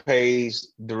Instagram page,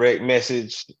 direct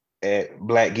message at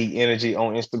Black Geek Energy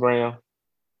on Instagram.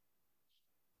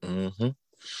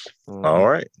 All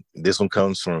right. This one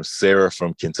comes from Sarah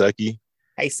from Kentucky.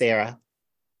 Hey, Sarah.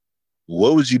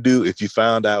 What would you do if you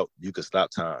found out you could stop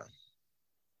time?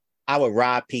 I would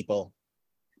rob people.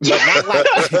 But not like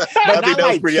I think that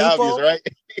was pretty obvious, right?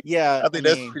 Yeah. I think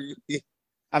that's pretty.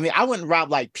 I mean, I wouldn't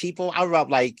rob like people. I would rob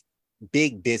like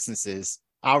big businesses.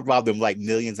 I would rob them like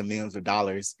millions and millions of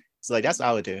dollars. So like that's what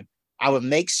I would do. I would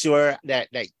make sure that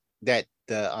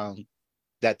the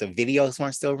videos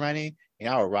weren't still running, and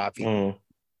I would rob people.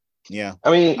 Yeah.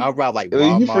 I mean, I'll rob like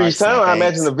Walmart. You freeze time, I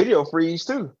imagine the banks. video freeze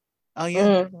too. Oh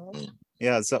yeah.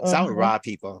 Yeah. So I would rob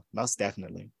people, most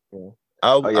definitely. Yeah.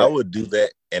 I would do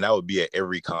that, and I would be at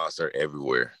every concert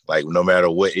everywhere. Like no matter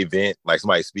what event, like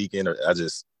somebody speaking, or I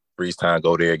just freeze time,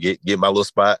 go there, get my little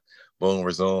spot, boom,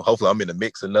 resume. Hopefully I'm in the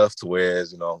mix enough to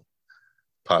whereas,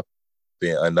 pop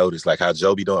in unnoticed. Like how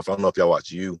Joe be doing. I don't know if y'all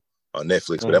watch You on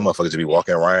Netflix, but that motherfucker just be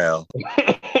walking around.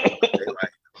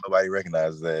 Nobody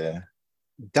recognizes that.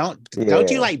 Don't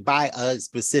you like buy a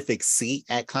specific seat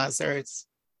at concerts?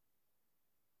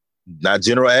 Not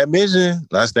general admission,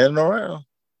 not standing around.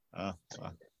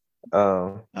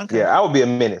 Okay. Yeah, I would be a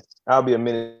menace. I'll be a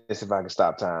menace if I could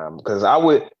stop time, because I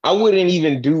wouldn't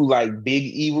even do like big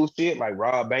evil shit like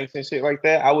rob banks and shit like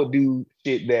that. I would do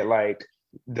shit that like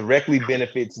directly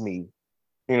benefits me.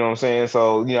 You know what I'm saying?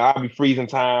 So I'll be freezing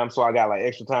time, so I got like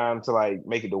extra time to like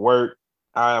make it to work.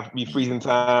 I'll be freezing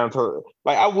time to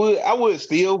like I would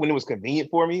steal when it was convenient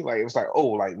for me. Like it was like, oh,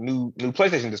 like new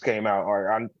PlayStation just came out,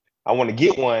 or I want to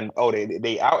get one. Oh,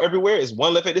 they out everywhere. Is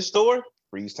one left at this store?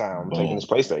 Freeze time. I'm taking this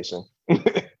PlayStation.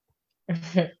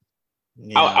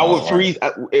 I would freeze.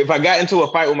 If I got into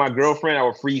a fight with my girlfriend, I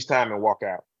would freeze time and walk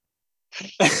out.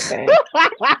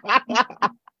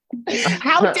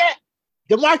 How dare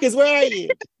DeMarcus, where are you?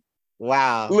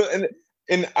 Wow. Look,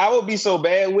 and I would be so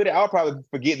bad with it, I would probably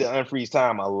forget to unfreeze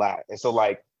time a lot. And so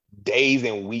like days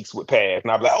and weeks would pass,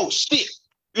 and I'd be like, oh shit.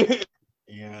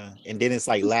 Yeah. And then it's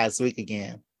like last week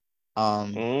again.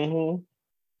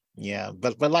 Yeah,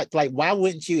 but like why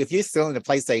wouldn't you, if you're still in the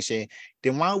PlayStation,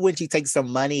 then why wouldn't you take some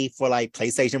money for like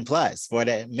PlayStation Plus for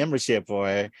that membership,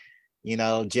 or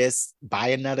just buy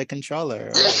another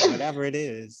controller or whatever it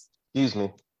is? Excuse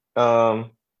me. I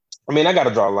mean, I got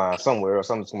to draw a line somewhere, or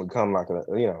something's going to become like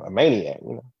a maniac.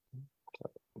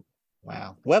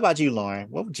 Wow. What about you, Lauren?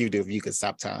 What would you do if you could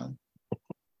stop time?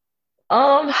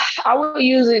 I would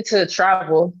use it to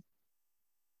travel,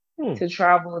 Hmm.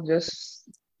 just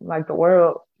like the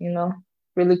world,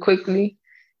 really quickly.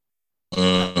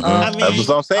 Mm-hmm. I mean, That's what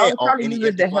I'm I saying. would On probably any use it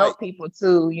empty to flight. help people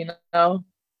too,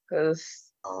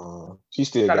 because She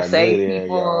still try to got good save air,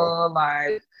 y'all. people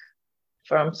like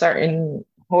from certain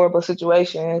horrible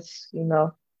situations.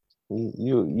 You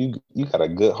got a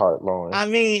good heart, Lauren. I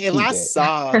mean, if Keep I that.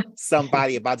 saw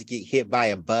somebody about to get hit by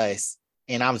a bus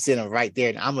and I'm sitting right there,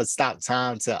 and I'm gonna stop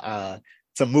time to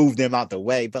move them out the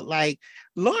way. But like,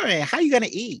 Lauren, how you gonna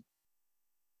eat?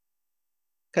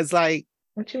 Because like,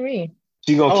 What you mean?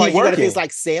 She gonna are keep you gonna working. fix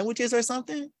like sandwiches or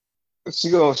something? She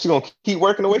gonna keep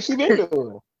working the way she been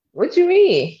doing. What you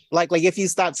mean? Like if you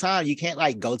stop time, you can't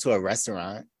like go to a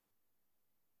restaurant.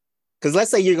 Because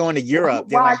let's say you're going to Europe,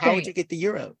 then Why like, how would can't? you get to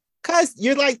Europe? Because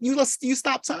you're like you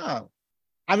stop time.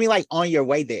 I mean, like on your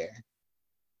way there.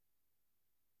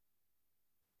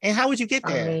 And how would you get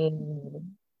I there?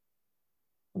 mean,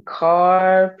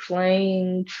 car,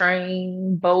 plane,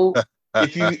 train, boat.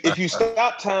 If you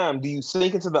stop time, do you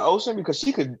sink into the ocean? Because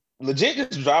she could legit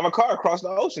just drive a car across the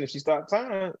ocean if she stopped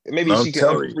time. Maybe I'm she can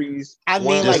telling you. unfreeze. I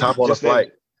mean, Just like, hop on a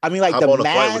flight. I mean, like Hop the on a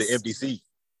flight with an mass. empty seat.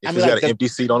 If I mean, she's got like an empty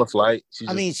seat on the flight,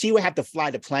 she would have to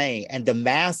fly the plane, and the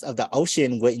mass of the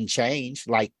ocean wouldn't change.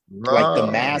 Like the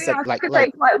nah. mass of Yeah, I could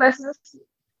take flight lessons.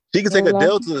 She can take a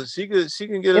Delta. She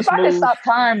can get a If I could smooth. stop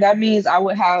time, that means I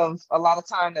would have a lot of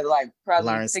time to like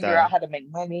probably learn figure out stuff. how to make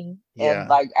money and Yeah.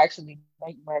 like actually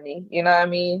make money. You know what I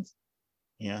mean?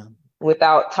 Yeah.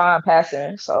 Without time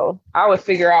passing. So I would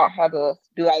figure out how to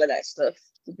do all of that stuff,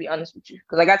 to be honest with you.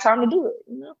 Because I got time to do it.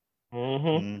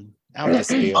 Mm-hmm. I would just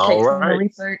spill. All Take some more right.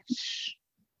 research.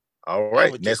 All I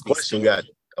right. would Next just be question we got.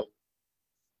 spilled. Oh,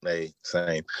 hey,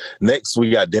 same. Next we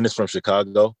got Dennis from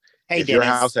Chicago. Hey, If your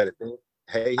Dennis. house had a theme,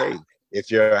 hey. If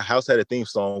your house had a theme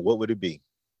song, what would it be?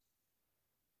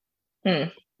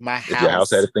 My house. If your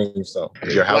house had a theme song.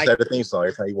 If your house Like- had a theme song,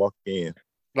 every time you walk in.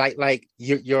 Like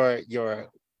your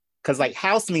because like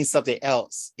house means something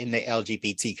else in the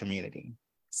LGBT community.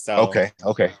 So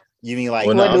Okay. you mean like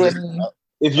Well, What no, do I'm it just mean?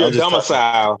 If your I'm just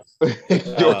domicile,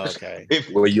 okay.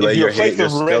 where you if lay your your place head, your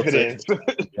of shelter. residence.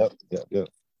 Yep.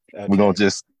 Okay. We're gonna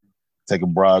just take a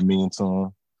broad meaning to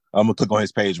him. I'm gonna click on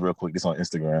his page real quick. It's on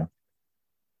Instagram.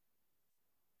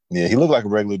 Yeah, he looked like a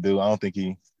regular dude. I don't think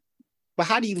he. But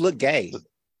how do you look gay?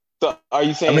 So are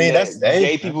you saying that's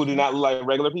gay people do not look like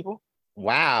regular people?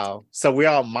 Wow. So we're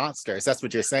all monsters. That's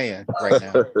what you're saying right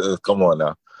now. Come on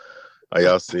now. Are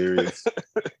y'all serious?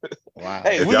 Wow.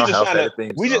 Hey, If we're y'all just house trying had to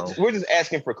a theme song. we're just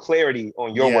asking for clarity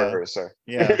on your Yeah. words, sir.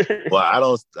 Yeah. Well, I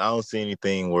don't see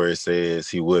anything where it says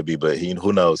he would be, but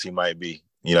who knows? He might be.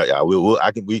 Yeah,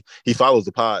 he follows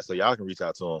the pod, so y'all can reach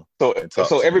out to him. and talk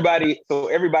So to him.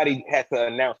 everybody has to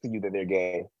announce to you that they're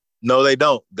gay. No, they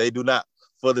don't. They do not.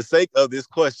 For the sake of this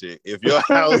question, if your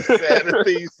house had a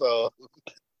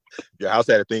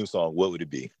theme song, what would it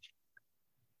be?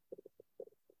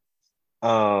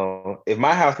 If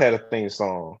my house had a theme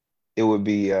song, it would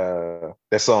be that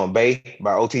song "Bay"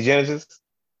 by OT Genesis.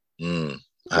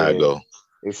 How it go?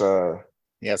 It's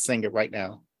Yeah, sing it right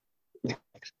now.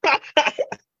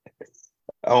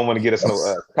 I don't want to get us no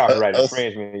copyright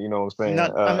infringement, you know what I'm saying? No,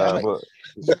 I mean,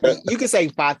 but you can say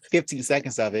 15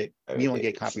 seconds of it. You don't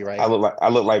get copyright. I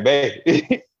look like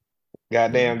Bay.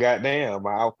 goddamn.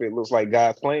 My outfit looks like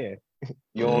God's plan.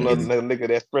 You don't know another nigga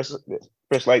that's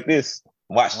fresh like this.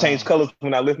 Watch change colors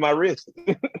when I lift my wrist.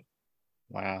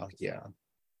 Wow. Yeah.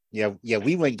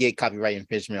 We wouldn't get copyright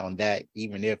infringement on that,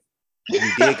 even if we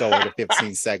did go over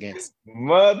 15 seconds.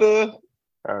 Mother.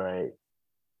 All right.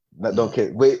 Don't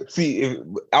care. Wait, see,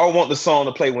 I want the song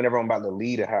to play whenever I'm about to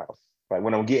leave the house. Like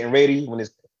when I'm getting ready, when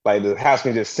it's like the house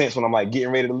can just sense when I'm like getting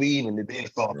ready to leave, and then the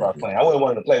song starts playing. I wouldn't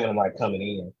want it to play when I'm like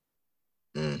coming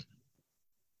in.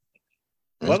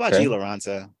 What about you,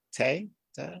 Lorenta? Tay?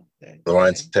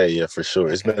 Lorenta, yeah, for sure.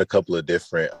 It's been a couple of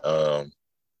different. I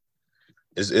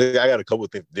got a couple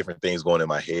of different things going in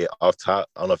my head. Off top,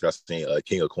 I don't know if y'all seen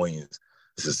King of Queens.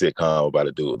 It's a sitcom about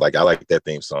a dude. Like I like that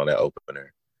theme song, that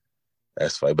opener.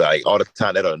 That's funny, but like all the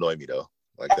time, that'll annoy me though.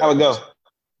 Like how it go?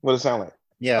 What does it sound like?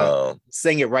 Yeah,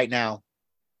 sing it right now.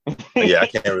 Yeah, I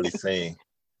can't really sing.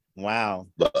 Wow.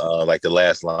 But like the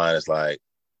last line is like,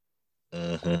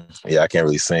 yeah, I can't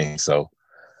really sing. So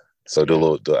So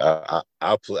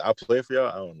I'll play it for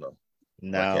y'all. I don't know.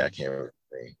 No, I can't remember.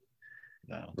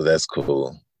 no. But that's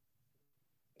cool.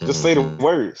 Just say the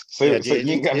words. Yeah, Say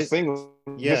you ain't gotta sing them.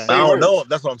 Just yeah. say I don't words. know.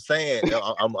 That's what I'm saying.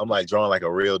 I'm like drawing like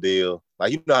a real deal.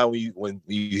 Like you know how when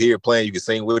you hear it playing, you can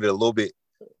sing with it a little bit,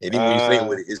 and even when you sing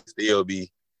with it, it still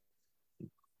be,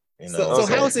 So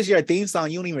how is Okay. this your theme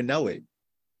song? You don't even know it.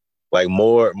 like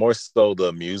more so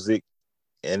the music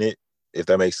in it, if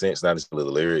that makes sense. Not just the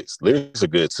lyrics. Lyrics are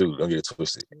good too. Don't get it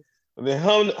twisted. Then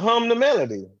hum the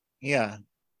melody. Yeah.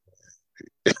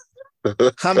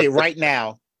 Hum it right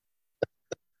now.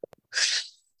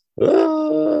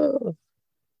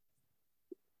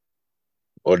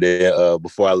 Or then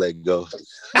before I let go.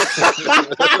 How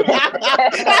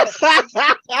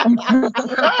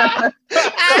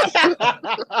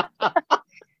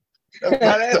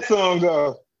that song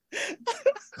go?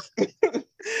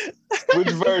 Which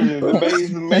version? The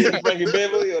amazing Frankie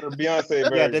Beverly or the Beyonce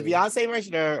version? Yeah, the Beyonce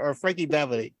version or Frankie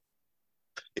Beverly.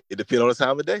 It depends on the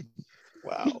time of day.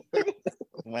 Wow.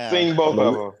 Sing both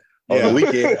of them. On the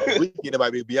weekend, it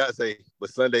might be Beyonce, but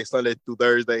Sunday through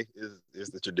Thursday is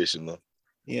the traditional.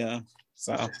 Yeah.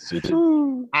 So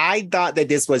I thought that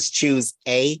this was choose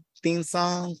a theme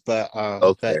song, but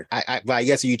okay. But I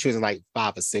guess you choosing like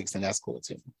 5 or 6, and that's cool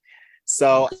too.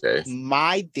 So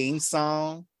my theme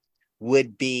song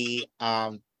would be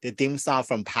the theme song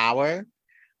from Power.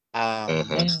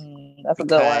 That's a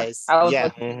good one. I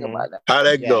was thinking about that. How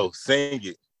that go? Sing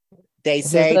it. They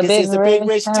say this is a big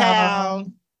rich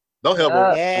town. Don't help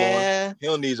him. Yeah. He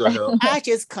don't need your help. I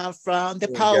just come from the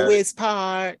poet's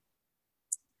part.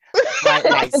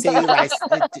 like see, like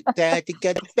that to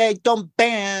get the bag don't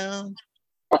bam.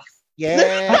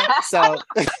 Yeah. So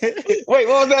wait, what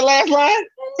was that last line?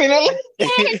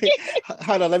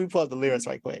 Hold on, let me pull up the lyrics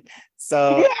right quick.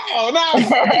 So no,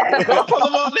 pull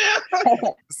them up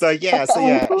now. So yeah,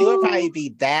 it would probably be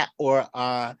that or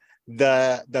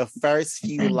the first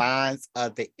few lines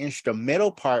of the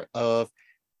instrumental part of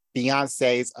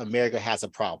Beyonce's America Has a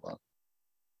Problem.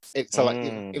 So like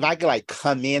if I could like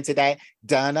come into that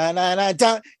dun dun dun dun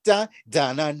dun dun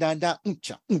dun dun dun dun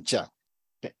uncha uncha.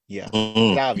 Yeah,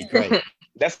 that would be great.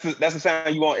 That's the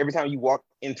sound you want every time you walk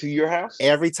into your house?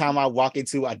 Every time I walk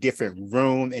into a different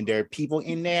room and there are people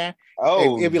in there,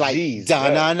 it'd be like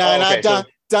dun dun dun dun dun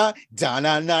dun dun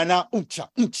dun dun dun uncha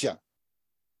uncha.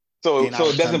 So it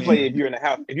doesn't play if you're in the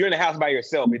house. If you're in the house by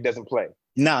yourself, it doesn't play.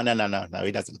 No,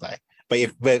 it doesn't play.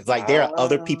 But like there are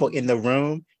other people in the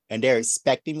room and they're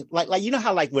expecting like you know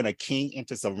how like when a king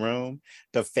enters a room,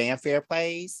 the fanfare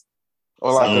plays,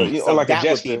 or like a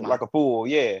gesture, like a fool.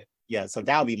 Yeah. So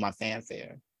that would be my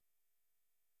fanfare.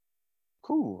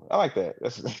 Cool. I like that.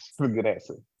 That's a good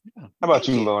answer. Yeah, how about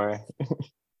you, Lauren?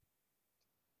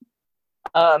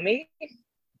 Me.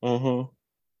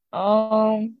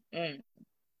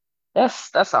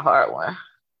 That's a hard one.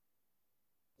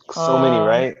 So many,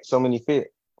 right? So many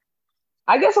fit.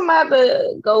 I guess I'm gonna have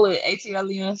to go with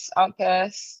ATLien's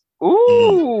Outcast.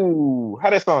 Ooh,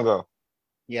 how that song go?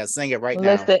 Yeah, sing it right now.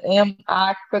 Let's the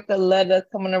M.I. crooked letter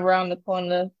coming around the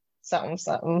corner,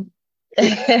 something.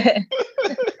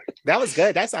 That was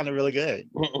good. That sounded really good.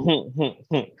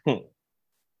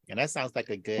 And that sounds like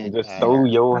a good. Just throw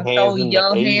your hands in the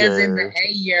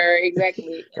air,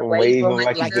 exactly. And wave them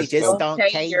like you just don't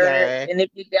care. And if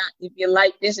you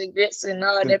like this and grits and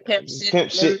all that pimp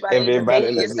shit,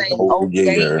 everybody just say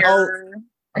okay.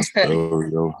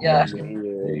 Yeah.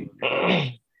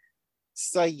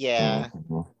 So yeah.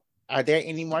 Are there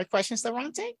any more questions,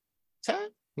 Durante?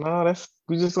 No,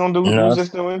 we just gonna do. We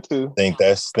just doing two. Think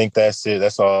that's it.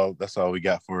 That's all we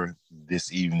got for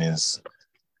this evening's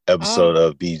episode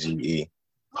of BGE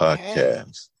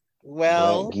podcast.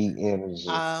 Well, Geek Energy.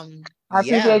 I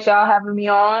appreciate y'all having me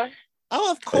on.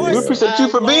 Oh, of course. We appreciate you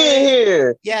for being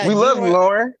here. Yeah, we love you,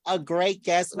 Lauren. A great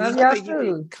guest. We hope that you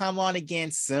can come on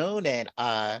again soon and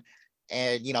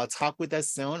talk with us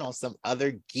soon on some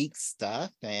other geek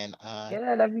stuff. And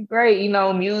yeah, that'd be great.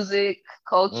 Music,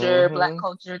 culture, Black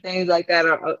culture, things like that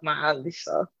are up my alley.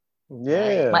 So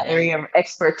yeah, my area of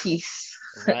expertise.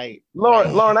 Right.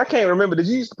 Lauren, I can't remember. Did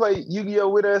you used to play Yu-Gi-Oh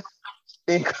with us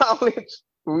in college?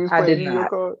 I did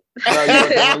not.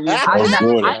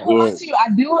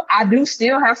 I do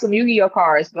still have some Yu-Gi-Oh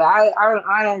cards, but I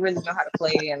don't really know how to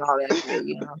play and all that shit.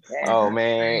 You know what I'm saying? Oh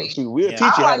man, we'll teach you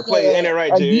how to play. Ain't that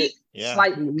right, Jared?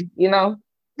 Slightly,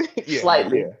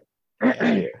 slightly.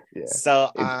 Yeah.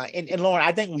 So, and Lauren,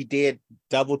 I think we did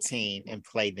double team and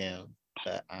play them,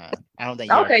 but I don't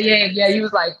think. Okay, yeah. You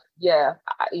was like, yeah.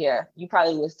 You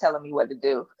probably was telling me what to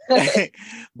do.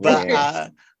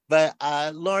 But But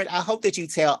Lauren, I hope that you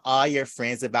tell all your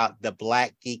friends about the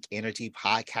Black Geek Energy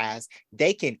podcast.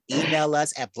 They can email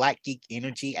us at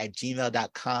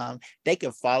blackgeekenergy@gmail.com. They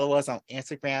can follow us on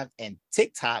Instagram and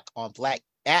TikTok on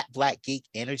at Black Geek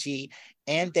Energy.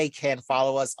 And they can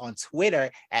follow us on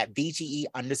Twitter at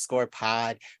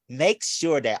BGE_pod. Make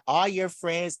sure that all your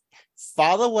friends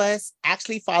follow us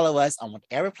on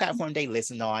whatever platform they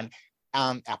listen on.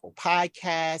 Apple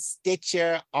Podcasts,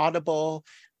 Stitcher, Audible,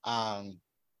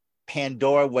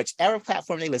 Pandora, whichever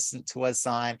platform they listen to us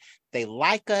on. They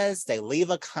like us, they leave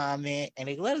a comment, and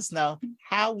they let us know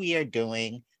how we are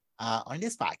doing on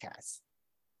this podcast.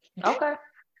 Okay.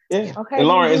 Yeah. Okay. And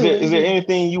Lauren, is there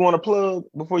anything you want to plug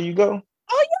before you go?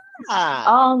 Oh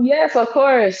yeah. Yes, of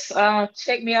course.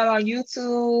 Check me out on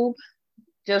YouTube.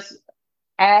 Just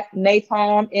at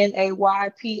Napalm,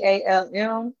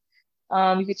 NAYPALM.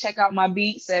 You can check out my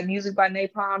beats at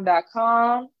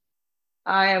musicbynapalm.com.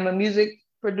 I am a music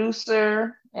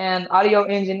producer and audio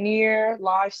engineer,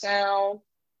 live sound,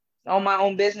 own my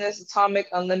own business, Atomic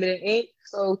Unlimited Inc.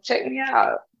 So check me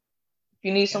out if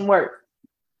you need some work.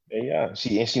 Yeah,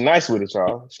 she nice with it,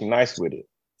 y'all. She nice with it.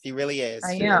 She really is.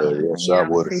 I She am. really Yeah, is. shot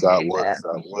with her, shot Appreciate with her, that.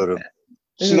 shot with her.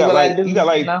 This She is got what I like do. you got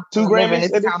like for a 2 living. Grammys This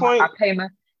at is this how point. I pay my.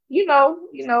 We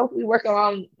working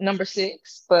on number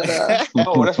 6, but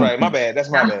Oh, that's right. My bad. That's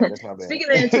my bad. That's my speaking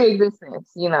it into bad. existence.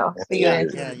 Speaking it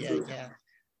into existence. Yeah.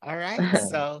 All right.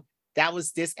 So that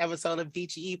was this episode of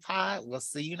BGE Pod. We'll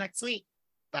see you next week.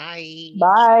 Bye.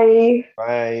 Bye.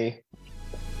 Bye.